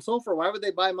last one sold for, why would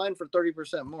they buy mine for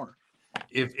 30% more?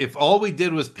 If all we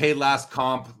did was pay last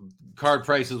comp, card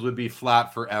prices would be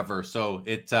flat forever. So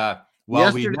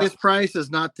Yesterday's price is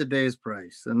not today's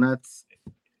price, and that's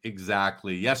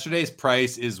exactly. Yesterday's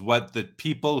price is what the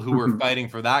people who were fighting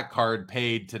for that card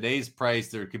paid. Today's price,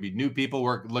 there could be new people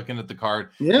looking at the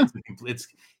card. Yeah. It's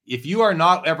if you are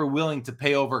not ever willing to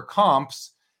pay over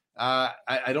comps,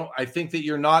 I think that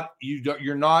you're not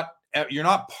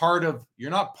part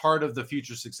of the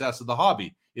future success of the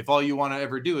hobby. If all you want to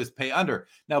ever do is pay under.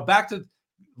 Now back to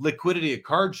liquidity at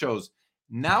card shows.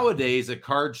 Nowadays at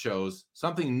card shows,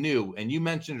 something new, and you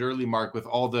mentioned early, Mark, with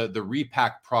all the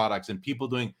repack products and people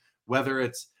doing, whether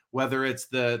it's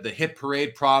the Hit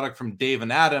Parade product from Dave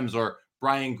and Adams, or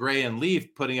Brian Gray and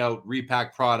Leaf putting out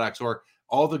repack products, or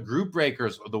all the group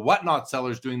breakers or the whatnot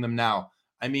sellers doing them now.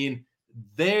 I mean,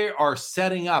 they are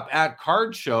setting up at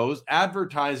card shows,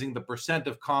 advertising the percent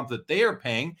of comp that they are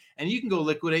paying, and you can go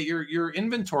liquidate your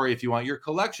inventory if you want, your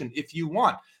collection if you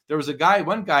want. There was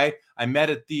one guy I met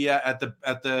at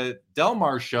the Del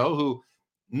Mar show who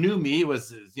knew me,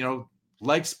 was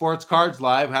liked Sports Cards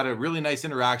Live, had a really nice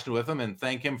interaction with him, and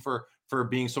thank him for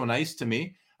being so nice to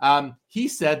me. He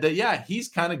said that he's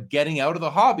kind of getting out of the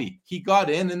hobby. He got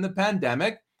in the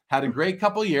pandemic, had a great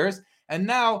couple years, and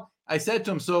now I said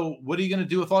to him, so what are you going to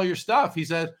do with all your stuff? He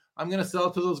said, I'm going to sell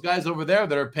it to those guys over there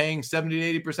that are paying 70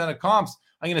 to 80% of comps.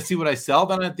 I'm going to see what I sell.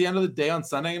 Then at the end of the day on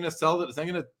Sunday, I'm going to sell it. I'm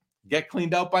going to get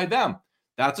cleaned out by them.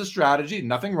 That's a strategy.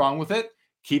 Nothing wrong with it.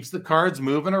 Keeps the cards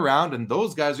moving around, and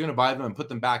those guys are going to buy them and put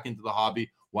them back into the hobby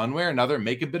one way or another,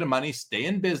 make a bit of money, stay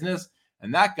in business.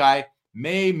 And that guy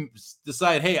may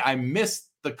decide, hey, I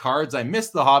missed the cards. I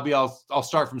missed the hobby. I'll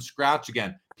start from scratch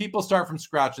again. People start from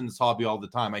scratch in this hobby all the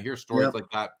time. I hear stories like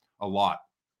that a lot.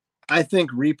 I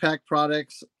think repack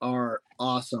products are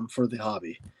awesome for the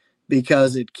hobby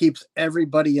because it keeps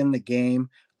everybody in the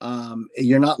game.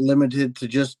 You're not limited to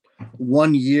just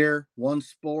 1 year, one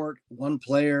sport, one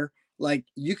player. Like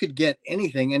you could get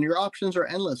anything, and your options are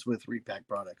endless with repack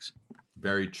products.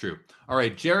 Very true. All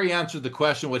right. Jerry answered the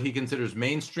question, what he considers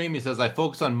mainstream. He says, I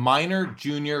focus on minor,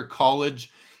 junior,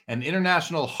 college, and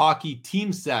international hockey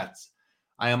team sets.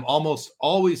 I am almost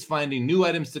always finding new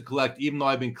items to collect, even though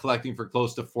I've been collecting for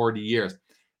close to 40 years.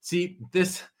 See,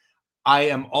 I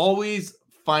am always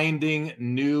finding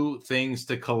new things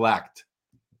to collect.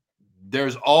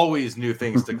 There's always new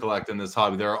things to collect in this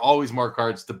hobby. There are always more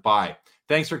cards to buy.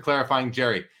 Thanks for clarifying,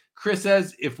 Jerry. Chris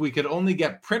says, if we could only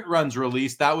get print runs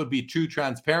released, that would be true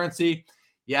transparency.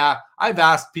 Yeah, I've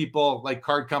asked people like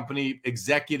card company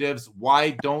executives,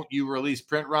 why don't you release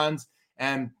print runs?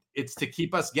 And it's to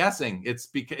keep us guessing. It's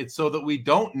so that we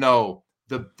don't know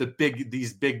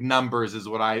these big numbers is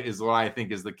what I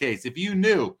think is the case. If you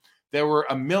knew there were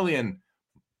 1 million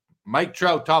Mike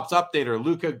Trout Tops Update or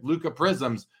Luca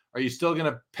Prisms, are you still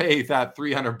going to pay that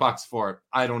 $300 for it?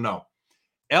 I don't know.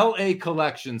 LA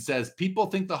Collection says people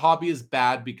think the hobby is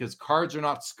bad because cards are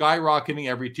not skyrocketing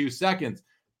every 2 seconds.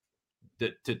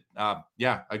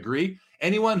 Agree.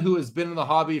 Anyone who has been in the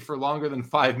hobby for longer than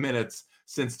 5 minutes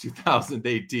since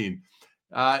 2018.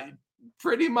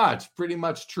 Pretty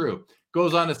much true.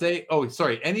 Goes on to say,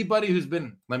 anyone who has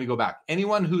been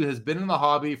in the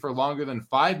hobby for longer than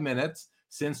 5 minutes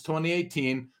since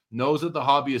 2018 knows that the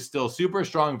hobby is still super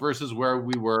strong versus where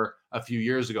we were a few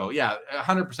years ago. Yeah,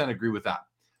 100% agree with that.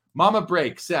 Mama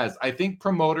Break says, I think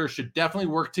promoters should definitely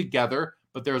work together,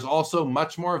 but there's also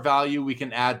much more value we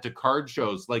can add to card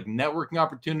shows like networking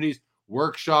opportunities,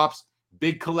 workshops,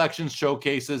 big collections,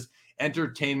 showcases,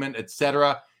 entertainment,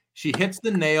 etc. She hits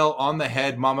the nail on the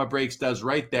head, Mama Breaks does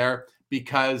right there,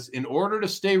 because in order to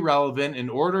stay relevant, in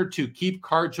order to keep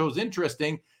card shows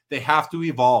interesting, they have to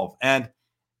evolve. And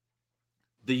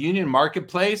the Union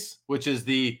Marketplace, which is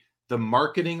the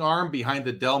marketing arm behind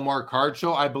the Del Mar Card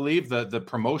Show, I believe, the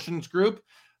promotions group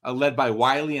led by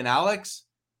Wiley and Alex,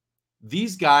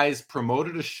 these guys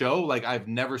promoted a show like I've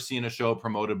never seen a show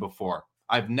promoted before.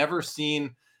 I've never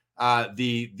seen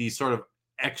the sort of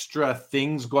extra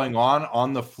things going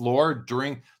on the floor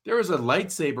there was a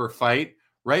lightsaber fight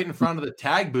right in front of the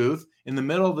tag booth in the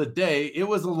middle of the day. It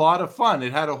was a lot of fun.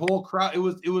 It had a whole crowd. It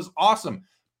was awesome.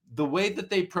 The way that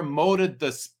they promoted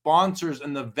the sponsors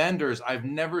and the vendors, I've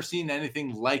never seen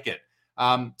anything like it.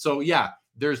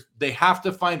 They have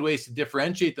to find ways to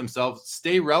differentiate themselves,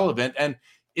 stay relevant, and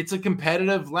it's a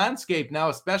competitive landscape now,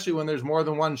 especially when there's more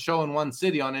than one show in one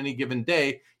city on any given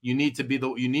day. You need to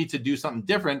do something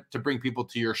different to bring people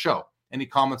to your show. Any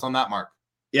comments on that, Mark?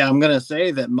 Yeah, I'm going to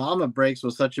say that Mama Breaks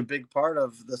was such a big part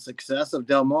of the success of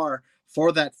Del Mar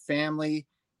for that family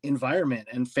environment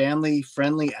and family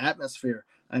friendly atmosphere.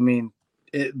 I mean,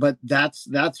 but that's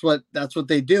what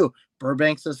they do.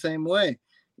 Burbank's the same way,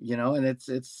 and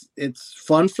it's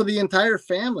fun for the entire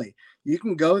family. You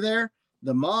can go there.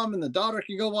 The mom and the daughter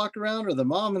can go walk around, or the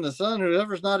mom and the son,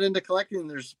 whoever's not into collecting.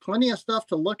 There's plenty of stuff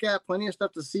to look at, plenty of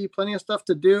stuff to see, plenty of stuff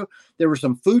to do. There were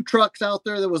some food trucks out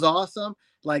there that was awesome,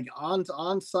 like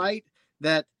on site.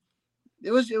 That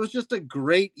it was just a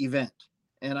great event.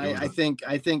 And I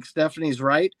think Stephanie's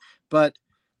right, but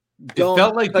it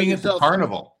felt like being at the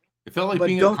carnival. It felt like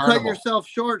being at a carnival. Don't cut yourself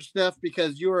short, Steph,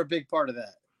 because you were a big part of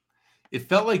that. It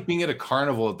felt like being at a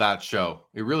carnival at that show.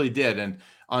 It really did. And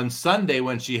on Sunday,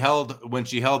 when she held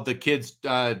the kids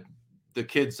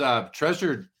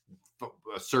treasure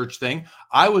search thing,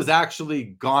 I was actually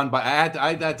gone by.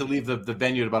 I had to leave the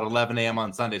venue at about 11 a.m.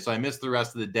 on Sunday, so I missed the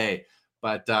rest of the day.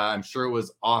 But I'm sure it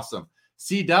was awesome.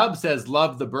 C-Dub says,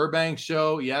 love the Burbank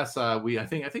show. Yes, I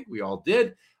think we all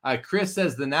did. Chris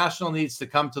says the National needs to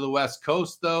come to the West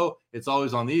Coast, though. It's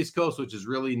always on the East Coast, which is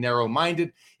really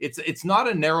narrow-minded. It's not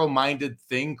a narrow-minded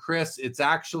thing, Chris. It's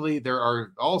actually, there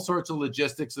are all sorts of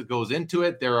logistics that goes into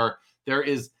it. There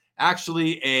is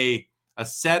actually a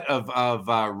set of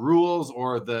rules,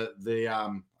 or the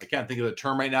I can't think of the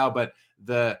term right now, but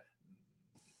the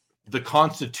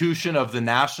constitution of the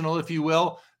National, if you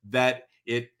will, that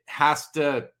it has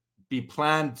to be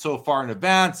planned so far in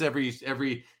advance.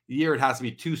 Every year it has to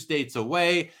be 2 states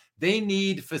away. They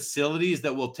need facilities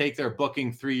that will take their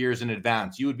booking 3 years in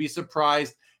advance. You would be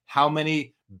surprised how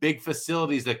many big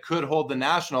facilities that could hold the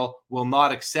National will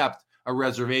not accept a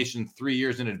reservation 3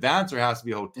 years in advance. There has to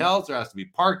be hotels, there has to be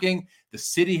parking, the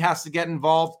city has to get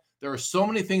involved. There are so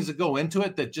many things that go into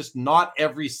it that just not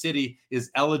every city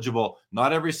is eligible.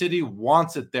 Not every city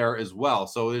wants it there as well.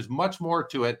 So there's much more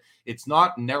to it. It's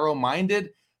not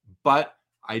narrow-minded, but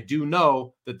I do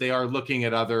know that they are looking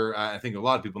at other, I think a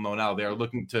lot of people know now, they are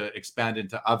looking to expand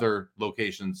into other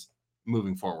locations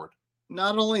moving forward.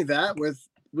 Not only that,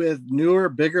 with newer,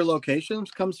 bigger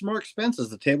locations comes more expenses.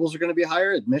 The tables are going to be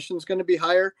higher. Admission's going to be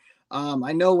higher.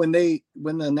 I know when the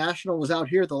National was out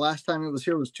here, the last time it was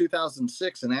here was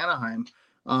 2006 in Anaheim.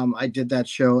 I did that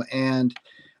show, and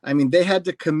I mean, they had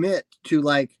to commit to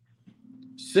like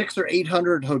 600 or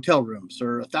 800 hotel rooms,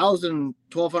 or 1,000,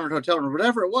 1,200 hotel rooms,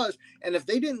 whatever it was. And if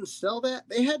they didn't sell that,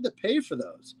 they had to pay for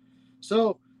those.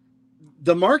 So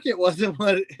the market wasn't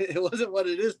what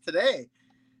it is today,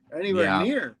 or anywhere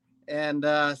near. And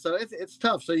so it's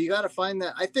tough. So you got to find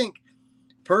that. I think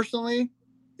personally,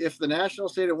 if the National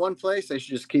stayed at one place, they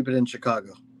should just keep it in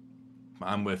Chicago.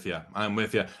 I'm with you.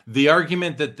 The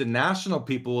argument that the National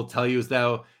people will tell you is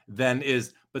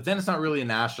but then it's not really a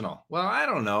National. Well, I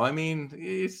don't know. I mean,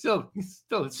 it's still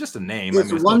it's just a name.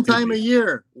 It's one time a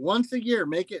year. Once a year,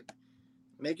 make it.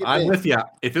 I'm with you.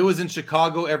 If it was in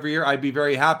Chicago every year, I'd be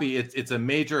very happy. It's a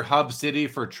major hub city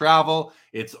for travel.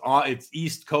 It's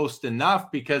East Coast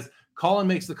enough, because Colin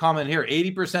makes the comment here,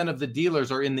 80% of the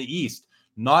dealers are in the East.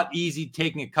 Not easy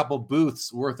taking a couple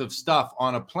booths worth of stuff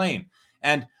on a plane.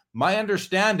 And my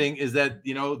understanding is that,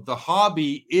 the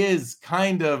hobby is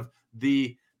kind of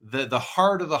the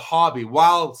heart of the hobby.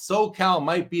 While SoCal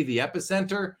might be the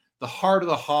epicenter, the heart of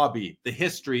the hobby, the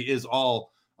history is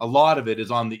a lot of it is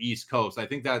on the East Coast. I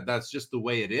think that's just the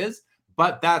way it is.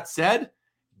 But that said,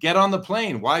 get on the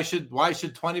plane. Why should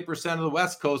 20% of the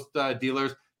West Coast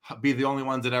dealers be the only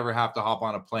ones that ever have to hop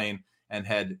on a plane and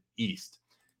head east?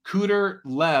 Cooter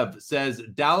Lev says,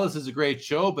 Dallas is a great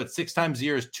show, but 6 times a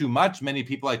year is too much. Many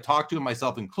people I talk to,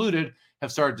 myself included,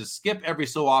 have started to skip every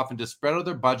so often to spread out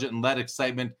their budget and let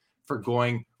excitement for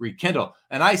going rekindle.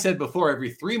 And I said before,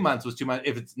 every 3 months was too much.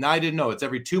 I didn't know. It's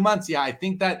every 2 months. Yeah, I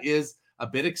think that is a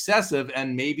bit excessive,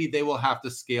 and maybe they will have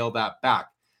to scale that back.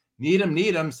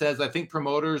 Needham says, I think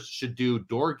promoters should do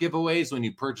door giveaways when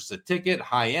you purchase a ticket.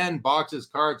 High-end boxes,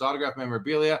 cards, autographed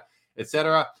memorabilia,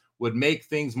 etc. would make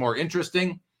things more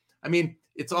interesting. I mean,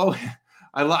 it's all.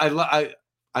 I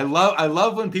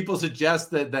love when people suggest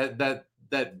that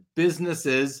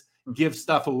businesses give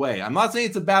stuff away. I'm not saying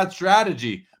it's a bad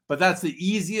strategy, but that's the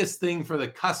easiest thing for the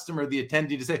customer, the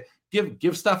attendee, to say.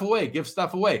 Give stuff away. Give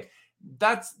stuff away.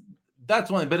 That's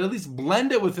one. But at least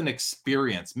blend it with an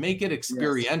experience. Make it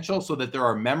experiential, so that there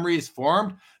are memories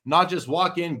formed. Not just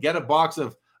walk in, get a box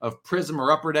of Prism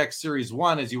or Upper Deck Series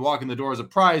 1 as you walk in the door as a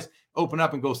prize, open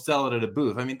up and go sell it at a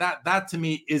booth. I mean, that to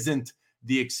me isn't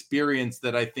the experience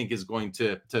that I think is going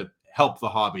to help the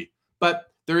hobby.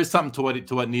 But there is something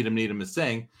to what Needham is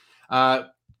saying.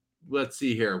 Let's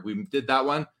see here. We did that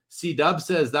one. C-Dub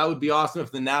says, that would be awesome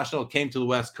if the National came to the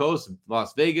West Coast,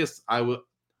 Las Vegas. I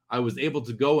was able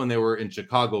to go when they were in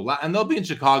Chicago. And they'll be in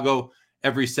Chicago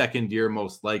every second year,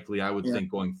 most likely, I would think,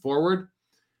 going forward.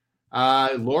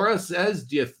 Laura says,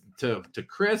 to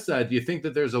Chris, do you think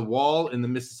that there's a wall in the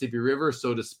Mississippi River,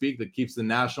 so to speak, that keeps the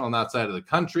national on that side of the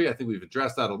country? I think we've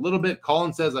addressed that a little bit.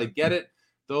 Colin says, I get it,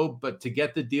 though, but to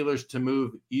get the dealers to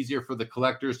move, easier for the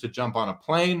collectors to jump on a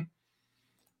plane.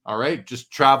 All right,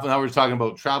 just travel. Now we're talking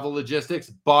about travel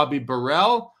logistics. Bobby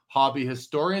Burrell, hobby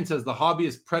historian, says the hobby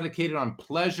is predicated on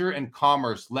pleasure and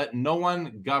commerce. Let no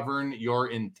one govern your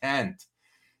intent.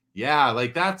 Yeah,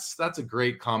 like that's a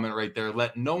great comment right there.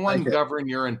 Let no one govern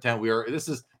your intent. This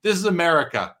is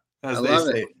America, as they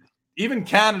say. Even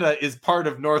Canada is part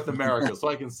of North America, so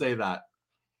I can say that.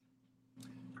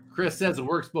 Chris says it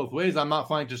works both ways. I'm not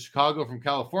flying to Chicago from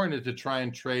California to try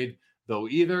and trade, though,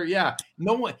 either. Yeah,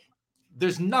 no one.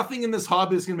 There's nothing in this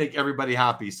hobby that's going to make everybody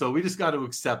happy, so we just got to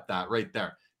accept that right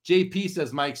there. JP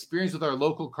says, my experience with our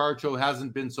local card show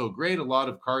hasn't been so great. A lot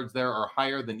of cards there are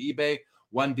higher than eBay.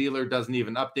 One dealer doesn't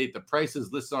even update the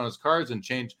prices listed on his cards and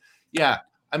change. Yeah,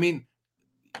 I mean,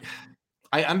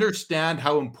 I understand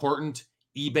how important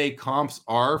eBay comps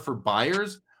are for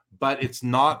buyers, but it's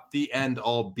not the end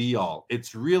all be all.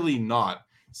 It's really not.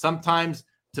 Sometimes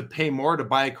to pay more to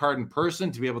buy a card in person,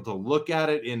 to be able to look at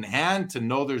it in hand, to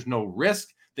know there's no risk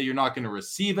that you're not going to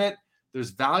receive it, there's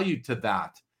value to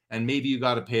that. And maybe you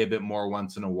got to pay a bit more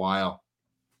once in a while.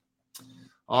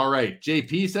 All right.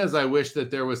 JP says, I wish that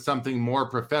there was something more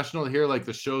professional here, like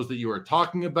the shows that you were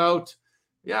talking about.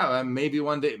 Yeah, maybe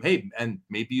one day. Hey, and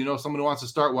maybe you know someone who wants to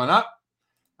start one up.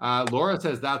 Laura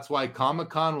says, that's why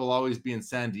Comic-Con will always be in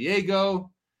San Diego.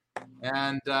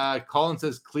 And Colin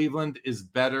says, Cleveland is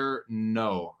better.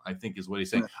 No, I think is what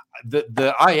he's saying.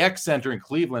 The IX Center in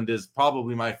Cleveland is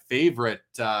probably my favorite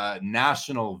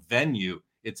national venue.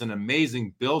 It's an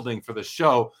amazing building for the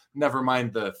show. Never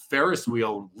mind the Ferris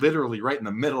wheel, literally right in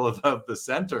the middle of the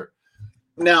center.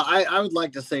 Now, I would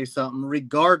like to say something,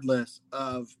 regardless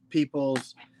of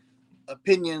people's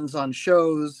opinions on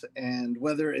shows, and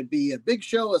whether it be a big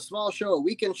show, a small show, a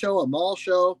weekend show, a mall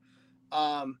show,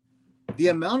 the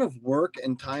amount of work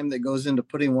and time that goes into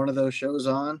putting one of those shows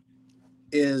on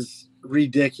is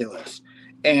ridiculous.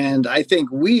 And I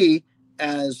think we,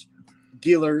 as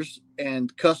dealers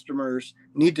and customers,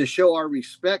 need to show our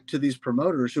respect to these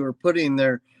promoters who are putting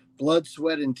their blood,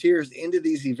 sweat, and tears into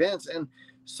these events. And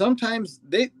sometimes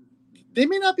they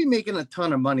may not be making a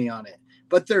ton of money on it,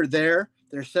 but they're there.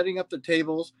 They're setting up the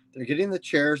tables. They're getting the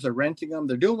chairs. They're renting them.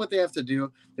 They're doing what they have to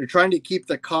do. They're trying to keep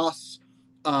the costs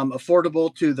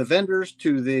affordable to the vendors,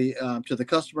 to the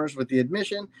customers with the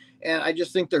admission. And I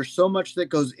just think there's so much that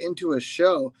goes into a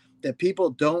show that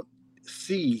people don't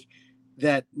see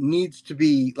that needs to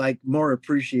be like more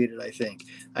appreciated, I think.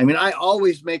 I mean, I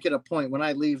always make it a point when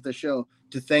I leave the show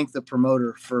to thank the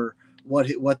promoter for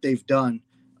what they've done,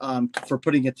 for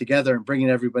putting it together and bringing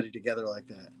everybody together like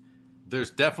that.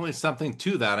 There's definitely something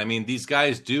to that. I mean, these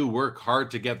guys do work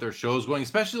hard to get their shows going,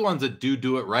 especially the ones that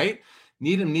do it right.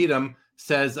 Needham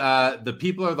says, the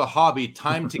people are the hobby,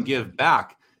 time to give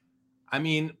back. I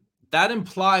mean, that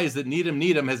implies that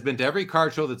Needham has been to every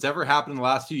card show that's ever happened in the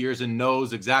last few years and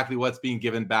knows exactly what's being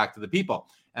given back to the people.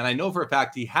 And I know for a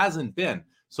fact he hasn't been.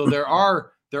 So there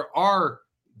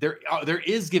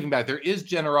is giving back. There is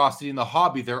generosity in the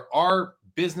hobby. There are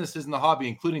businesses in the hobby,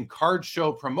 including card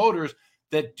show promoters,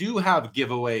 that do have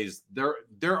giveaways.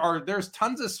 There's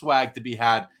tons of swag to be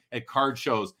had at card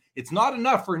shows. It's not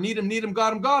enough for Needham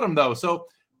got him though. So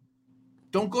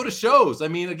don't go to shows. I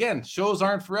mean, again, shows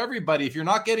aren't for everybody. If you're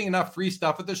not getting enough free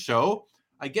stuff at the show,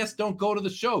 I guess don't go to the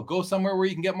show. Go somewhere where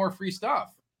you can get more free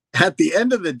stuff. At the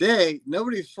end of the day,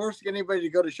 nobody's forcing anybody to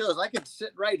go to shows. I can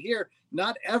sit right here,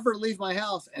 not ever leave my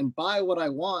house, and buy what I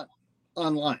want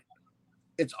online.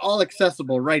 It's all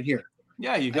accessible right here.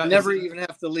 Yeah, I never even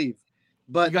have to leave.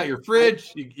 But you got your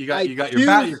fridge, you got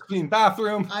your clean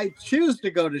bathroom. I choose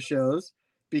to go to shows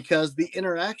because the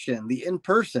interaction, the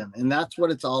in-person, and that's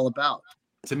what it's all about.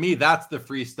 To me, that's the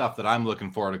free stuff that I'm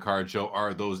looking for at a card show,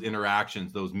 are those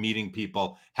interactions, those meeting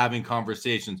people, having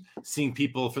conversations, seeing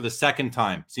people for the second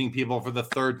time, seeing people for the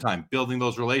third time, building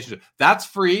those relationships. That's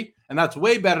free, and that's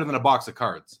way better than a box of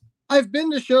cards. I've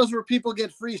been to shows where people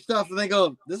get free stuff and they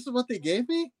go, this is what they gave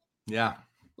me? Yeah.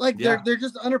 They're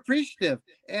just unappreciative.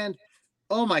 And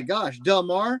oh my gosh, Del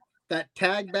Mar, that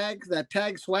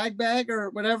tag swag bag or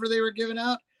whatever they were giving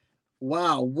out.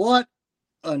 Wow, what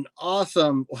an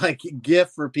awesome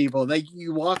gift for people.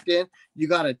 You walked in, you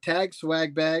got a tag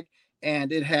swag bag,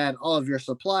 and it had all of your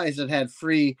supplies. It had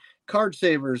free card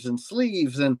savers and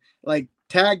sleeves, and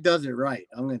Tag does it right.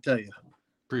 I'm going to tell you.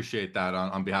 Appreciate that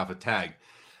on behalf of Tag.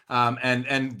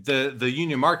 And the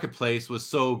Union Marketplace was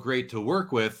so great to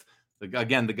work with.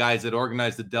 Again, the guys that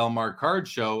organized the Del Mar Card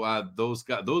Show, those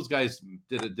guys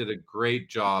did a great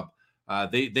job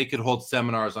They could hold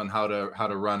seminars on how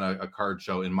to run a card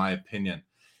show, in my opinion.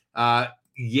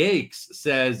 Yakes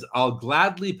says, I'll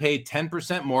gladly pay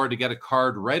 10% more to get a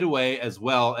card right away, as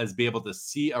well as be able to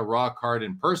see a raw card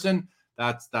in person.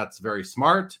 That's very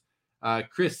smart.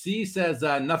 Chris C says,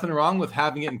 nothing wrong with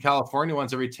having it in California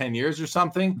once every 10 years or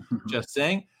something. Just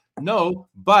saying. No,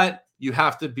 but you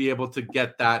have to be able to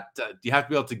get that. You have to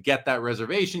be able to get that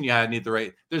reservation. You need the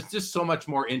right. There's just so much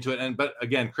more into it. But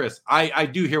again, Chris, I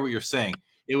do hear what you're saying.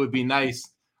 It would be nice.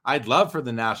 I'd love for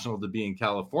the National to be in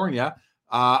California.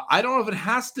 I don't know if it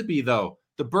has to be, though.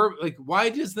 Why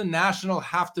does the National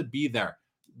have to be there?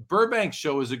 Burbank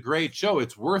show is a great show.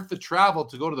 It's worth the travel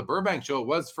to go to the Burbank show. It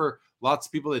was for lots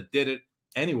of people that did it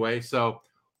anyway. So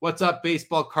what's up,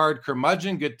 baseball card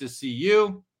curmudgeon? Good to see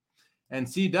you. And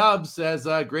C-Dubs says,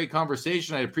 great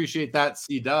conversation. I appreciate that,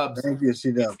 C-Dubs. Thank you,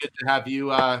 C-Dubs. Good to have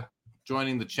you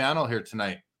joining the channel here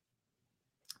tonight.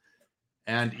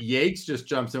 And Yakes just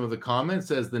jumps in with a comment,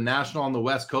 says the National on the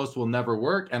West Coast will never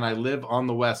work, and I live on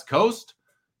the West Coast.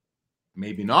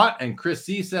 Maybe not. And Chris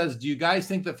C says, do you guys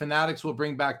think that Fanatics will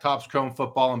bring back Topps Chrome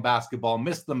football and basketball?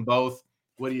 Missed them both.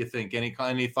 What do you think?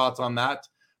 Any thoughts on that,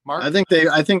 Mark? I think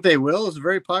they will. It's a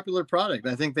very popular product.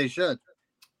 I think they should.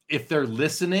 If they're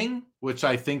listening, which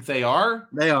I think they are.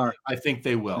 I think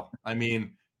they will. I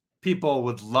mean, people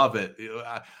would love it.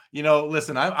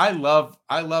 Listen, I love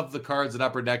the cards that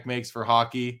Upper Deck makes for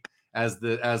hockey as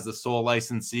the sole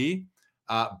licensee.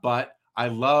 But I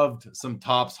loved some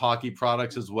Topps hockey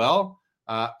products as well.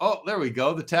 There we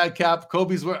go. The tag cap.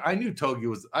 Kobe's where I knew Kobe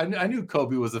was. I knew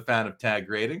Kobe was a fan of tag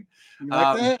grading. You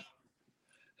like that?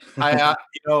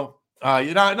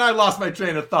 I lost my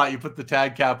train of thought. You put the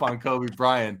tag cap on Kobe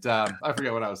Bryant. I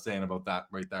forget what I was saying about that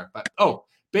right there. But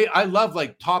I love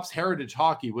Topps Heritage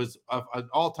Hockey was an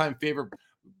all-time favorite.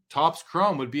 Topps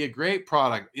Chrome would be a great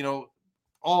product.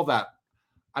 All that.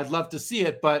 I'd love to see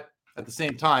it, but at the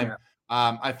same time,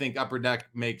 I think Upper Deck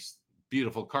makes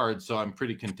beautiful cards, so I'm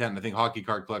pretty content. I think hockey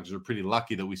card collectors are pretty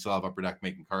lucky that we still have Upper Deck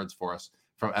making cards for us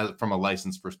from a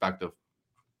license perspective.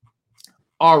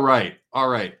 All right.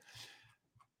 I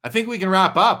think we can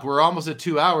wrap up. We're almost at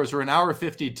 2 hours. We're an hour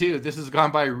 52. This has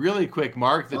gone by really quick,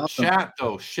 Mark. The chat,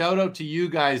 though, shout out to you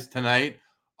guys tonight.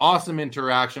 Awesome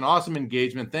interaction, awesome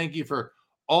engagement. Thank you for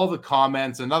all the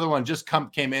comments. Another one just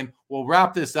came in. We'll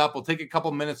wrap this up. We'll take a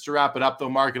couple minutes to wrap it up, though,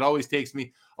 Mark. It always takes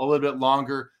me a little bit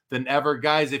longer than ever.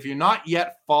 Guys, if you're not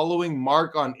yet following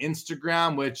Mark on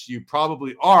Instagram, which you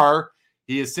probably are,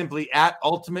 he is simply at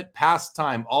Ultimate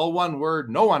Pastime, all one word,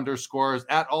 no underscores,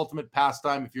 at Ultimate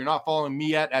Pastime. If you're not following me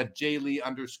yet, at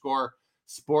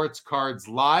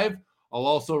jlee_sportscardslive. I'll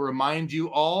also remind you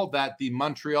all that the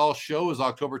Montreal show is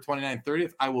October 29th,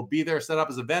 30th. I will be there set up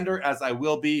as a vendor, as I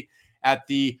will be at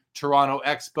the Toronto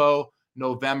Expo,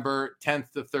 November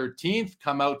 10th to 13th.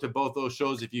 Come out to both those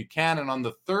shows if you can. And on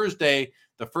the Thursday,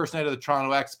 the first night of the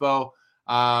Toronto Expo,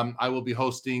 I will be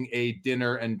hosting a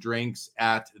dinner and drinks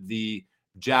at the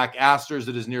Jack Astor's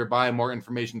that is nearby. More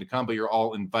information to come, but you're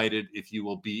all invited if you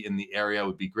will be in the area. It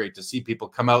would be great to see people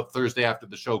come out Thursday after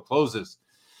the show closes.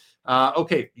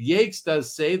 Okay, Yakes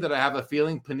does say that I have a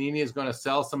feeling Panini is going to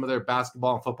sell some of their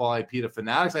basketball and football IP to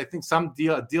Fanatics. I think some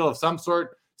deal of some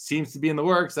sort seems to be in the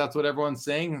works. That's what everyone's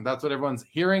saying. That's what everyone's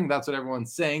hearing. That's what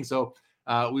everyone's saying. So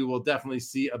we will definitely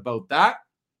see about that.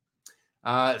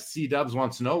 C-Dubs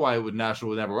wants to know why it would National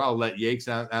would never. I'll let Yakes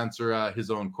answer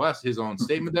his own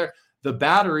statement there. The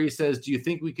Battery says, do you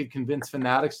think we could convince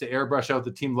Fanatics to airbrush out the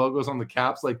team logos on the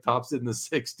caps like Topps did in the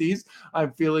 60s?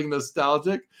 I'm feeling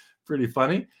nostalgic. Pretty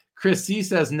funny. Chris C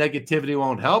says negativity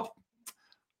won't help.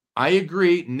 I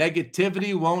agree.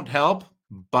 Negativity won't help,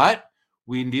 but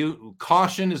we knew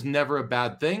caution is never a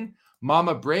bad thing.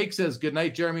 Mama Break says, good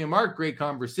night, Jeremy and Mark. Great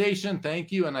conversation.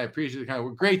 Thank you. And I appreciate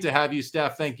the great to have you,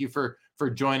 Steph. Thank you for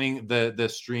joining the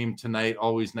stream tonight.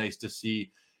 Always nice to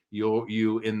see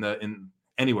you in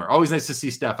anywhere. Always nice to see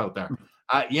Steph out there.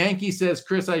 Yankee says,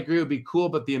 Chris, I agree. It would be cool,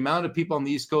 but the amount of people on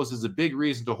the East Coast is a big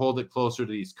reason to hold it closer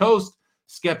to the East Coast.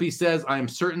 Skeppy says, I am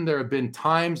certain there have been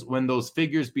times when those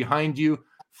figures behind you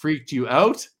freaked you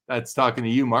out. That's talking to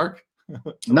you, Mark.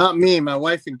 Not me, my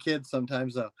wife and kids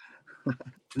sometimes, though.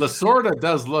 Lasorda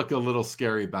does look a little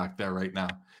scary back there right now.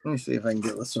 Let me see if I can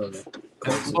get Lasorda.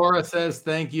 And Laura says,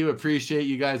 thank you. Appreciate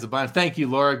you guys a bunch. Thank you,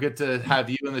 Laura. Good to have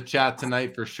you in the chat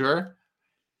tonight for sure.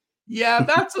 Yeah,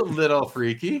 that's a little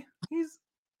freaky. It's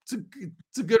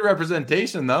a good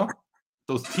representation, though.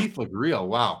 Those teeth look real.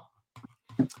 Wow.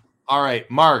 All right,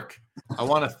 Mark, I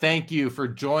want to thank you for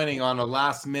joining on a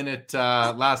last minute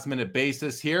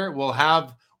basis here. We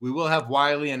will have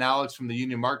Wiley and Alex from the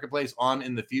Union Marketplace on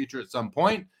in the future at some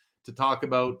point. to talk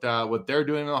about what they're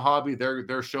doing in the hobby.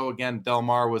 Their show, again, Del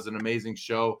Mar, was an amazing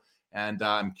show, and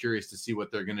I'm curious to see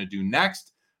what they're going to do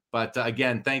next. But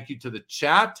again, thank you to the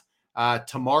chat.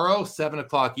 Tomorrow, 7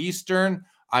 o'clock Eastern,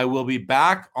 I will be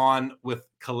back on with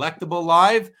Collectible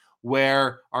Live,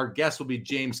 where our guest will be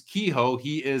James Kehoe.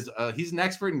 He's an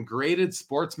expert in graded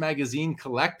sports magazine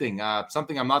collecting,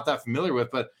 something I'm not that familiar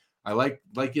with, but I like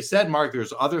you said, Mark,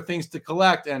 there's other things to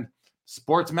collect, and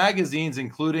sports magazines,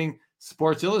 including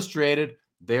Sports Illustrated,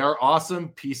 they are awesome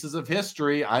pieces of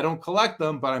history. I don't collect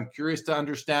them, but I'm curious to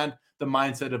understand the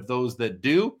mindset of those that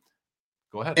do.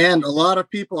 Go ahead. And a lot of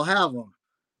people have them.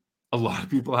 A lot of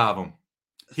people have them.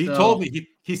 He told me,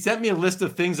 he sent me a list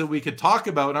of things that we could talk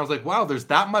about. And I was like, wow, there's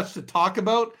that much to talk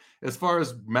about as far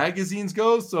as magazines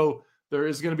go. So there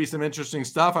is going to be some interesting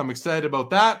stuff. I'm excited about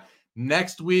that.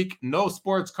 Next week, no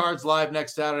Sports Cards Live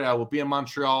next Saturday. I will be in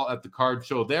Montreal at the card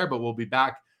show there, but we'll be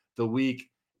back the week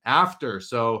after.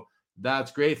 So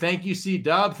that's great. Thank you,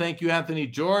 C-Dub. Thank you, Anthony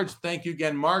George. Thank you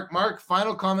again, Mark. Mark,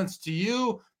 final comments to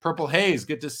you. Purple Haze,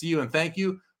 good to see you, and thank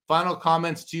you. Final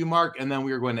comments to you, Mark, and then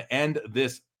we are going to end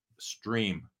this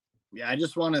stream. Yeah, I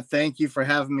just want to thank you for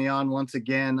having me on once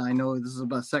again. I know this is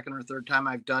about second or third time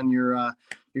I've done your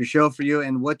show for you,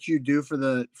 and what you do for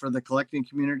the collecting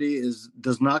community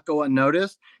does not go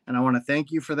unnoticed. And I want to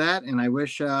thank you for that. And I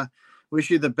wish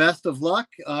you the best of luck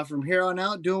from here on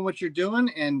out, doing what you're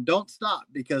doing, and don't stop,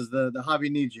 because the hobby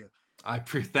needs you.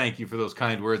 Thank you for those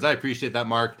kind words. I appreciate that,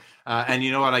 Mark. And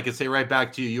you know what? I can say right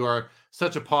back to you. You are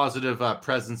such a positive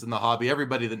presence in the hobby.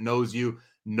 Everybody that knows you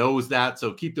knows that.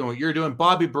 So keep doing what you're doing.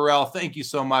 Bobby Burrell, thank you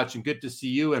so much, and good to see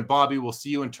you. And Bobby, we'll see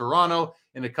you in Toronto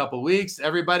in a couple weeks.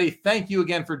 Everybody, thank you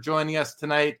again for joining us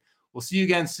tonight. We'll see you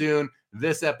again soon.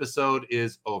 This episode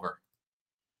is over.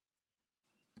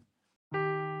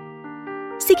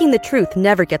 Seeking the truth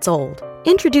never gets old.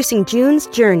 Introducing June's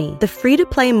Journey, the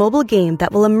free-to-play mobile game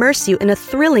that will immerse you in a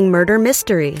thrilling murder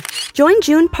mystery. Join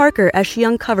June Parker as she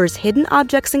uncovers hidden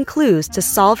objects and clues to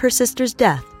solve her sister's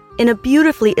death in a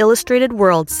beautifully illustrated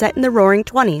world set in the Roaring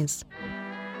 '20s.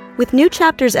 With new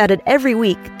chapters added every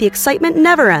week, the excitement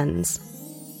never ends.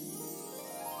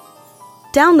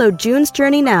 Download June's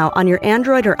Journey now on your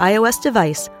Android or iOS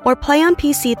device, or play on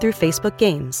PC through Facebook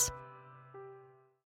Games.